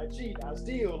lied, I cheat, I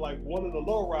steal. Like one of the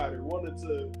lowriders, wanted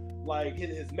to like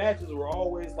his matches were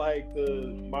always like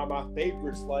my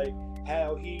favorites. Like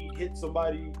how he hit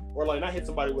somebody or like not hit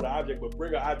somebody with an object, but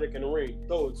bring an object in the ring,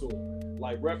 throw it to him.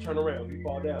 Like ref turn around, he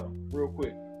fall down real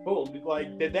quick. Boom.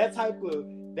 Like that type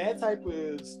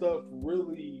of stuff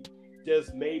really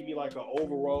just made me like an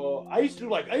overall. I used to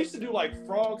do like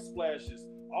frog splashes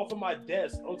off of my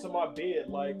desk onto my bed,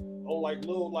 like on like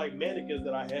little like mannequins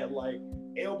that I had, like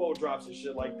elbow drops and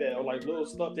shit like that, or like little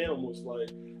stuffed animals.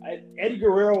 Like Eddie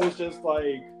Guerrero was just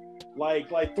like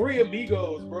Three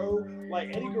Amigos, bro. Like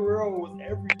Eddie Guerrero was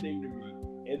everything to me.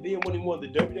 And then when he won the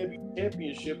WWE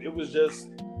Championship, it was just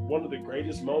one of the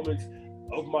greatest moments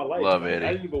of my life. Love Eddie. I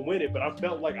Eddie. didn't even win it, but I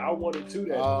felt like I wanted to.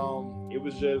 That it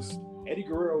was just Eddie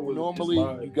Guerrero was Normally,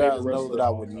 you guys know that I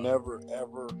would never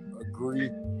ever agree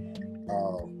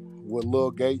with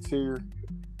Lil Gates here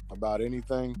about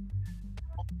anything.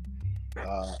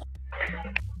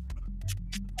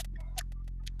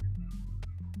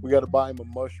 We got to buy him a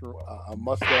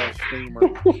mustache steamer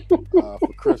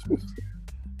for Christmas.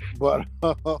 But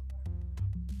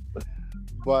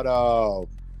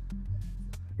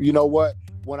you know what?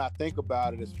 When I think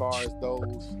about it, as far as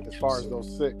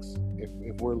those six,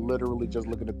 if we're literally just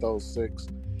looking at those six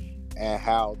and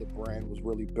how the brand was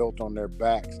really built on their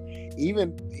backs,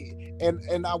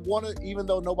 and I want to, even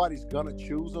though nobody's gonna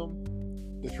choose them,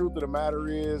 the truth of the matter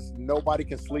is nobody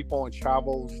can sleep on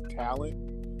Chavo's talent.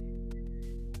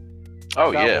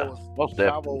 Oh yeah, most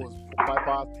definitely. Chavo was quite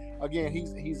positive. Again,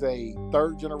 he's a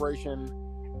third generation.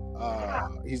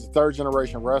 He's a third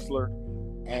generation wrestler,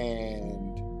 and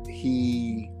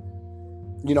he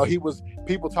was.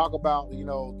 People talk about The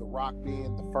Rock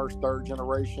being the first third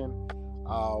generation.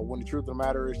 When the truth of the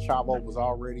matter is, Chavo was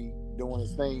already doing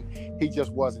his thing. He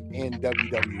just wasn't in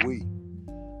WWE.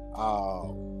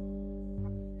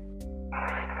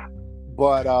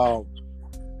 But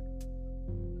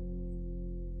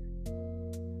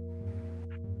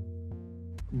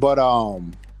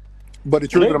the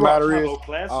truth of the matter is,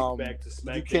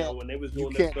 you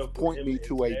can't point me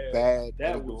to a bad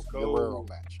Eddie Guerrero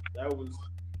match. That was.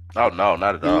 Oh no,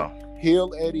 not at all.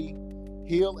 Heel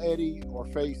Eddie, or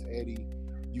face Eddie.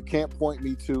 You can't point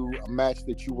me to a match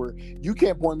you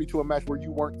can't point me to a match where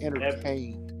you weren't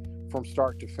entertained from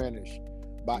start to finish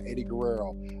by Eddie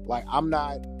Guerrero. Like I'm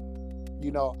not,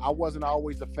 I wasn't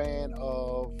always a fan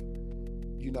of,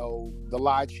 the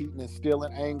lie, cheating, and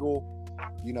stealing angle.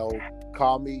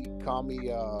 Call me,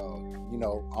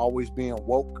 always being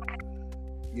woke,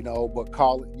 but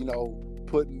call it,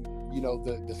 putting,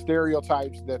 the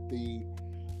stereotypes that the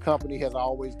company has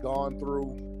always gone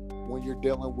through when you're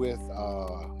dealing with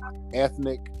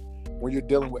ethnic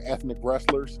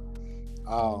wrestlers.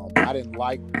 I didn't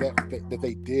like that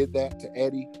they did that to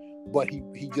Eddie, but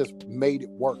he just made it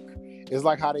work. It's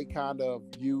like how they kind of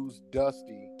used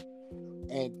Dusty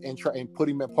and put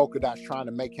him in polka dots, trying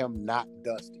to make him not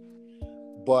Dusty.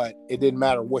 But it didn't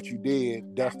matter what you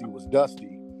did. Dusty was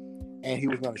Dusty, and he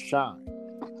was going to shine.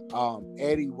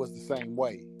 Eddie was the same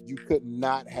way. You couldn't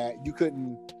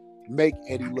make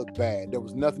Eddie look bad. There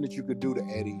was nothing that you could do to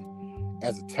Eddie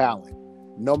as a talent.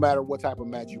 No matter what type of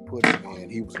match you put him in,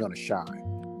 he was going to shine.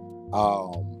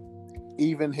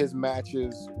 Even his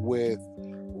matches with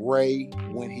Ray,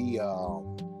 when he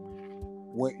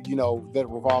when that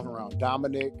revolved around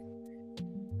Dominic.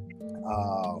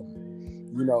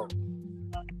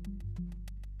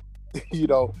 You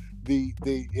know, the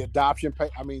adoption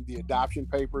the adoption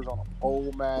papers on a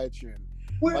pole match, and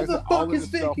where the fuck is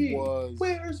Vicky?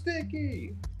 Where's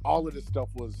Vicky? All of this stuff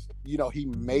was, he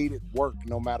made it work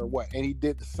no matter what, and he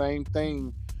did the same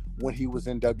thing when he was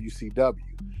in WCW.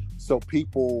 So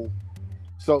people,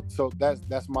 so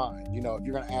that's mine. If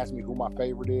you're gonna ask me who my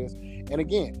favorite is, and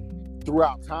again,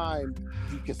 throughout time,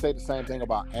 you can say the same thing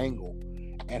about Angle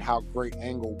and how great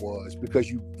Angle was, because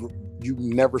you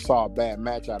never saw a bad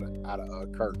match out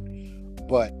of Kurt.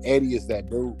 But Eddie is that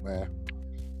dude, man.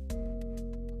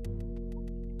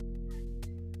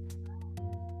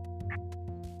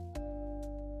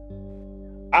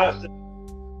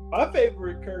 My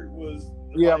favorite Kurt was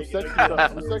I'm sexy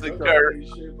Kurt.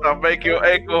 I'll make your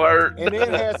ankle hurt. And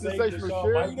then it has Sensational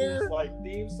Sherry there. Like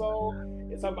theme song.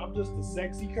 It's like I'm just a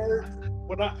sexy Kurt.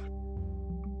 When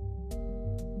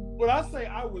I say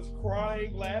I was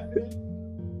crying laughing.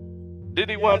 Did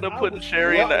he wind up putting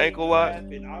Sherry in the ankle lock? I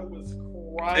was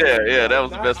crying. Yeah, that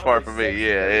was the best part for me.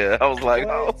 Yeah. I was like,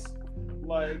 oh.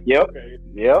 Like, yep. Okay.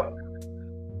 Yep.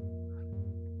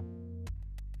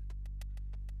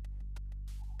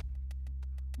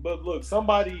 But look,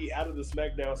 somebody out of the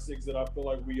SmackDown 6 that I feel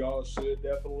like we all should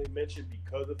definitely mention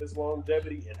because of his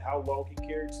longevity and how long he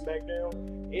carried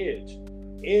SmackDown, Edge.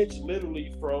 Edge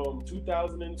literally from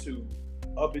 2002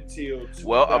 up until 2010.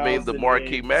 Well, I mean, the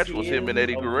marquee match was him and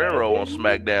Eddie Guerrero on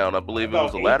SmackDown. I believe it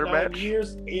was a ladder match.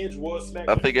 Years, Edge was SmackDown.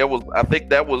 I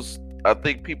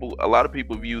think a lot of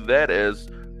people view that as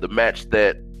the match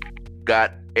that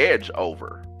got Edge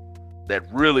over, that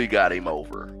really got him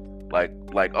over.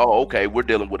 Like, oh, okay, we're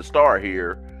dealing with a star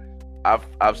here.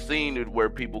 I've seen it where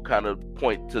people kind of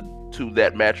point to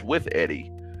that match with Eddie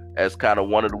as kind of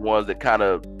one of the ones that kind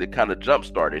of jump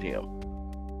started him.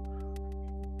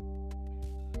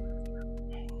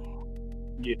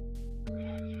 Yeah.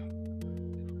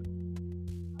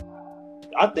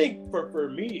 I think for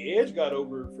me, Edge got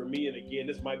over for me, and again,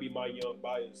 this might be my young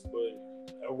bias, but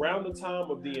around the time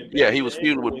of the he was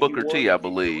feuding with Booker T, I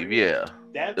believe. Yeah,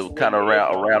 it was kind of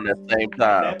around that same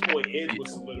time. At that point, Edge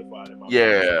was solidified in my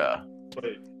mind. But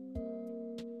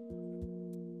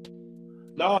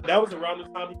no, that was around the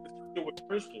time he was feuding with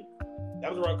Christian.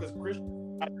 That was around because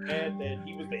Christian had that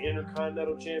he was the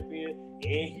Intercontinental Champion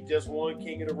and he just won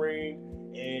King of the Ring.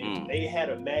 And they had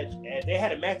a match at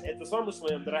the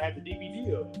SummerSlam that I had the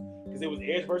DVD of, because it was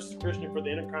Edge versus Christian for the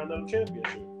Intercontinental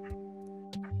Championship.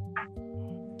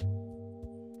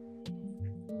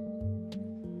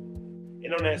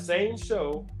 And on that same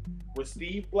show was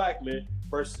Steve Blackman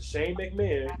versus Shane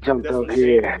McMahon. Jumped That's up when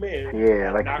here. Shane McMahon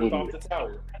Yeah, knocked off the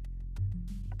tower.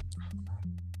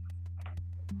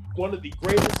 One of the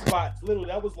greatest spots. Literally,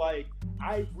 that was like,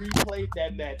 I replayed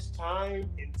that match time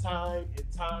and time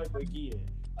and time again.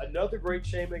 Another great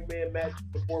Shane McMahon match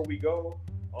before we go,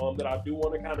 that I do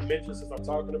want to kind of mention since I'm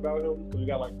talking about him, because we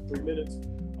got like 3 minutes.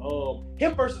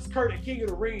 Him versus Kurt at King of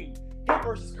the Ring.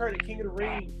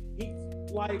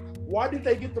 Why did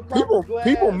they get the proper glass?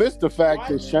 People miss the fact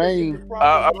that Shane.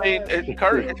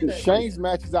 Kurt. Shane's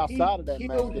matches outside of that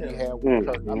match that he had with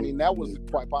Kurt. I mean, that was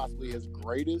quite possibly his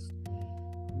greatest.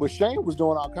 But Shane was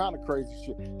doing all kind of crazy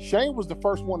shit. Shane was the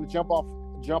first one to jump off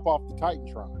the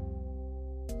Titantron.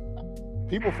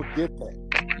 People forget that.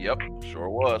 Yep, sure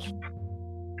was.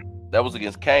 That was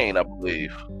against Kane, I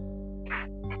believe.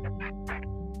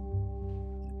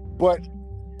 But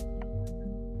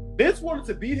Vince wanted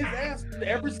to beat his ass after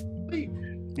every single league.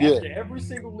 After every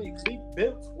single league,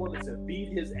 Vince wanted to beat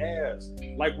his ass.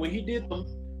 Like when he did the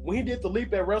leap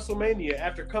at WrestleMania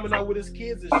after coming out with his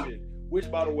kids and shit. Which,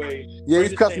 by the way,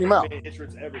 he's cussing him out.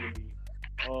 Entrance ever to me.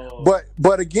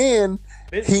 But again,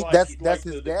 that's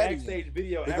his daddy. Backstage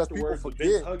video because people afterwards, forget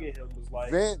Vince hugging him was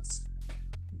like, Vince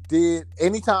did.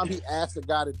 Anytime he asked a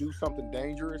guy to do something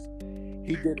dangerous,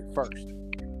 he did it first.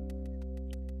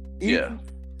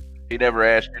 He never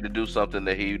asked you to do something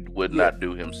that he would not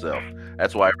do himself.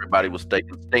 That's why everybody was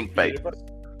taking stink face.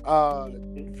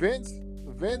 Vince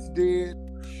did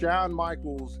Shawn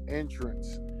Michaels'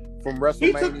 entrance from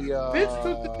WrestleMania. Vince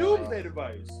took the Doomsday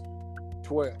device.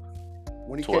 12.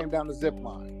 When he came down the zip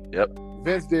line. Yep.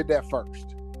 Vince did that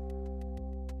first.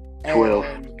 12.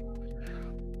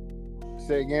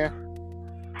 Say again?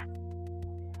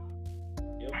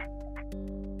 Yep.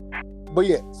 But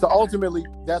yeah, so ultimately,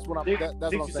 that's what I'm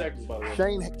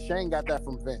saying. Shane got that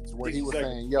from Vince, where he was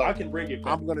saying, "Yo, I can bring it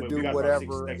back, I'm gonna do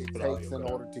whatever it takes in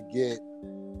order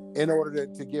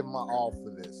to give my all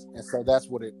for this." And so that's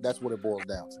what it boils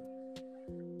down to.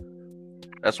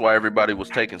 That's why everybody was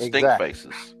taking stink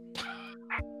faces.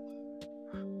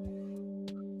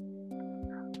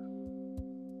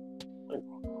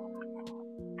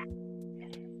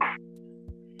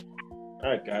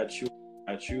 I got you.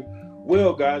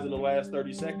 Well, guys, in the last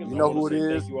 30 seconds, You know I who want it to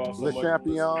say is? thank you all so Le much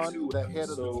Champion, for listening to the head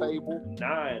of the episode table.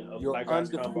 9 of You're Black Guys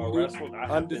Talmbout Wrestling. I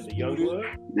have been the young blood.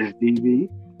 This DB.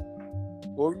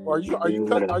 Or are you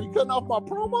cutting off my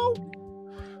promo?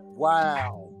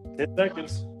 Wow. 10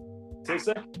 seconds. 10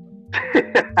 seconds.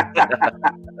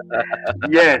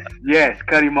 Yes.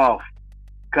 Cut him off.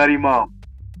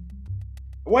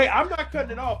 Wait, I'm not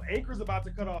cutting it off. Anchor's about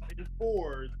to cut off in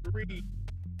 4, 3,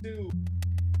 2.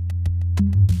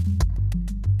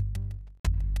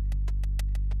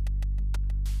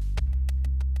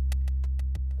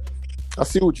 I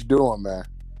see what you're doing, man.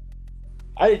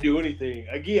 I didn't do anything.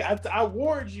 Again, I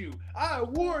warned you. I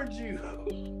warned you.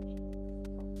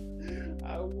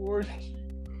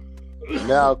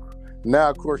 Now,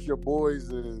 of course, your boys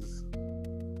is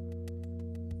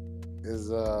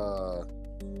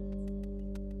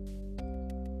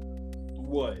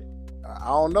what? I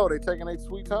don't know. They taking a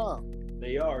sweet time.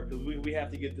 They are, because we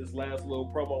have to get this last little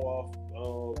promo off. A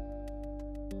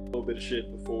little bit of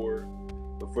shit before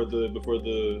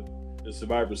the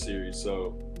Survivor Series.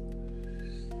 So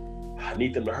I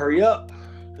need them to hurry up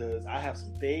because I have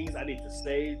some things I need to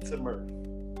say to Murph.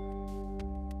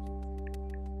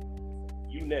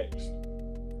 You next.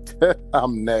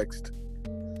 I'm next.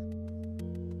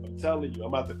 I'm telling you,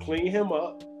 I'm about to clean him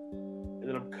up, and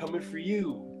then I'm coming for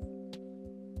you.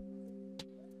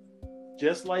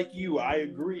 Just like you, I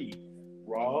agree.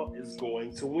 Raw is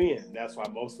going to win. That's why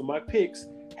most of my picks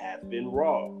have been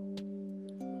Raw.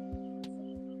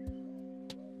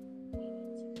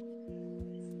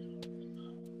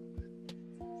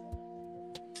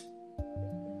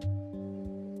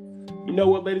 You know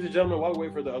what, ladies and gentlemen, while we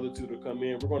wait for the other two to come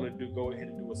in, we're going to go ahead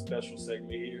and do a special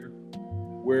segment here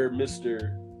where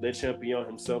Mr. Le Champion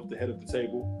himself, the head of the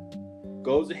table,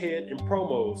 goes ahead and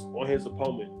promos on his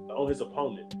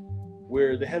opponent,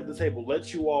 where the head of the table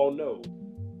lets you all know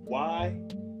why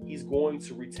he's going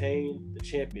to retain the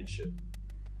championship.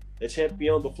 The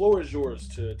champion, the floor is yours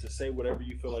to say whatever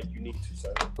you feel like you need to,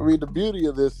 sir. I mean, the beauty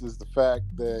of this is the fact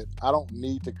that I don't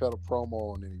need to cut a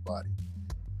promo on anybody.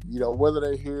 You know, whether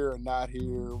they're here or not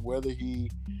here, whether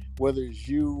it's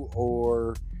you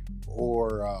or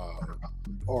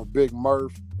Big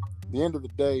Murph, the end of the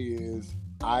day is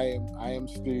I am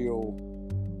still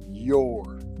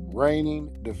your reigning,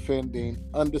 defending,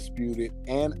 undisputed,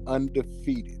 and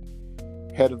undefeated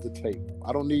head of the table.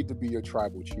 I don't need to be your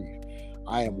tribal chief.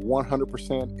 I am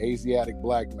 100% Asiatic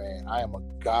black man. I am a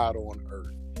god on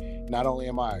earth. Not only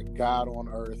am I a god on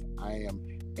earth, I am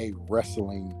a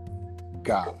wrestling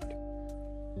god.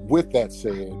 With that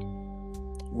said,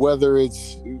 whether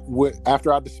it's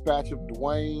after our dispatch of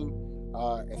Dwayne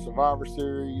at Survivor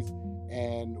Series,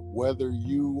 and whether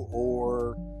you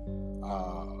or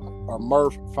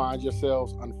Murph find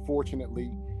yourselves,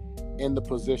 unfortunately, in the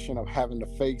position of having to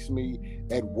face me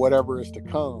at whatever is to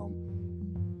come,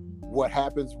 what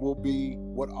happens will be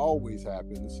what always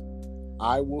happens.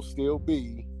 I will still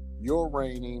be your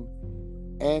reigning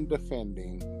and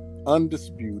defending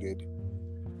undisputed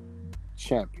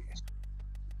champion.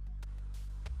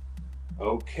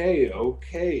 Okay.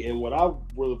 And what I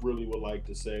really would like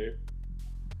to say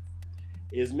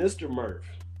is, Mr. Murph,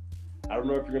 I don't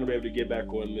know if you're going to be able to get back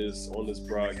on this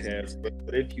broadcast, but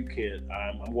if you can,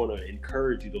 I'm going to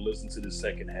encourage you to listen to the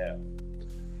second half.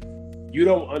 You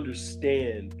don't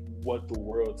understand what the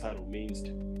world title means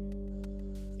to me.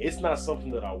 It's not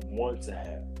something that I want to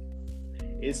have.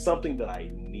 It's something that I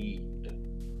need.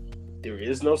 There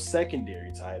is no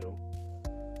secondary title.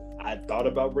 I thought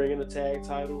about bringing a tag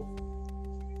title,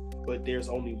 but there's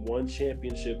only one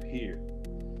championship here.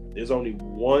 There's only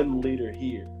one leader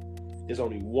here. There's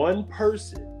only one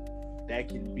person that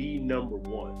can be number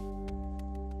one.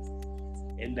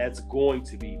 And that's going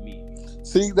to be me.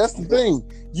 See, that's the thing.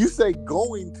 You say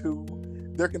going to,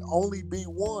 there can only be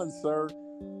one, sir.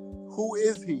 Who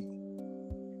is he?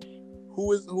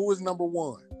 Who is number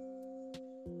one?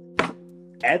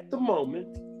 At the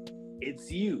moment,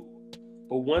 it's you.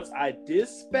 But once I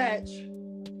dispatch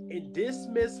and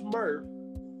dismiss Murph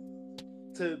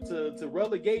to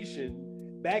relegation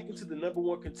back into the number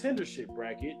one contendership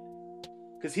bracket,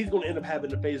 because he's going to end up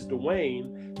having to face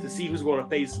Dwayne to see who's going to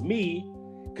face me,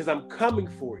 because I'm coming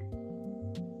for you.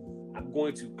 I'm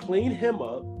going to clean him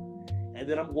up, and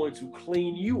then I'm going to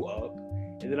clean you up,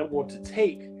 and then I'm going to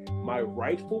take my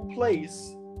rightful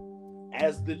place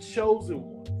as the chosen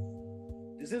one.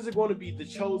 This isn't going to be the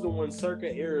chosen one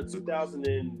circa era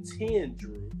 2010,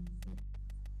 Drew.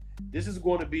 This is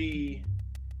going to be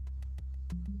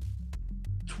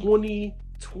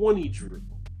 2020 Drew,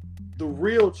 the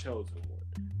real chosen one,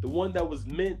 the one that was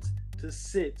meant to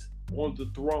sit on the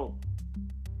throne.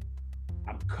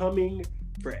 I'm coming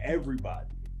for everybody.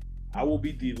 I will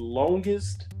be the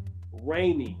longest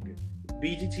reigning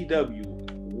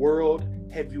BGTW World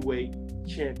Heavyweight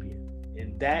Champion.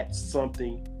 And that's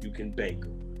something you can bank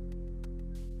on.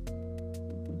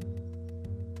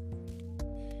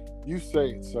 You say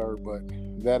it, sir, but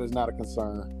that is not a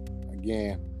concern.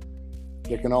 Again,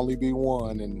 there can only be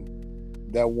one, and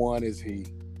that one is he.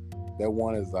 That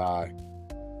one is I.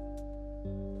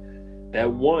 That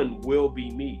one will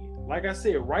be me. Like I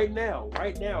said, right now,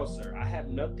 sir, I have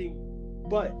nothing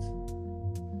but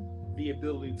the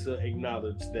ability to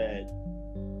acknowledge that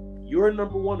you're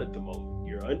number one at the moment.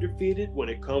 You're undefeated when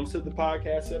it comes to the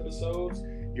podcast episodes.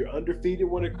 You're undefeated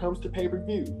when it comes to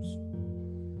pay-per-views.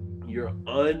 You're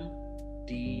undefeated.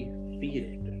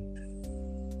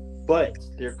 But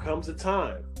there comes a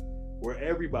time where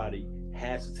everybody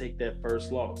has to take that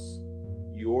first loss.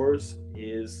 Yours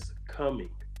is coming.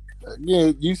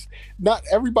 Yeah, not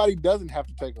everybody doesn't have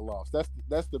to take a loss.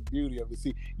 That's the beauty of it.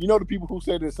 See, you know the people who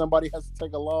say that somebody has to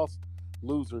take a loss,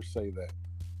 losers say that.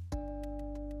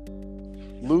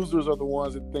 Losers are the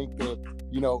ones that think that,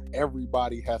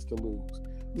 everybody has to lose.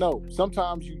 No,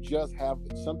 sometimes you're just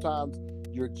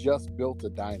built a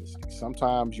dynasty.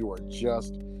 Sometimes you are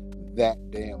just that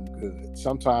damn good.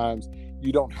 Sometimes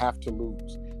you don't have to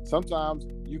lose. Sometimes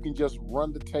you can just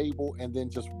run the table and then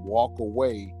just walk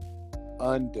away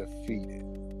undefeated.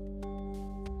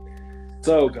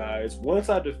 So, guys, once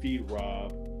I defeat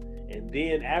Rob, and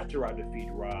then after I defeat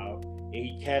Rob, and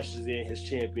he cashes in his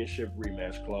championship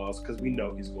rematch clause, because we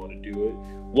know he's going to do it.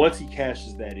 Once he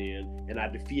cashes that in, and I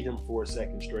defeat him for a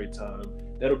second straight time,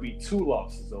 that'll be 2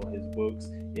 losses on his books,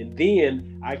 and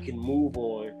then I can move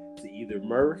on to either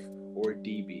Murph or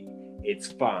DB.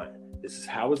 It's fine. This is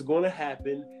how it's going to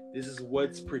happen. This is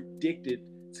what's predicted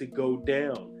to go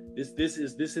down. This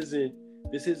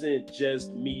isn't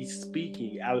just me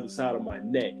speaking out of the side of my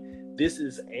neck. This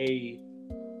is a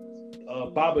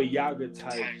Baba Yaga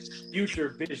type future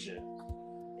vision,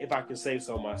 if I can say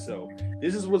so myself.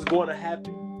 This is what's going to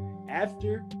happen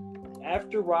after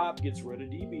Rob gets rid of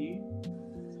DB.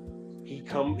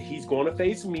 He's going to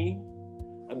face me.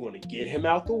 I'm going to get him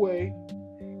out the way,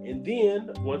 and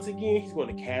then once again he's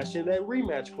going to cash in that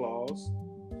rematch clause,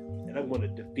 and I'm going to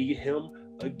defeat him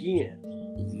again.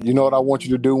 You know what I want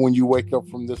you to do when you wake up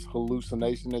from this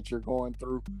hallucination that you're going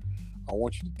through? I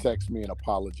want you to text me and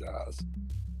apologize.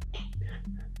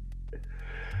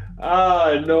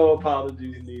 No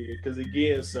apologies needed. Because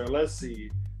again, sir, let's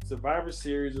see. Survivor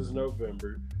Series is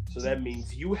November, so that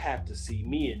means you have to see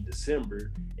me in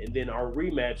December, and then our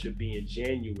rematch will be in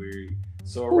January.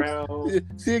 So around.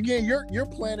 See, again, you're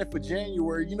planning for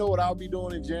January. You know what I'll be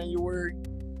doing in January?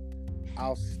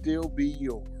 I'll still be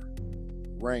your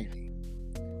reigning,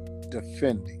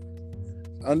 defending,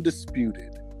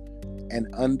 undisputed, and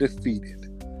undefeated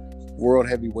World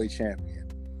Heavyweight Champion.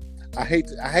 I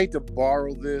hate to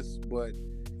borrow this, but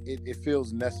it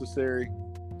feels necessary.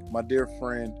 My dear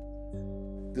friend,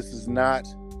 this is not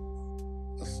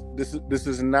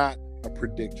a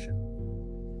prediction.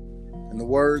 In the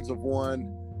words of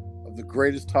one of the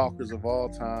greatest talkers of all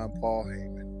time, Paul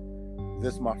Heyman,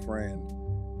 this, my friend,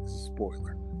 is a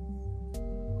spoiler.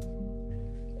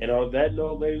 And on that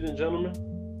note, ladies and gentlemen,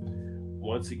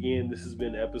 once again, this has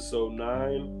been episode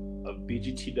 9 of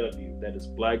BGTW. That is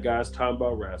Black Guys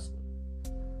Talmbout Wrasslin.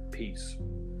 Peace.